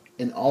black,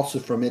 and also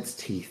from its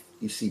teeth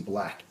you see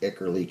black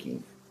ichor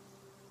leaking.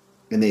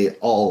 And they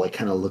all like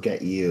kind of look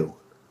at you,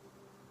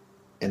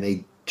 and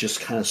they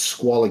just kind of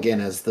squall again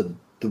as the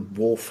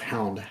wolf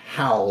hound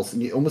howls,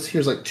 and you almost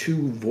hears like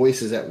two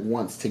voices at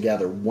once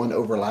together, one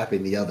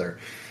overlapping the other,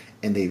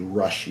 and they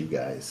rush you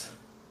guys.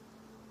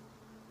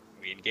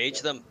 We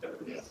engage them.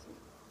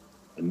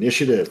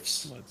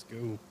 Initiatives. Let's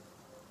go.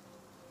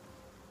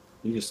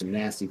 You just some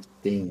nasty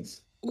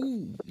things.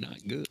 Ooh, not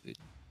good.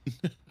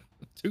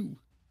 2.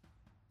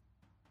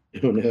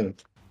 Oh no.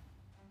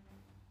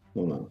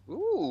 Hold on.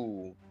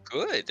 Ooh.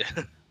 good.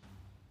 All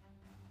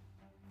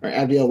right,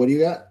 Abdiel, what do you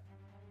got?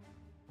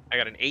 I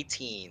got an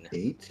 18.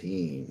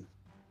 18.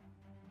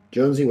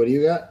 Jonesy, what do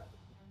you got?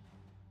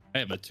 I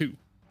have a 2.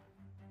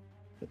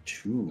 A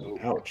 2.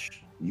 Oh.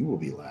 Ouch. You will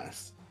be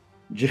last.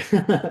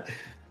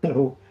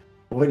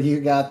 What do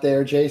you got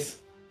there, Jace?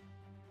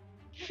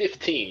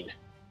 15.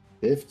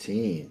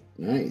 15.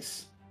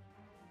 Nice.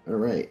 All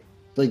right.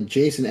 It's like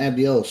Jason and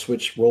Abdiel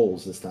switch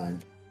roles this time.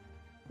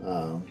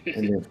 And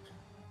then.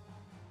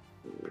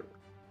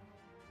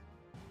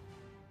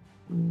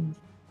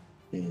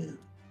 Yeah.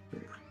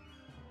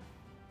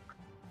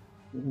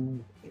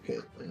 Okay.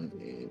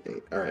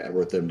 All right, I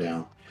wrote them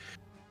down.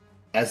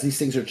 As these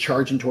things are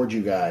charging towards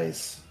you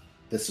guys,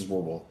 this is where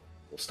we'll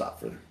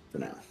stop for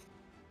now.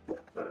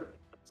 All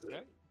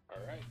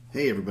right.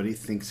 Hey everybody,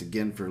 thanks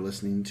again for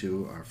listening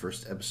to our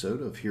first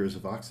episode of Heroes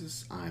of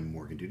Voxis. I'm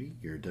Morgan Duty,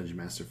 your Dungeon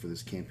Master for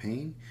this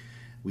campaign.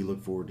 We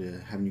look forward to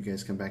having you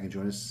guys come back and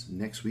join us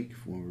next week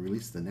when we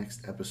release the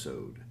next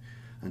episode.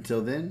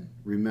 Until then,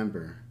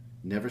 remember,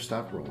 never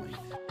stop rolling.